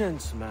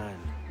 Patience, man.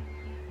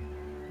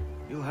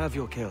 You'll have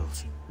your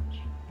kills.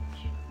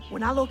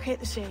 When I locate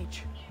the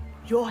sage,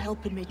 you're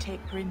helping me take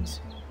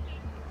Prince.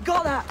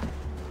 Got that?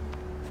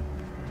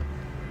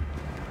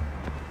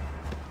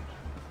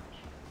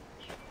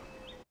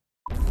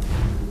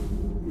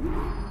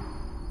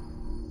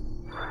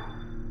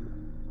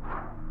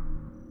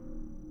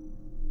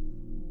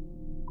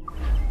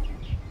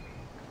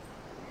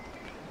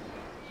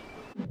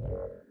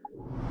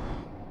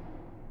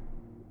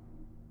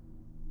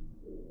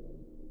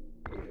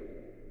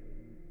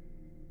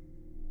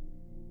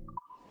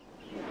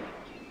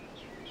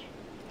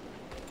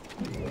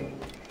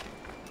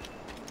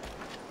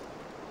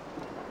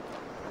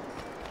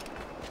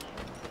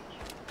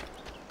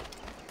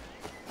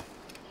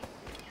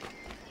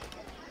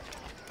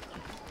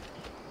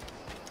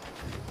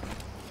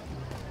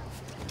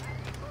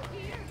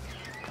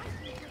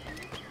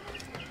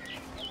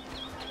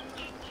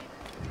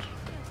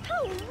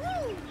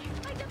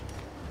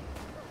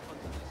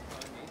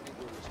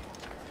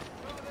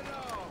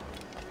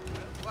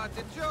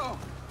 Guardate, Joe!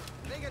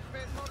 They get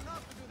paid more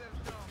not to do their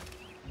job.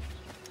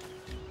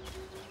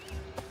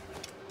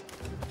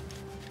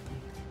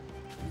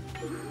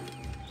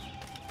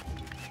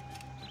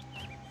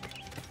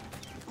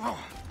 Oh.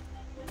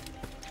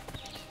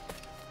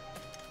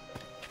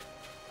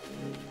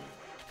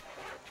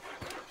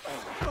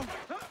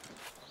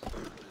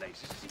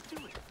 Lasers is he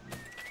doing?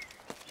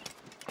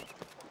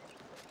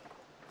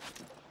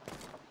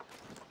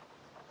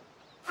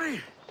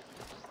 Hey.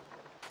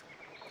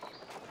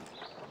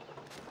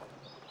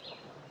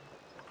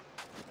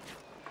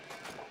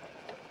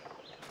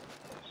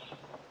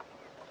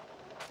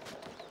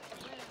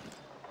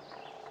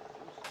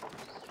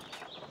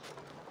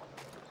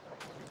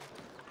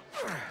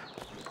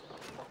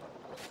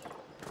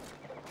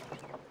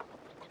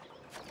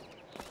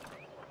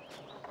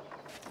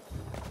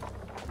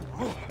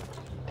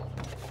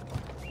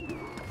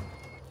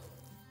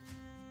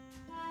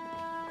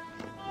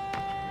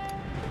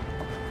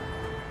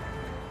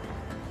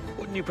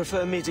 Wouldn't you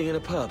prefer meeting in a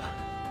pub?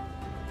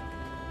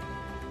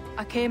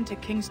 I came to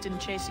Kingston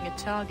chasing a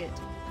target.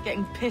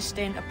 Getting pissed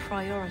ain't a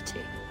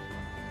priority.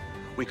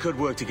 We could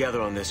work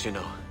together on this, you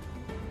know.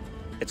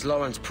 It's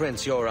Lawrence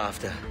Prince you're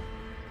after.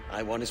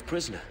 I want his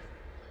prisoner.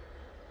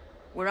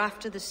 We're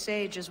after the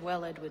sage as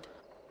well, Edward.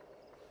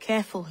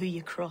 Careful who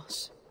you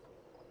cross.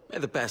 May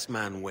the best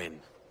man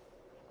win.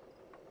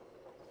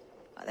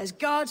 There's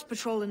guards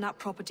patrolling that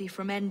property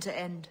from end to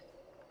end.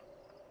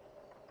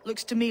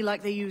 Looks to me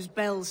like they use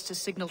bells to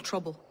signal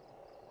trouble.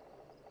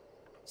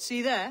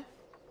 See there?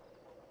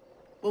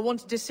 We'll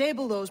want to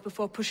disable those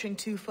before pushing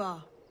too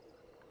far.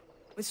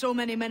 With so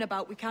many men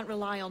about, we can't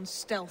rely on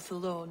stealth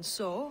alone,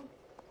 so...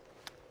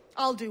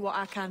 I'll do what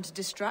I can to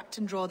distract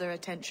and draw their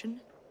attention,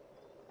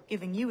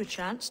 giving you a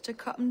chance to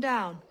cut them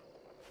down.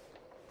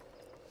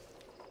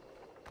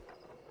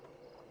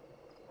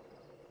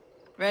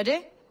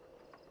 Ready?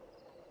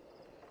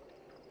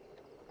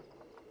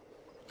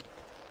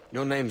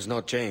 Your name's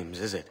not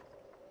James, is it?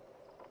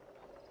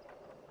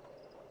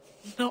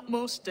 Not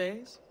most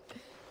days.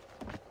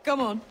 Come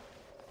on.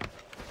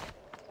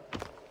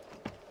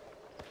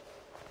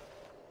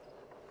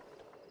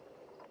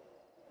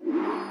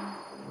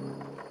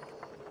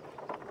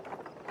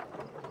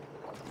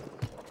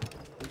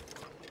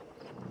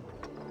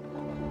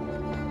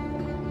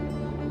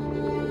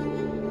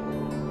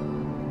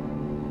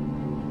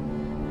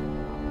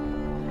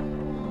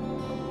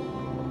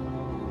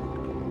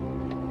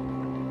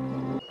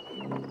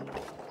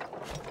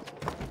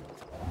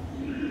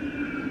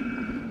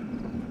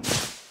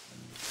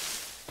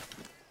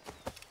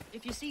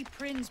 see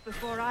Prince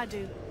before I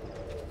do,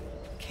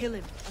 kill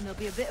him, and there'll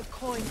be a bit of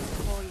coin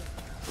for you.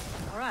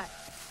 All right?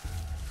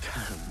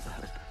 Damn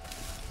that.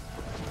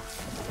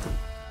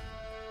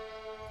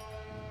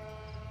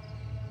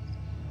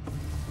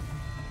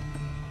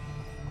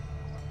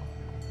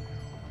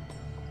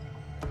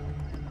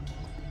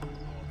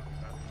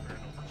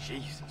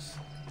 Jesus.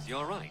 Is he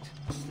all right?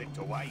 Slipped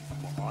away from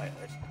what I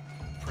heard.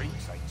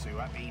 Prince ain't too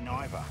happy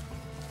neither.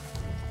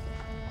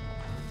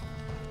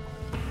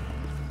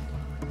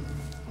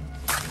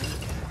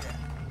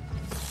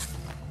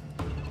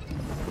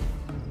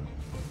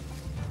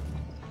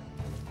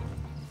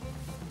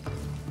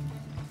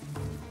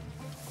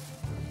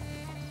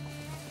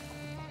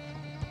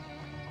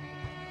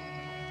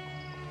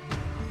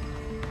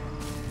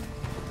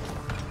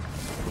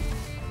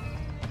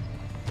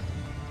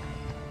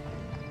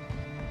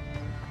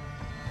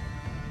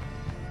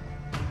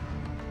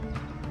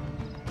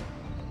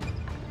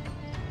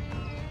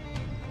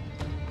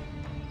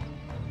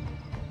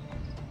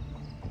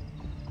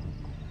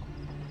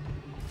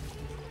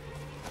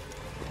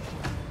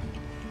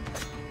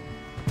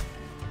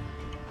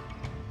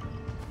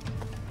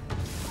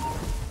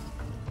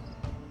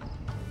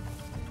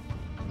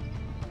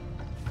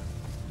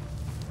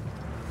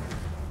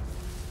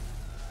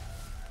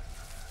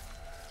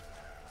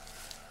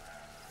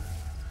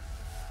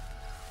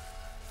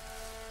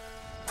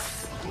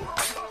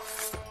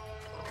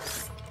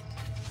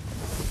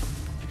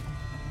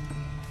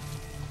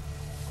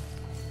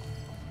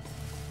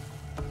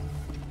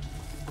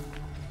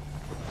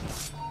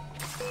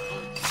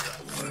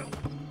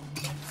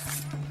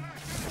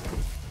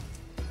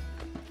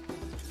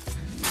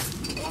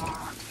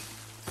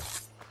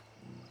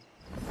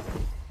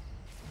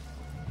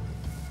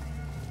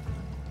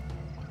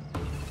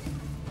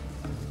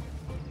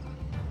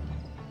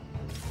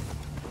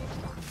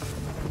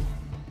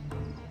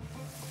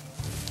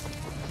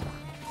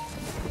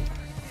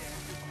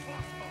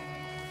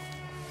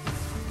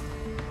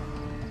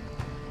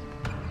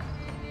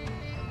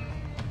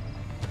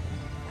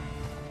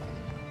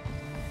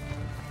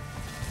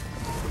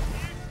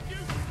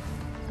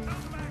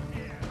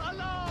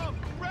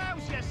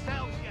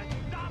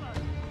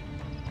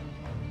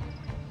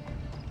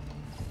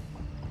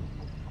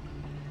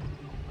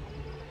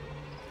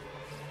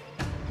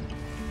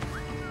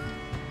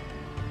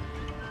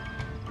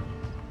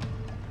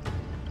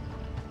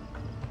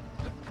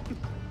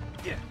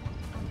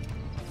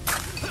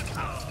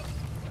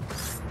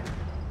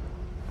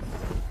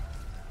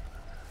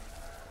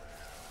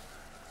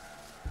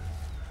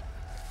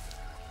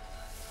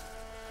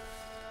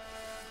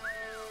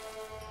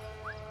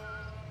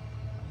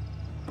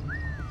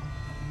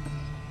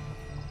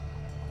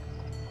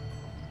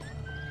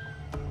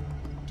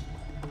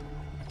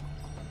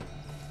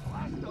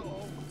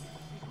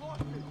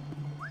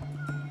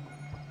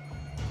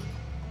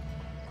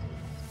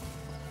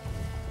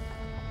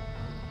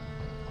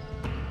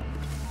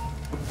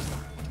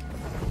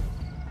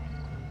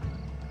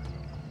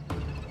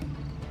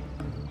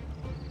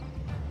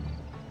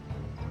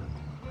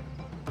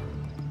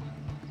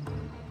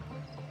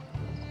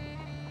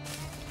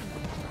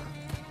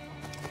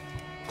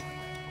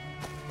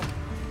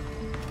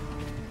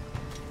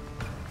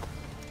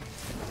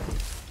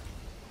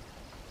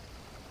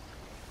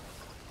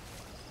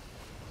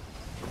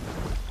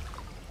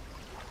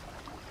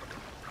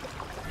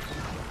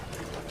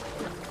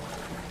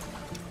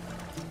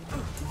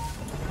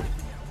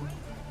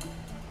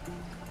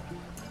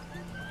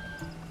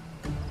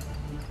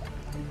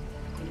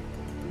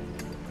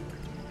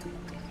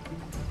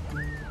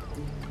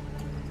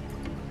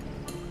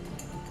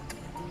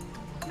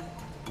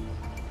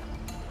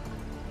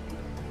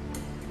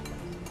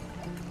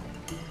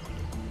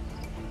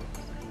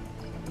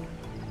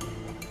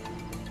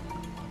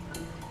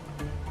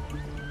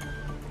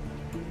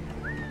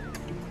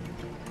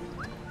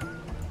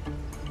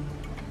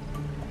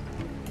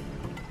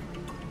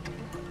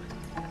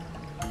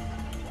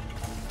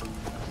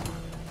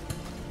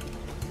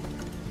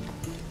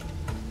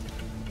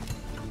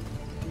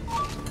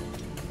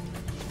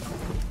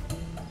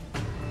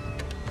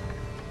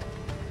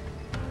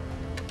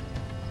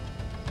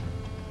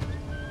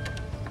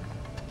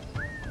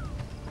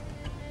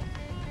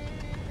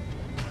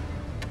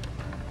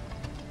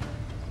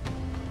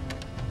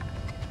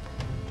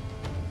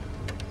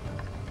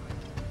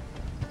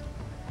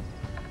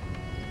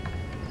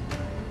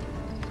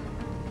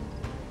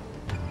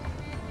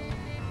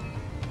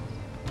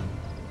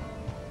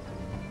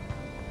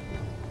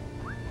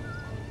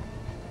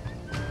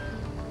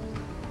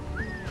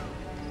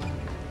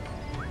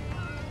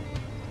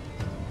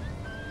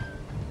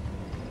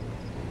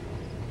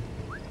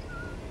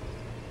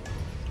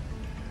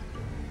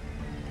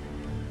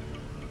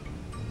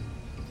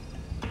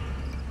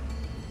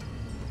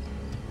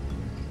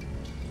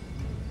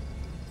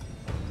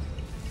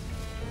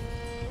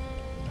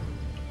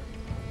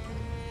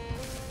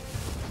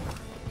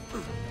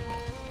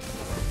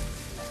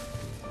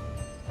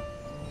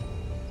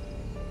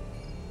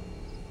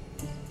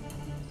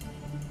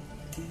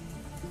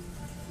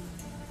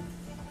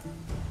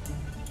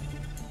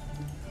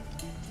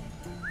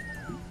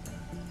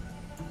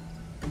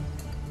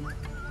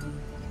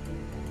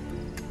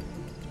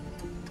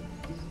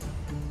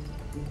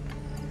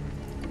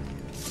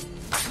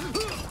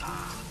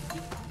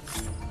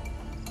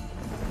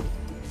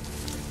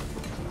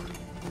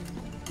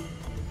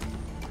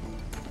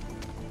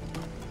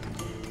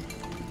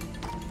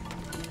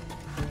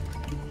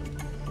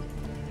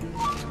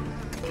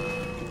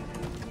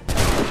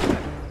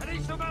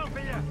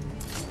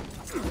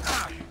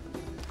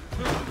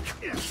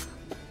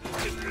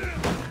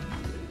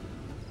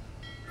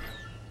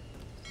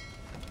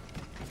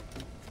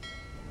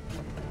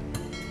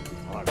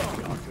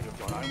 reckon I could have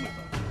gone home with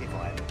her if I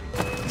hadn't been.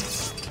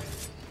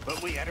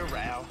 But we had a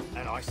row,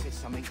 and I said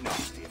something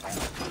nasty about her.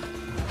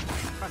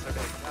 That's a bit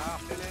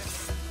daft, isn't it?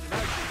 You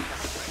know she's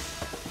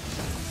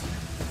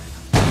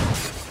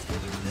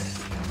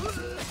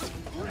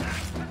crazy.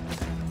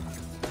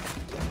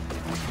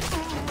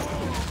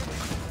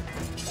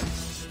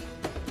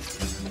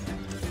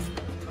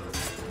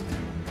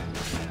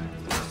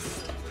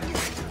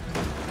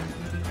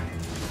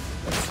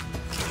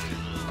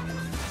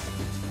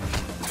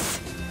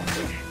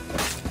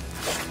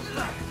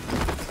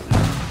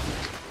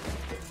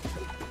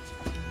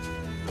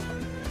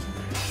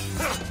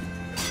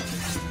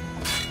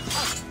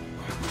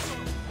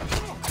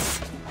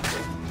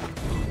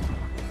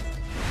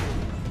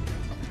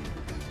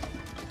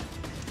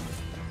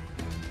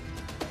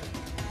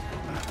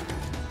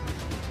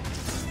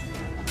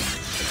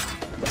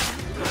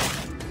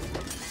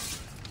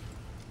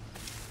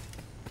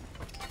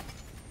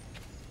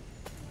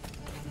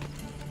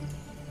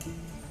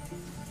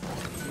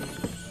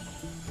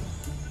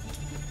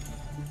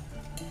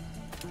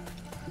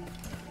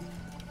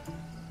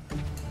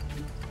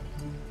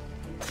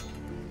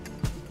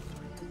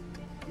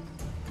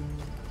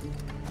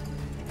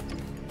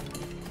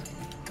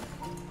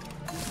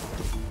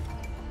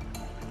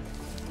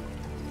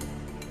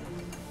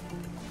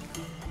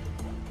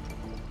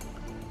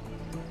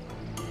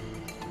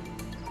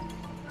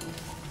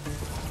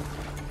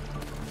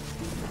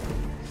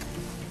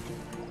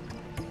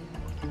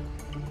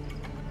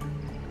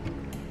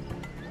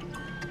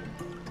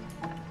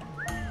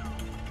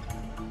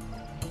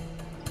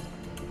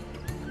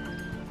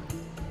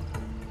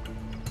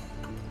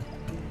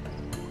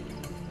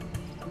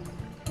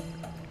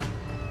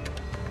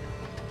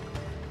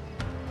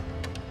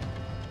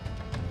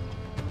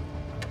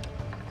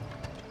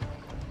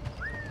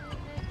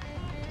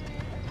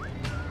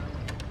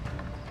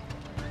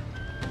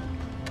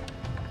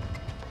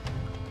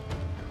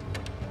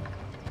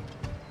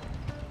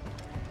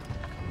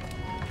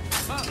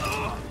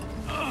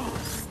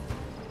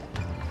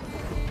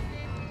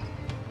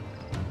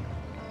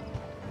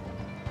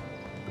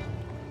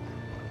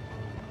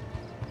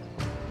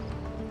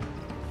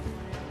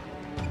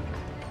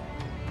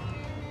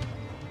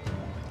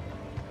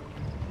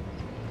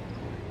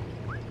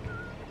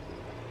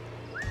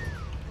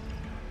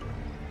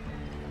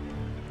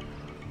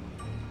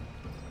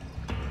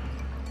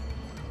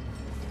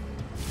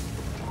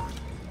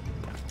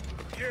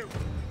 You!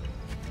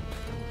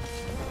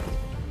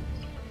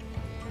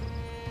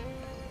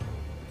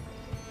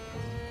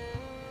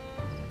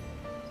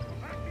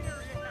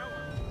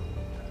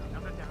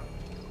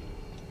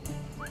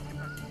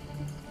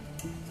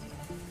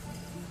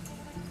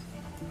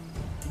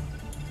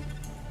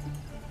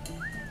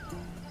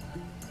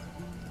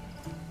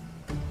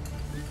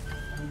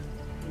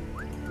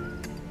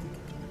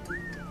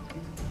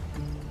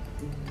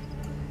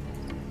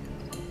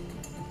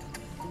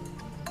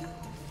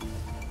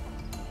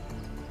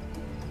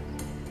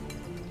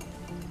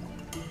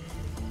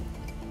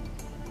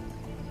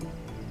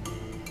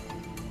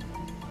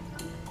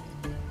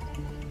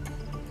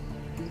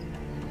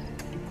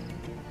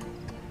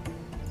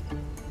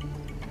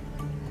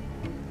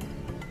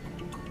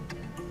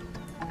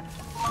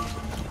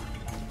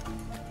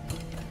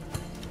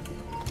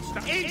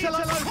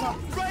 Interloper!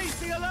 Raise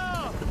the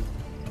alarm!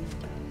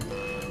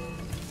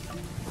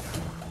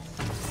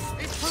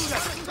 It's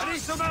Plunder! I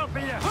need some help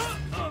here!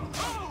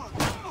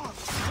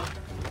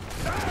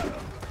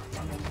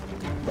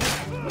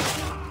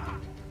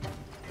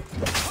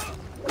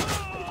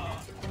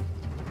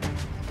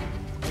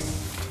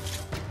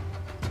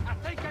 I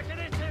think I can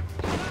hit him!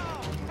 Oh,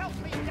 help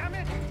me, damn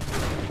it!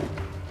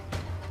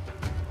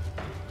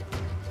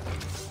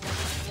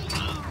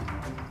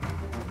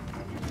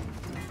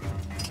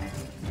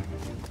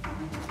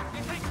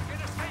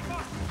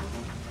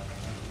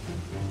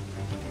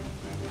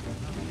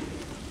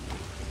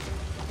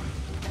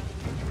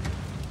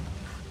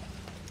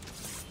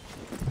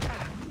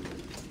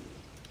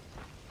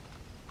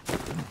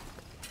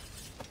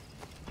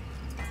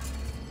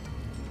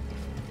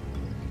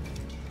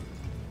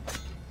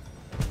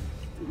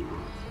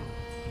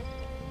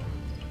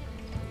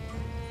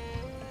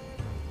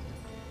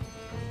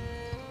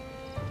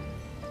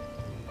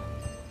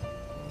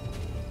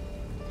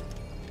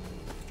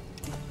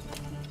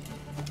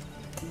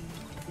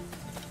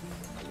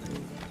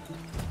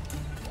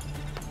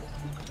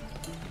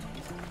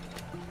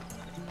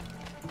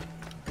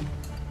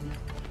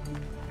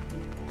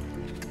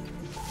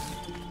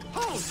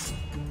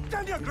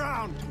 Stand your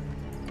ground!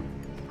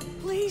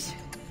 Please,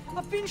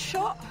 I've been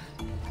shot.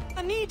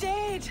 I need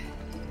aid.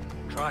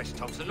 Christ,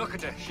 Thompson, look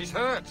at her. She's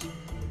hurt.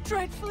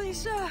 Dreadfully,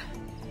 sir.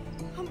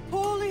 I'm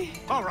poorly.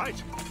 All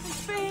right. I'm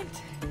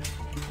faint.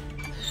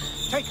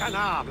 Take an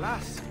arm,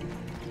 lass.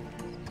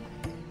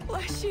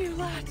 Bless you,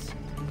 lads.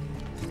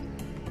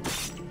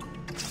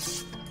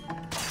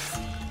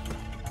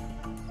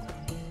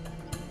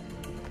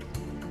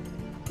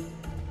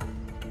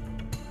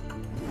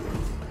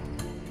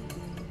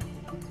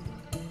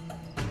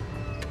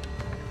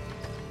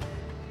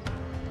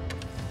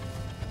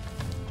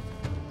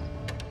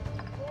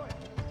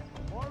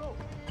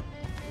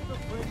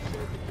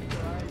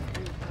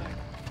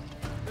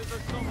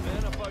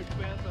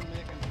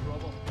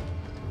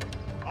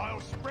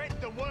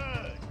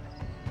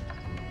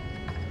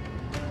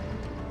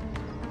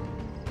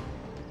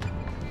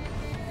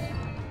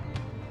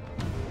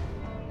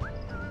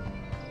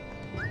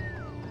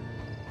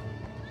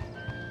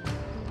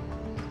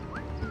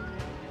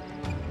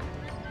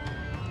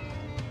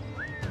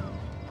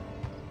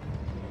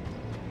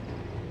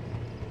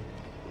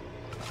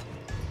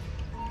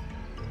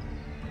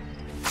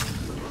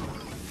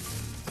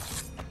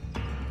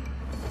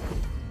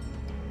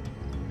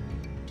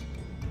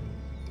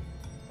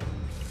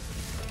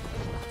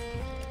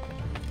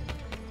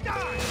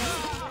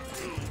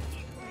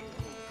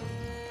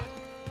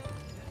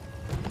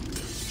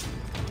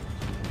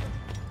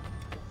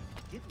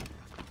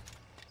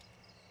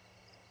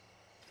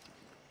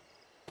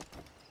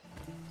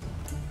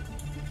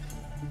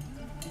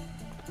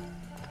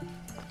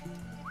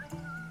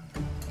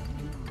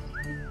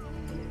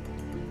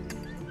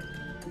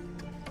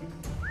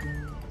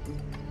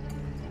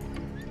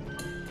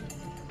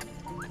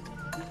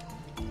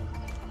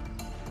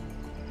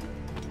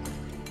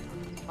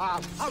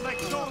 I'll let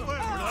go of it! We're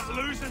not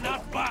losing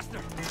that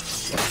bastard!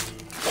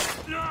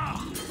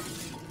 No!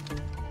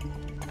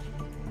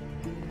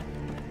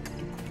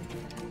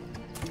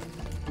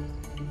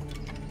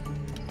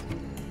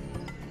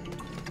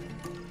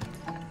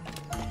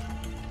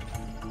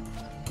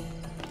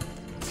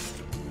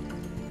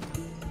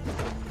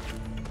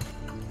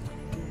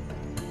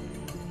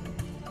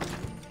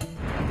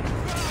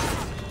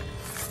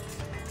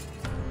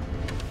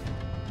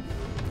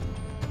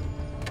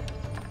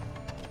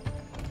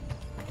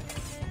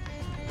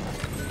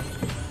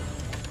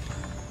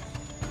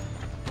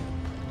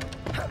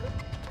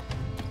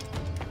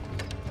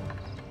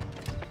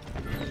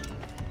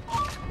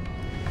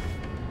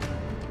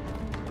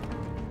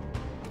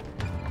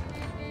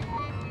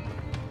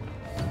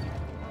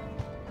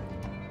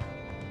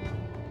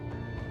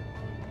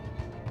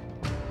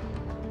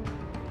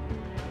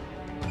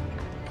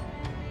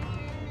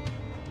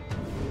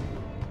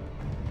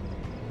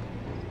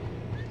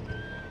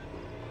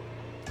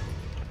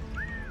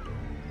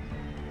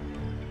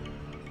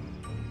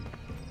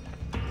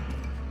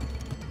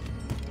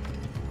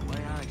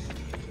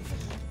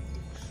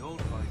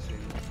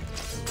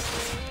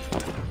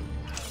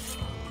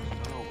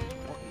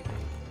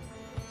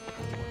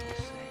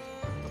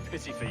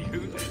 Pity for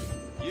you, then.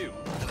 You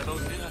are the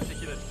most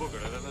inarticulate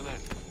bugger I've ever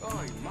met.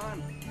 Oh, man.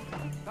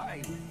 That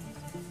ain't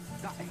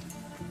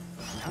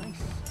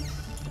nice.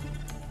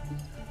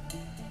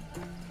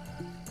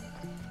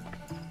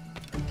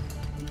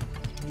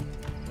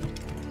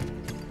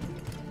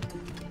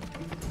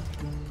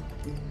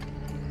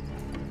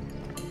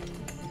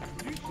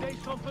 You say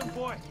something,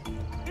 boy.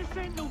 This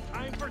ain't no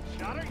time for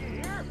chatter, you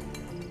hear?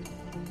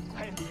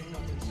 I ain't saying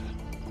nothing, sir.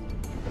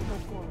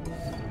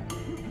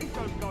 Keep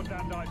those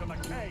goddamn eyes on the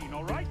cane,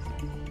 all right?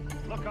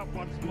 Look up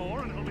once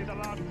more and it'll be the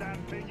last damn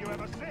thing you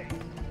ever see.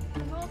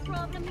 No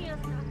problem here,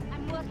 sir.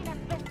 I'm working as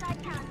best I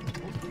can.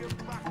 Put your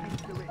back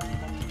into it,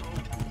 Monstro.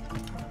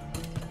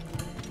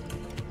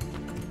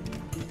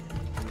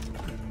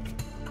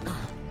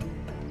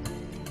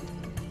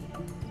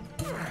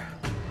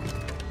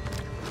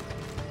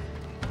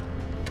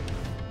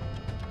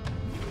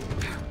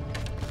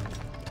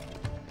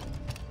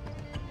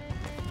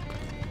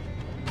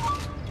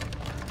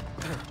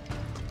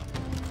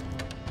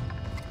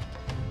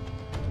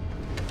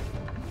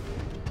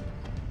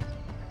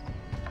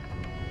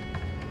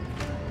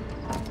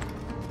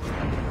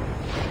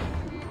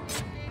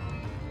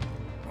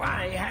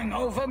 Hang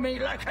over me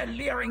like a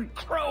leering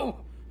crow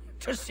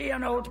to see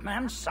an old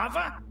man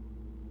suffer?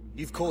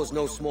 You've caused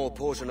no small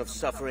portion of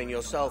suffering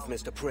yourself,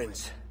 Mr.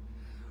 Prince.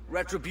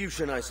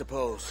 Retribution, I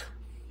suppose.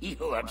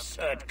 You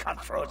absurd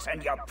cutthroats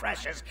and your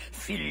precious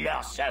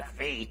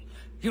philosophy.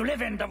 You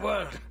live in the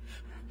world,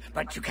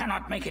 but you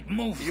cannot make it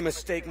move. You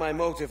mistake my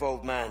motive,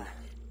 old man.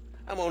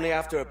 I'm only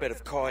after a bit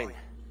of coin.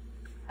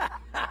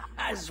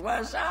 As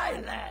was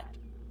I, lad.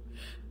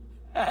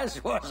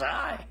 As was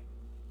I.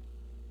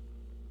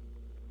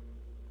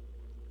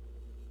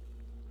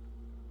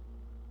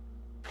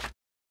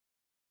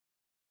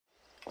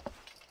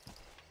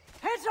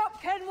 Heads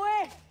up,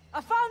 Kenway!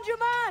 I found your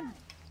man!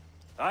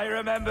 I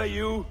remember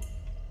you.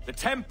 The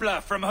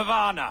Templar from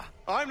Havana.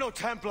 I'm no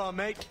Templar,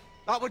 mate.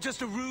 That was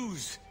just a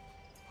ruse.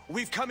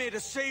 We've come here to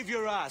save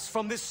your ass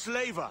from this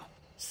slaver.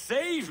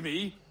 Save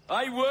me?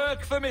 I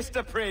work for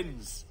Mr.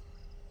 Prince.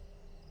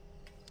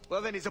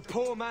 Well, then he's a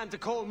poor man to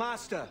call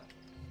master.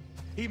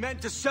 He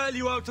meant to sell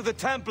you out to the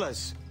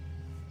Templars.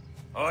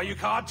 Oh, you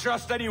can't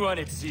trust anyone,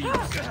 it seems.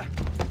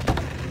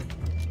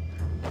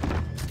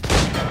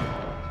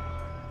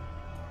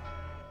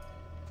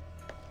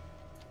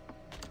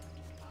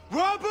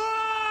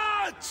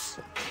 Roberts!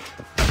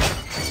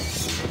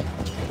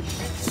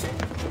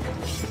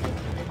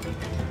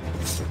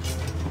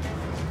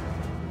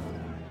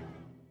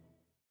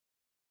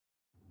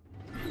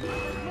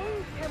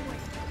 Move, Kenway.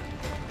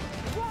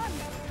 Run!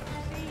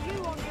 See you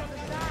on the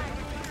other side.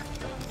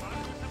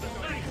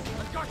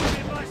 I've got you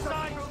in my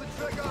side! Pull the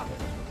trigger!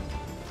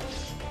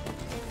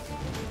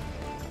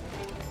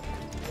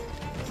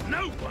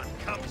 No one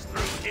comes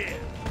through here!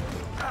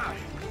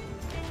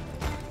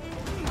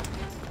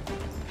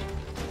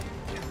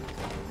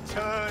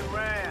 Turn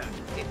round,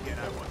 if you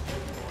know what's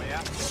for ya.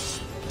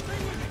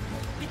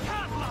 He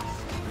can't last!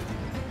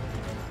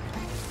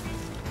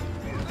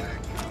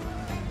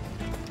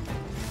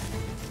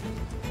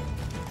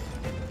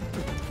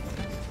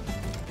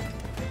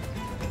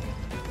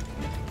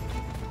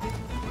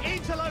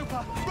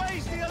 Interloper,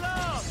 raise the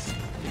alarm!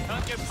 You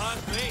can't get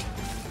past me.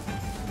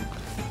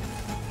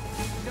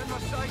 Get my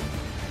sight.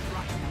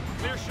 Right,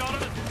 clear shot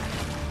of it.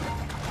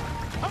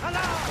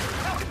 Alarm!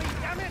 Help me,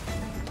 damn it!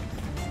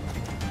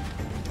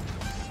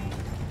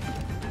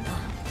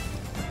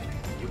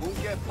 You won't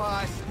get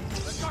past.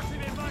 I've got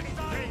him in my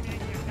side! You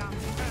damn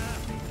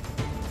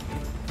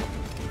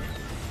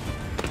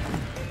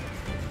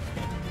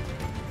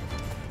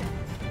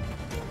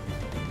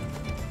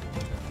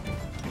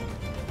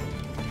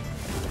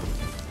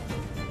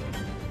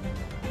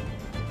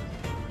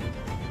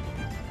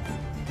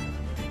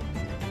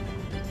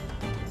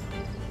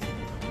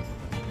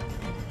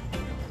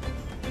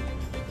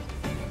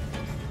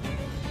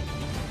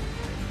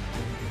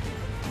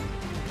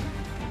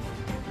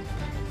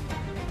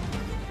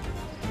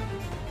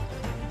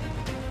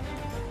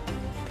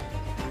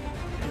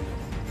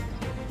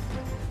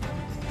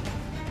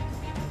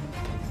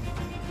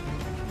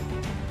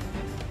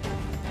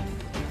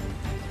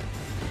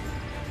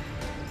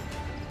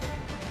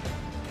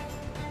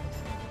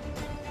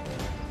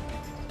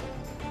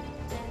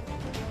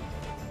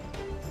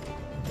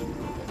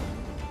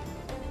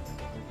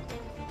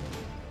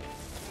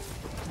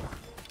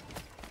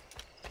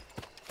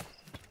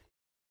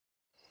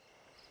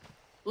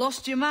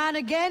Lost your man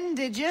again,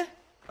 did you?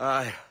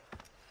 Aye.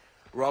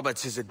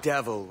 Roberts is a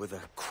devil with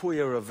a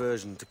queer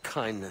aversion to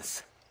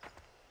kindness.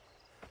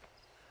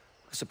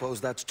 I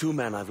suppose that's 2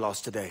 men I've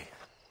lost today.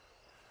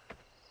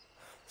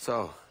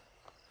 So,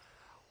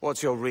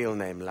 what's your real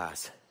name,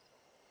 lass?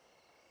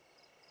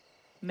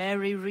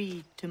 Mary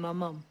Reed to my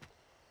mum.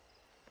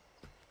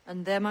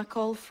 And them I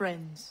call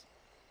friends.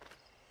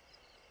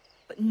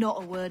 But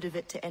not a word of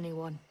it to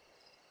anyone.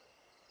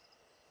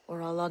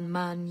 Or I'll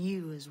unman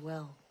you as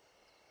well.